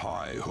have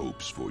high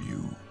hopes for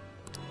you.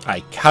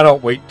 I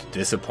cannot wait to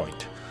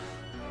disappoint.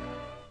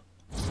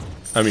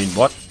 I mean,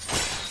 what?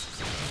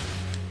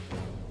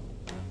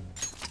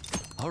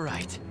 All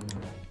right.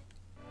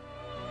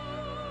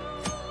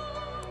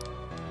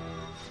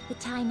 The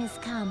time has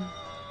come.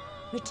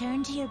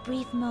 Return to your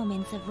brief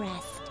moments of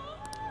rest.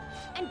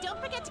 And don't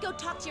forget to go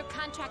talk to your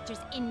contractors,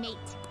 inmate.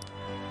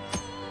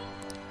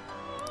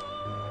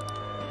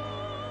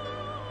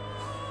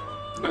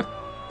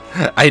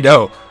 I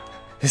know.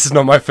 This is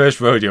not my first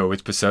rodeo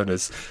with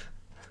personas.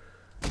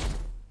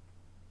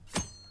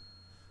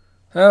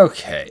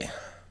 Okay.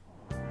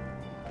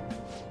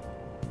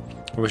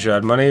 Wish I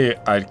had money,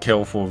 I'd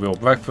kill for a real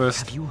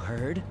breakfast. Have you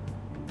heard?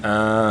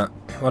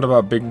 What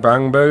about Big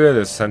Bang Burger?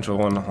 The central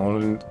one,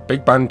 Holland.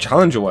 Big Bang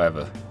Challenge or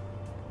whatever.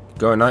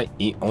 Go at night,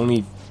 eat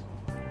only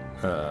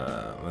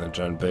when the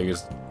giant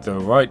burgers. They're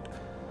right.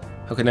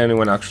 How can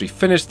anyone actually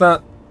finish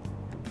that?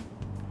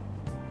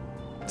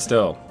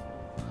 Still.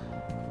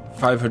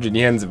 500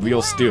 yens of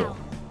real steel.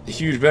 A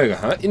huge burger,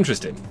 huh?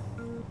 Interesting.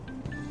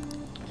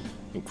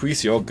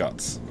 Increase your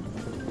guts.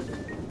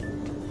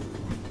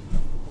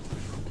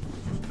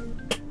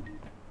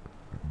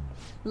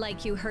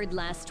 Like you heard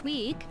last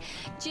week,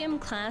 gym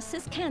class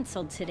is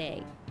cancelled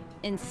today.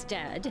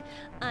 Instead,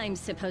 I'm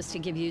supposed to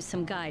give you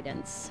some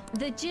guidance.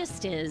 The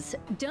gist is,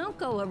 don't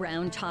go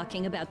around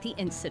talking about the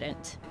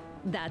incident.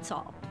 That's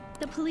all.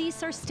 The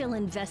police are still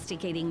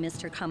investigating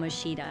Mr.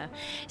 Kamoshida,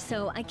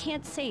 so I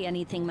can't say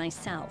anything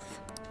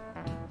myself.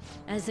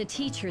 As a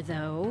teacher,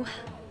 though,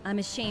 I'm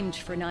ashamed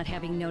for not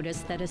having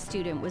noticed that a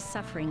student was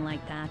suffering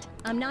like that.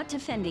 I'm not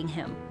defending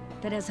him,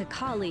 but as a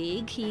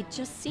colleague, he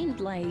just seemed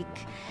like,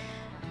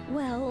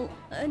 well,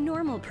 a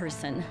normal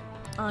person.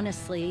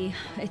 Honestly,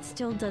 it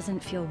still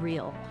doesn't feel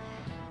real.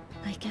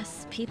 I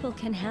guess people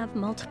can have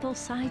multiple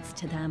sides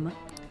to them.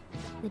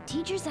 The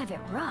teachers have it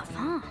rough,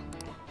 huh?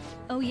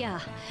 Oh yeah,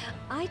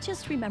 I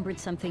just remembered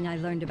something I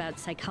learned about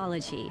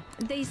psychology.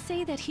 They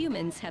say that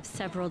humans have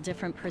several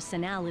different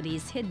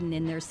personalities hidden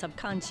in their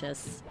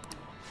subconscious.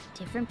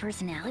 Different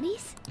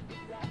personalities?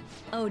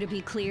 Oh, to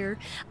be clear,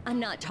 I'm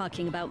not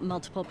talking about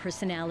multiple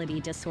personality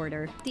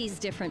disorder. These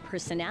different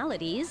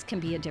personalities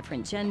can be a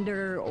different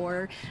gender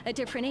or a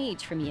different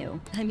age from you.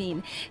 I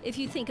mean, if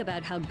you think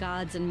about how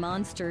gods and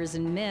monsters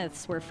and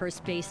myths were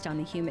first based on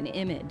the human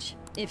image,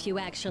 if you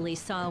actually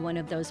saw one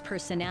of those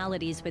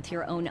personalities with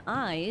your own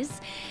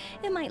eyes,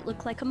 it might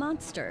look like a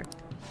monster.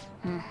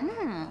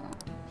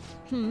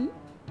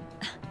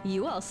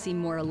 You all seem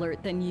more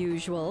alert than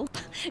usual.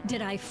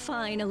 Did I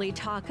finally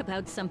talk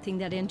about something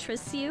that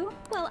interests you?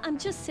 Well, I'm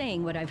just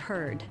saying what I've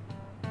heard.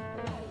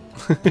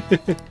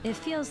 It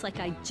feels like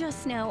I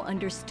just now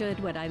understood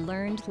what I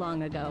learned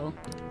long ago.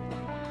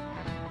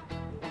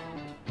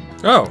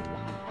 Oh.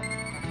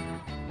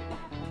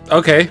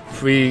 Okay,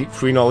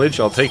 free knowledge,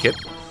 I'll take it.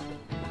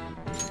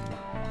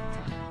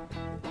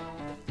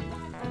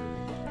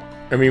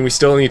 I mean, we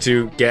still need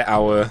to get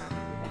our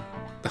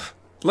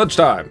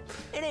lunchtime.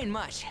 It ain't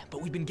much,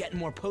 but we've been getting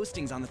more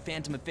postings on the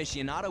Phantom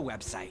Aficionado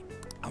website.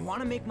 I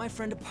want to make my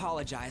friend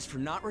apologize for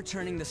not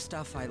returning the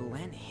stuff I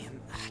lent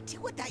him.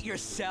 Deal with that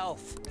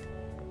yourself.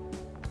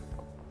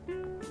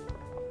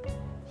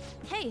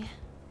 Hey,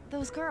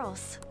 those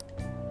girls.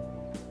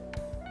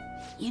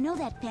 You know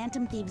that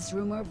Phantom Thieves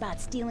rumor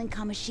about stealing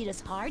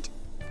Kamoshida's heart?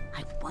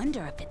 I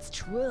wonder if it's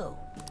true.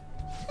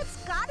 It's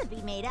gotta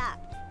be made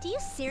up. Do you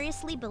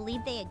seriously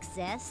believe they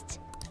exist?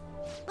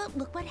 But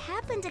look what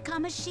happened to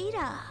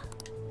Kamoshida.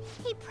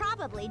 He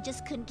probably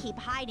just couldn't keep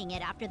hiding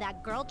it after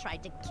that girl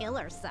tried to kill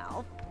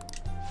herself.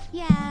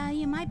 Yeah,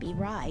 you might be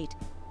right.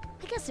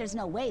 I guess there's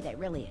no way they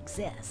really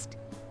exist.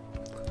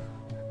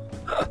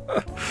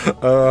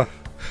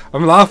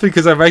 I'm laughing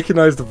because I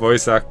recognize the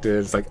voice actor.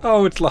 It's like,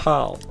 oh, it's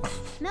Lahal.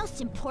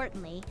 Most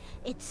importantly,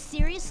 it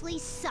seriously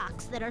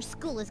sucks that our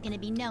school is going to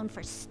be known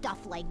for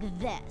stuff like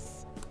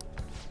this.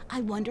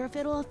 I wonder if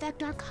it'll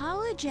affect our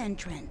college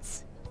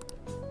entrance.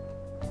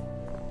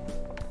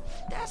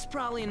 That's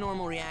probably a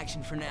normal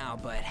reaction for now,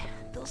 but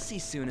they'll see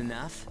soon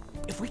enough.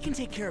 If we can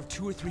take care of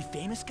 2 or 3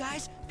 famous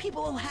guys,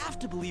 people will have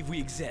to believe we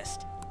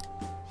exist.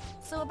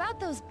 So about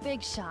those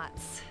big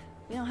shots,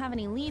 we don't have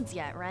any leads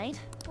yet, right?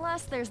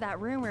 Plus, there's that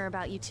rumor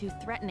about you two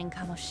threatening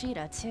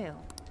Kamoshida, too.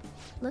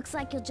 Looks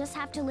like you'll just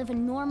have to live a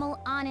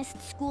normal,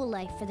 honest school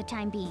life for the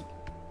time being.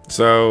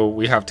 So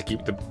we have to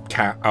keep the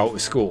cat out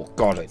of school.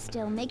 Got it.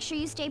 Still, make sure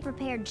you stay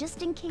prepared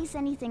just in case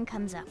anything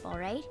comes up,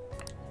 alright?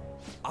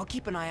 I'll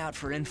keep an eye out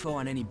for info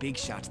on any big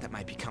shots that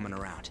might be coming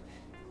around.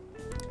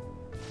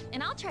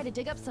 And I'll try to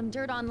dig up some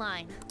dirt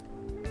online.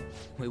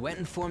 We went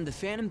and formed the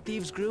Phantom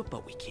Thieves group,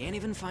 but we can't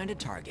even find a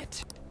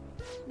target.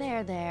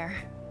 There.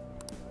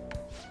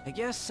 I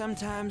guess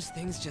sometimes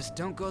things just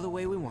don't go the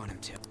way we want them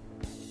to.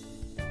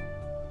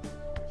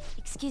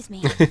 Excuse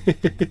me.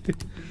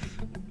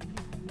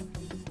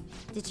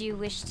 Did you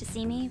wish to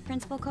see me,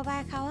 Principal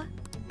Kobayakawa?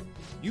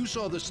 You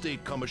saw the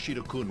state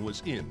Kamoshida-kun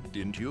was in,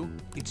 didn't you?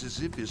 It's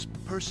as if his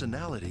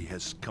personality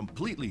has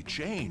completely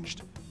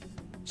changed.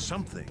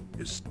 Something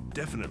is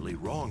definitely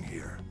wrong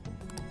here.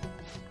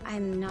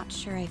 I'm not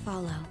sure I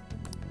follow.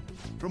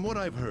 From what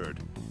I've heard,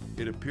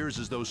 it appears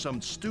as though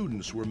some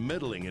students were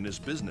meddling in his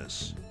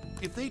business.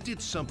 If they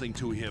did something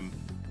to him,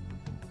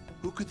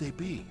 who could they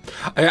be?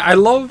 I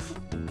love...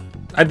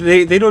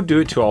 They don't do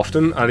it too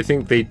often, and I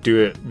think they do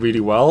it really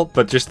well,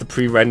 but just the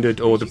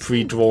pre-rendered or the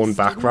pre-drawn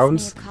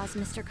backgrounds. May have caused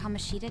Mr.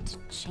 Kamoshida to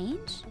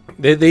change?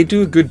 They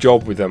do a good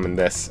job with them in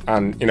this,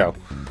 and, you know,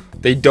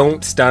 they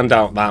don't stand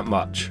out that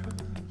much.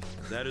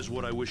 That is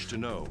what I wish to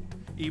know,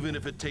 even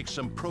if it takes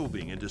some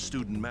probing into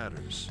student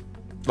matters.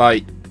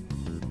 Like,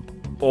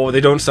 or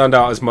they don't stand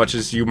out as much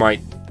as you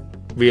might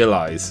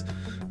realize.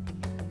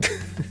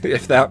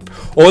 If that,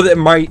 or they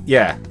might,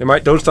 yeah, they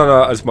don't stand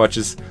out as much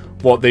as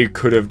what they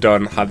could have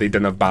done had they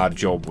done a bad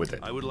job with it.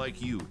 I would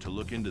like you to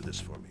look into this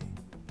for me.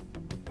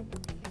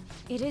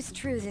 It is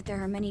true that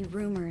there are many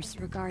rumors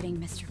regarding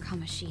Mr.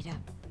 Kamoshida,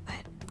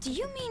 but do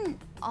you mean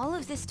all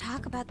of this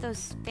talk about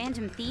those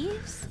Phantom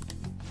Thieves?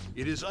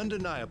 It is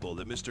undeniable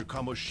that Mr.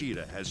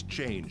 Kamoshida has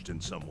changed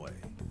in some way.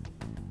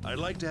 I'd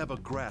like to have a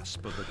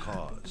grasp of the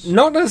cause.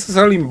 Not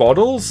necessarily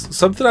models.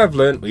 Something I've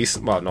learned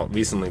well, not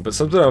recently, but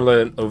something I've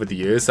learned over the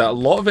years, that a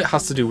lot of it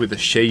has to do with the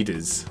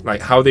shaders,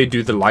 like how they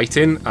do the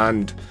lighting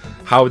and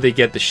how they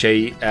get the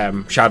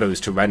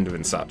shadows to render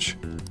and such.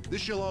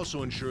 This shall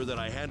also ensure that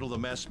I handle the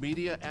mass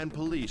media and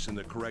police in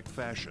the correct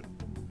fashion.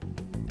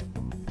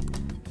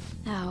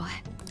 Oh.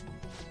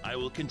 I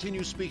will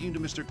continue speaking to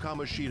Mr.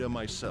 Kamoshida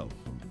myself.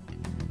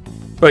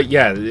 But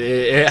yeah,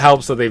 it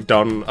helps that they've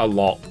done a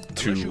lot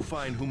to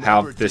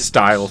have the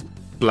style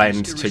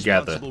blend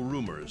together.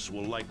 Rumors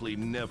will likely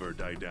never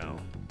die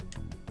down.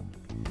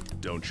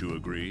 Don't you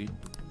agree?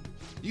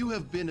 You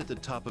have been at the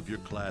top of your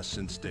class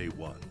since day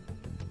one.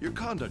 Your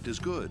conduct is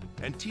good,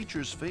 and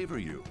teachers favor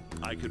you.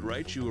 I could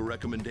write you a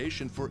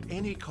recommendation for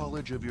any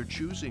college of your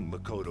choosing,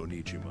 Makoto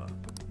Nijima.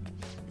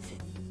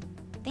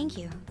 Thank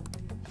you.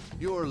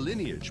 Your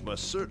lineage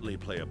must certainly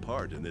play a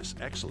part in this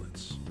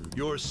excellence.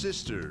 Your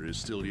sister is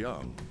still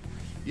young,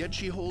 yet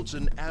she holds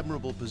an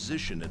admirable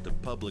position at the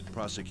public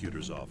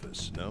prosecutor's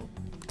office, no?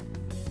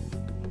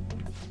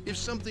 If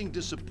something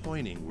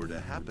disappointing were to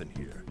happen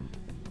here,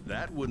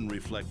 that wouldn't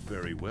reflect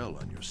very well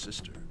on your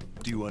sister.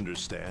 Do you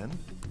understand?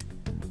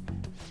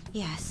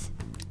 Yes.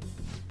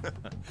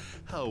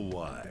 How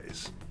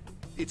wise.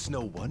 It's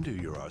no wonder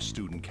you're our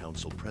student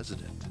council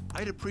president.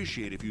 I'd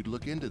appreciate if you'd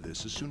look into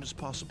this as soon as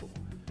possible.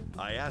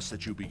 I ask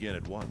that you begin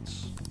at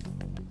once.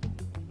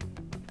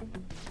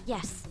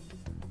 Yes.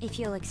 If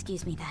you'll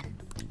excuse me then.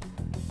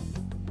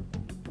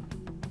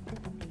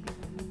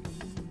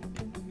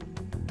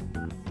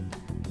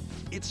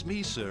 It's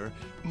me, sir.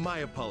 My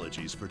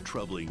apologies for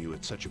troubling you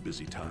at such a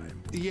busy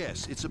time.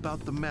 Yes, it's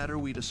about the matter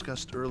we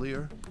discussed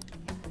earlier.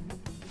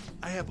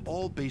 I have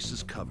all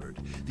bases covered.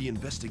 The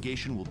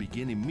investigation will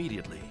begin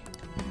immediately.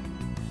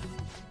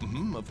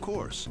 Of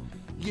course.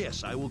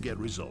 Yes, I will get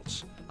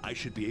results. I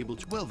should be able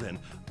to... Well then,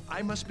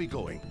 I must be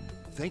going.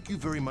 Thank you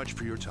very much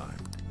for your time.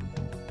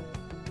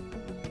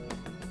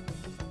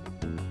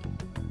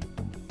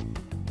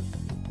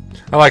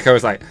 I like how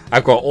it's like,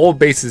 I've got all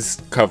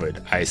bases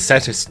covered. I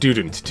set a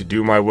student to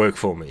do my work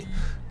for me.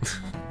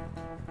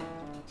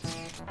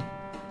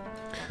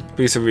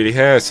 Police are really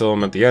here. I saw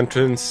them at the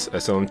entrance. I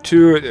saw them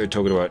too. They were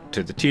talking about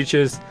to the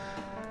teachers.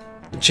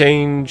 The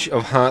change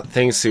of heart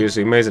thing's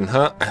seriously amazing,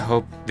 huh? I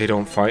hope they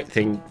don't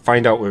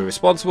find out we're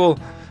responsible.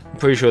 I'm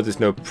pretty sure there's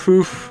no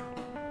proof.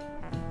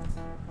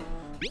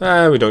 We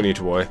don't need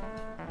to worry.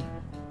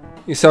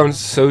 You sound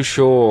so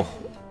sure.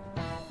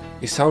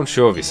 You sound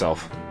sure of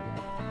yourself.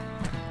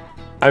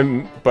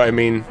 But I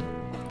mean,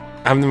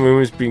 haven't the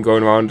rumors been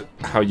going around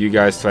how you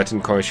guys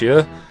threatened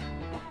Kamoshida?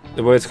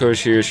 The words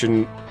Kamoshida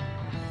shouldn't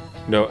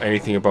know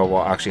anything about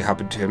what actually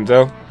happened to him,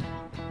 though.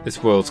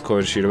 This world's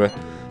Kamoshida.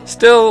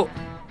 Still,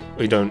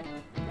 we don't.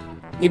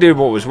 He did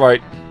what was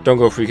right. Don't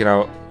go freaking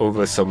out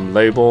over some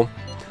label.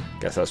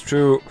 Guess that's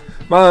true.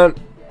 Man,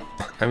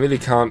 I really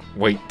can't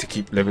wait to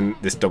keep living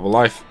this double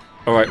life.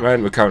 Alright,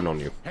 Ryan, we're counting on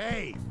you.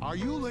 Hey, are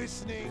you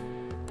listening?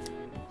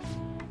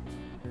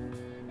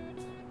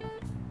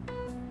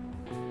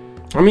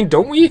 I mean,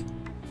 don't we?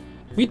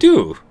 We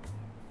do.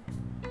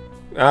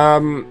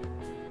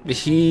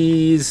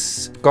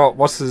 He's got...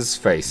 What's his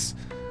face?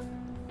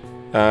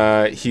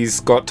 He's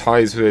got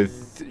ties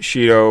with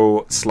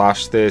Shido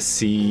 /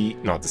 the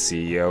not the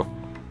CEO.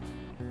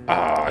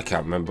 I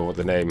can't remember what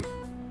the name.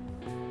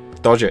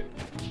 Dodge it.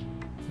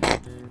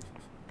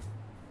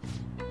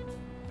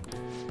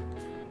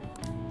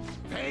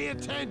 Pay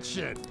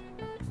attention.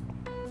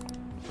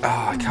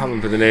 I can't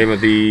remember the name of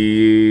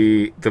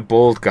the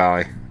bald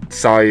guy.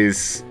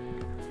 Size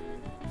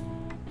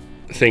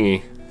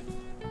thingy.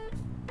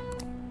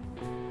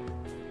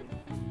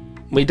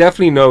 We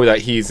definitely know that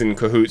he's in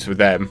cahoots with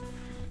them,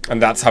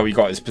 and that's how he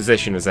got his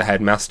position as a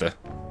headmaster.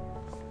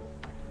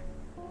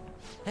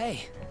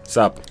 Hey. What's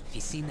up? Have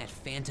you seen that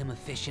Phantom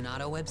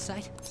Aficionado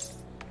website?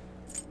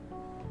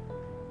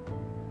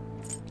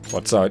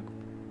 What's up?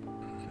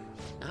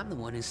 I'm the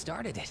one who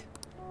started it.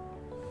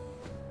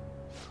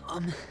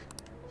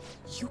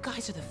 You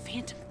guys are the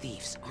Phantom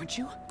Thieves, aren't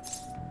you?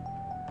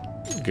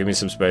 Give me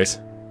some space.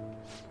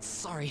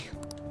 Sorry.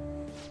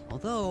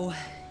 Although,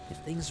 if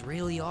things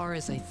really are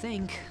as I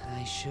think,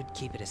 I should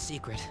keep it a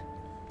secret.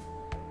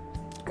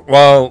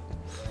 Well,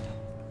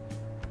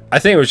 I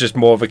think it was just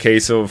more of a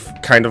case of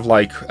kind of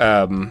like,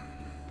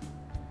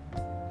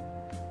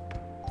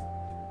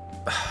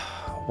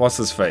 what's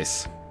his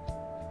face?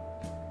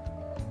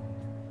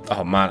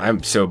 Oh man,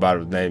 I'm so bad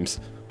with names.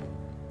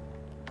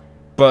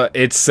 But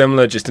it's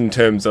similar just in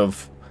terms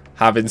of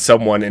having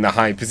someone in a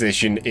high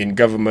position in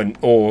government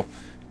or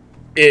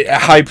a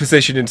high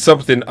position in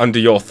something under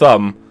your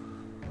thumb.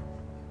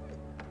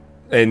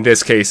 In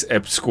this case,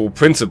 a school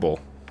principal.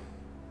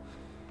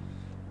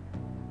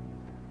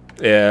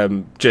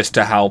 Just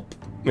to help,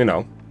 you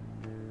know,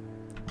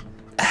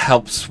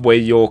 help sway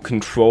your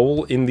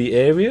control in the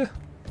area.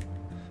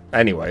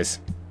 Anyways.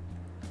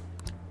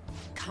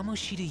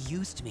 Kamoshida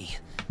used me,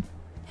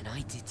 and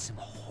I did some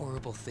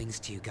horrible things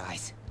to you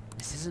guys.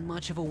 This isn't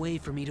much of a way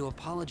for me to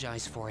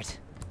apologize for it.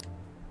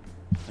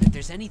 But if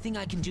there's anything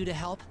I can do to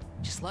help,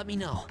 just let me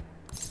know.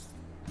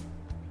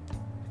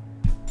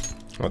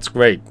 That's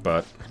great,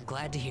 but... I'm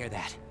glad to hear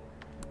that.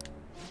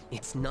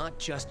 It's not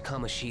just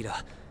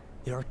Kamoshida.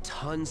 There are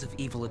tons of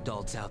evil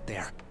adults out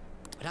there.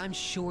 But I'm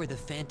sure the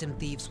Phantom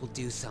Thieves will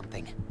do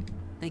something.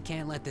 They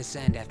can't let this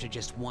end after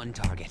just one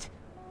target.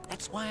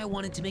 That's why I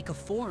wanted to make a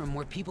forum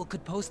where people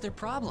could post their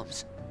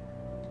problems.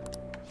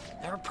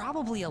 There are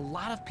probably a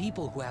lot of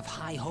people who have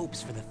high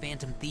hopes for the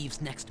Phantom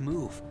Thieves' next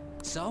move.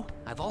 So,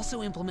 I've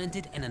also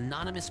implemented an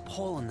anonymous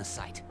poll on the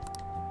site.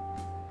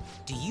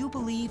 Do you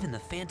believe in the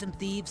Phantom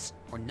Thieves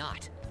or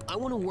not? I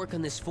want to work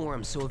on this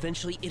forum so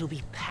eventually it'll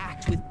be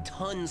packed with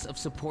tons of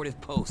supportive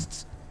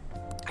posts.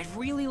 I'd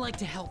really like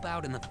to help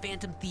out in the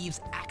Phantom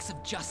Thieves' acts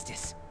of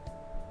justice.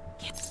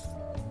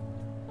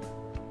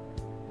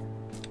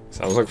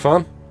 Sounds like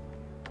fun.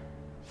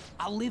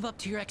 I'll live up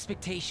to your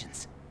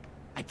expectations.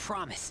 I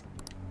promise.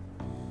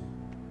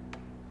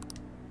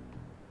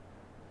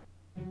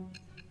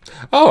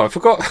 Oh, I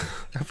forgot.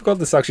 I forgot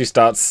this actually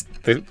starts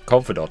the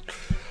confidant.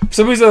 For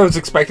some reason, I was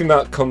expecting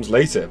that comes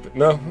later, but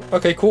no.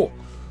 Okay, cool.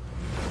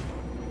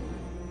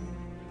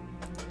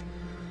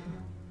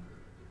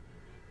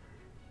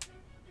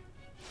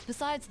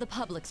 Besides the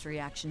public's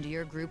reaction to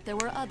your group, there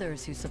were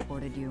others who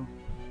supported you.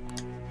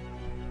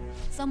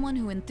 Someone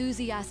who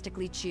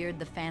enthusiastically cheered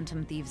the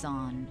Phantom Thieves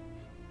on.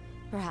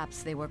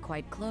 Perhaps they were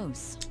quite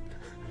close.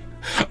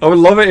 I would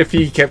love it if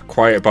he kept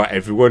quiet about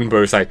everyone, but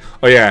it's like,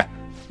 oh yeah,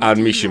 and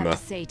Mishima.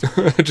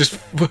 Just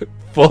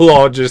full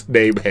on, just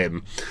name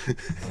him.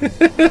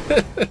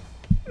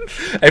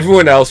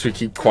 Everyone else we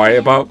keep quiet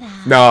about.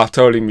 Nah,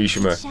 totally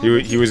Mishima.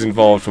 He was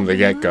involved from the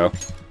get-go.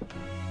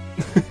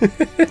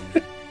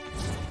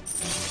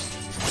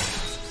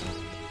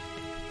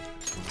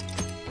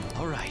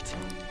 All right.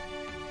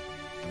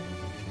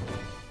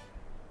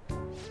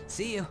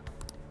 See you.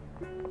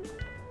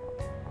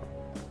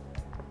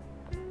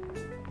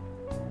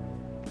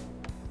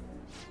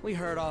 We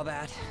heard all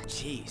that.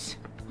 Jeez.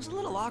 It was a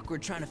little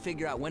awkward trying to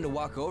figure out when to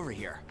walk over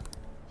here.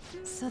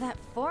 So that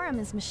forum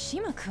is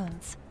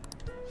Mishima-kun's.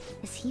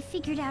 Has he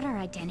figured out our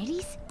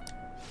identities?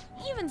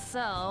 Even so,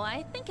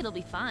 I think it'll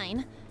be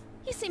fine.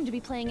 He seemed to be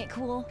playing it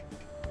cool.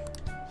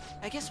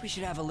 I guess we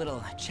should have a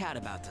little chat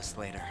about this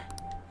later.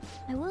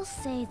 I will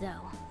say,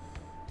 though,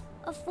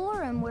 a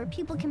forum where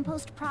people can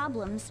post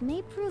problems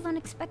may prove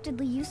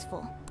unexpectedly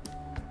useful.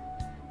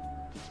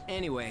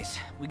 Anyways,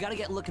 we gotta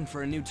get looking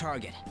for a new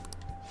target.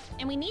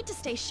 And we need to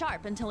stay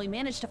sharp until we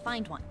manage to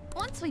find one.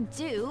 Once we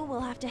do,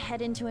 we'll have to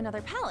head into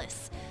another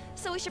palace.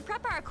 So we should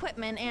prep our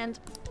equipment and...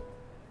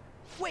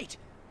 Wait!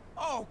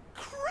 Oh,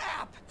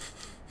 crap!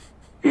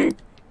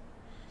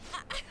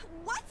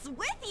 What's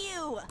with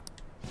you?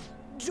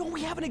 Don't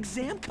we have an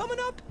exam coming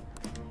up?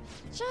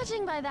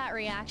 Judging by that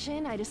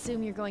reaction, I'd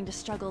assume you're going to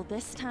struggle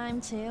this time,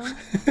 too.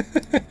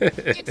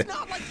 It's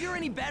not like you're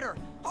any better.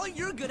 All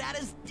you're good at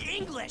is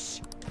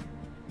English.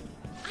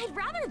 I'd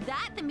rather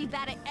that than be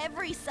bad at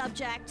every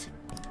subject.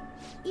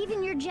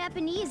 Even your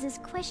Japanese is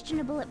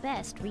questionable at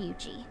best,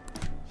 Ryuji.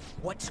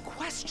 What's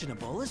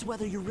questionable is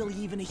whether you're really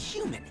even a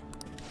human.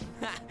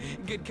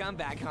 Good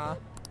comeback, huh?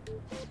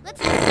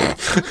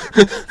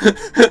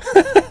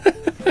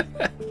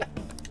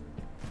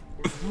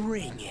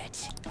 Bring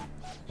it.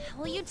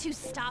 Will you two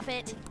stop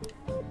it?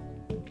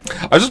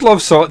 I just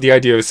love the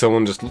idea of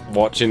someone just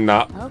watching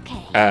that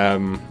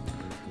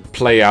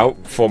play out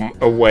from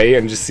away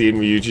and just seeing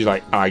Ryuji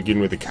like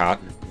arguing with the cat.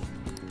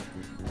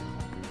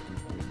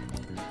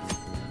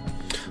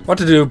 What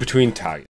to do between tags.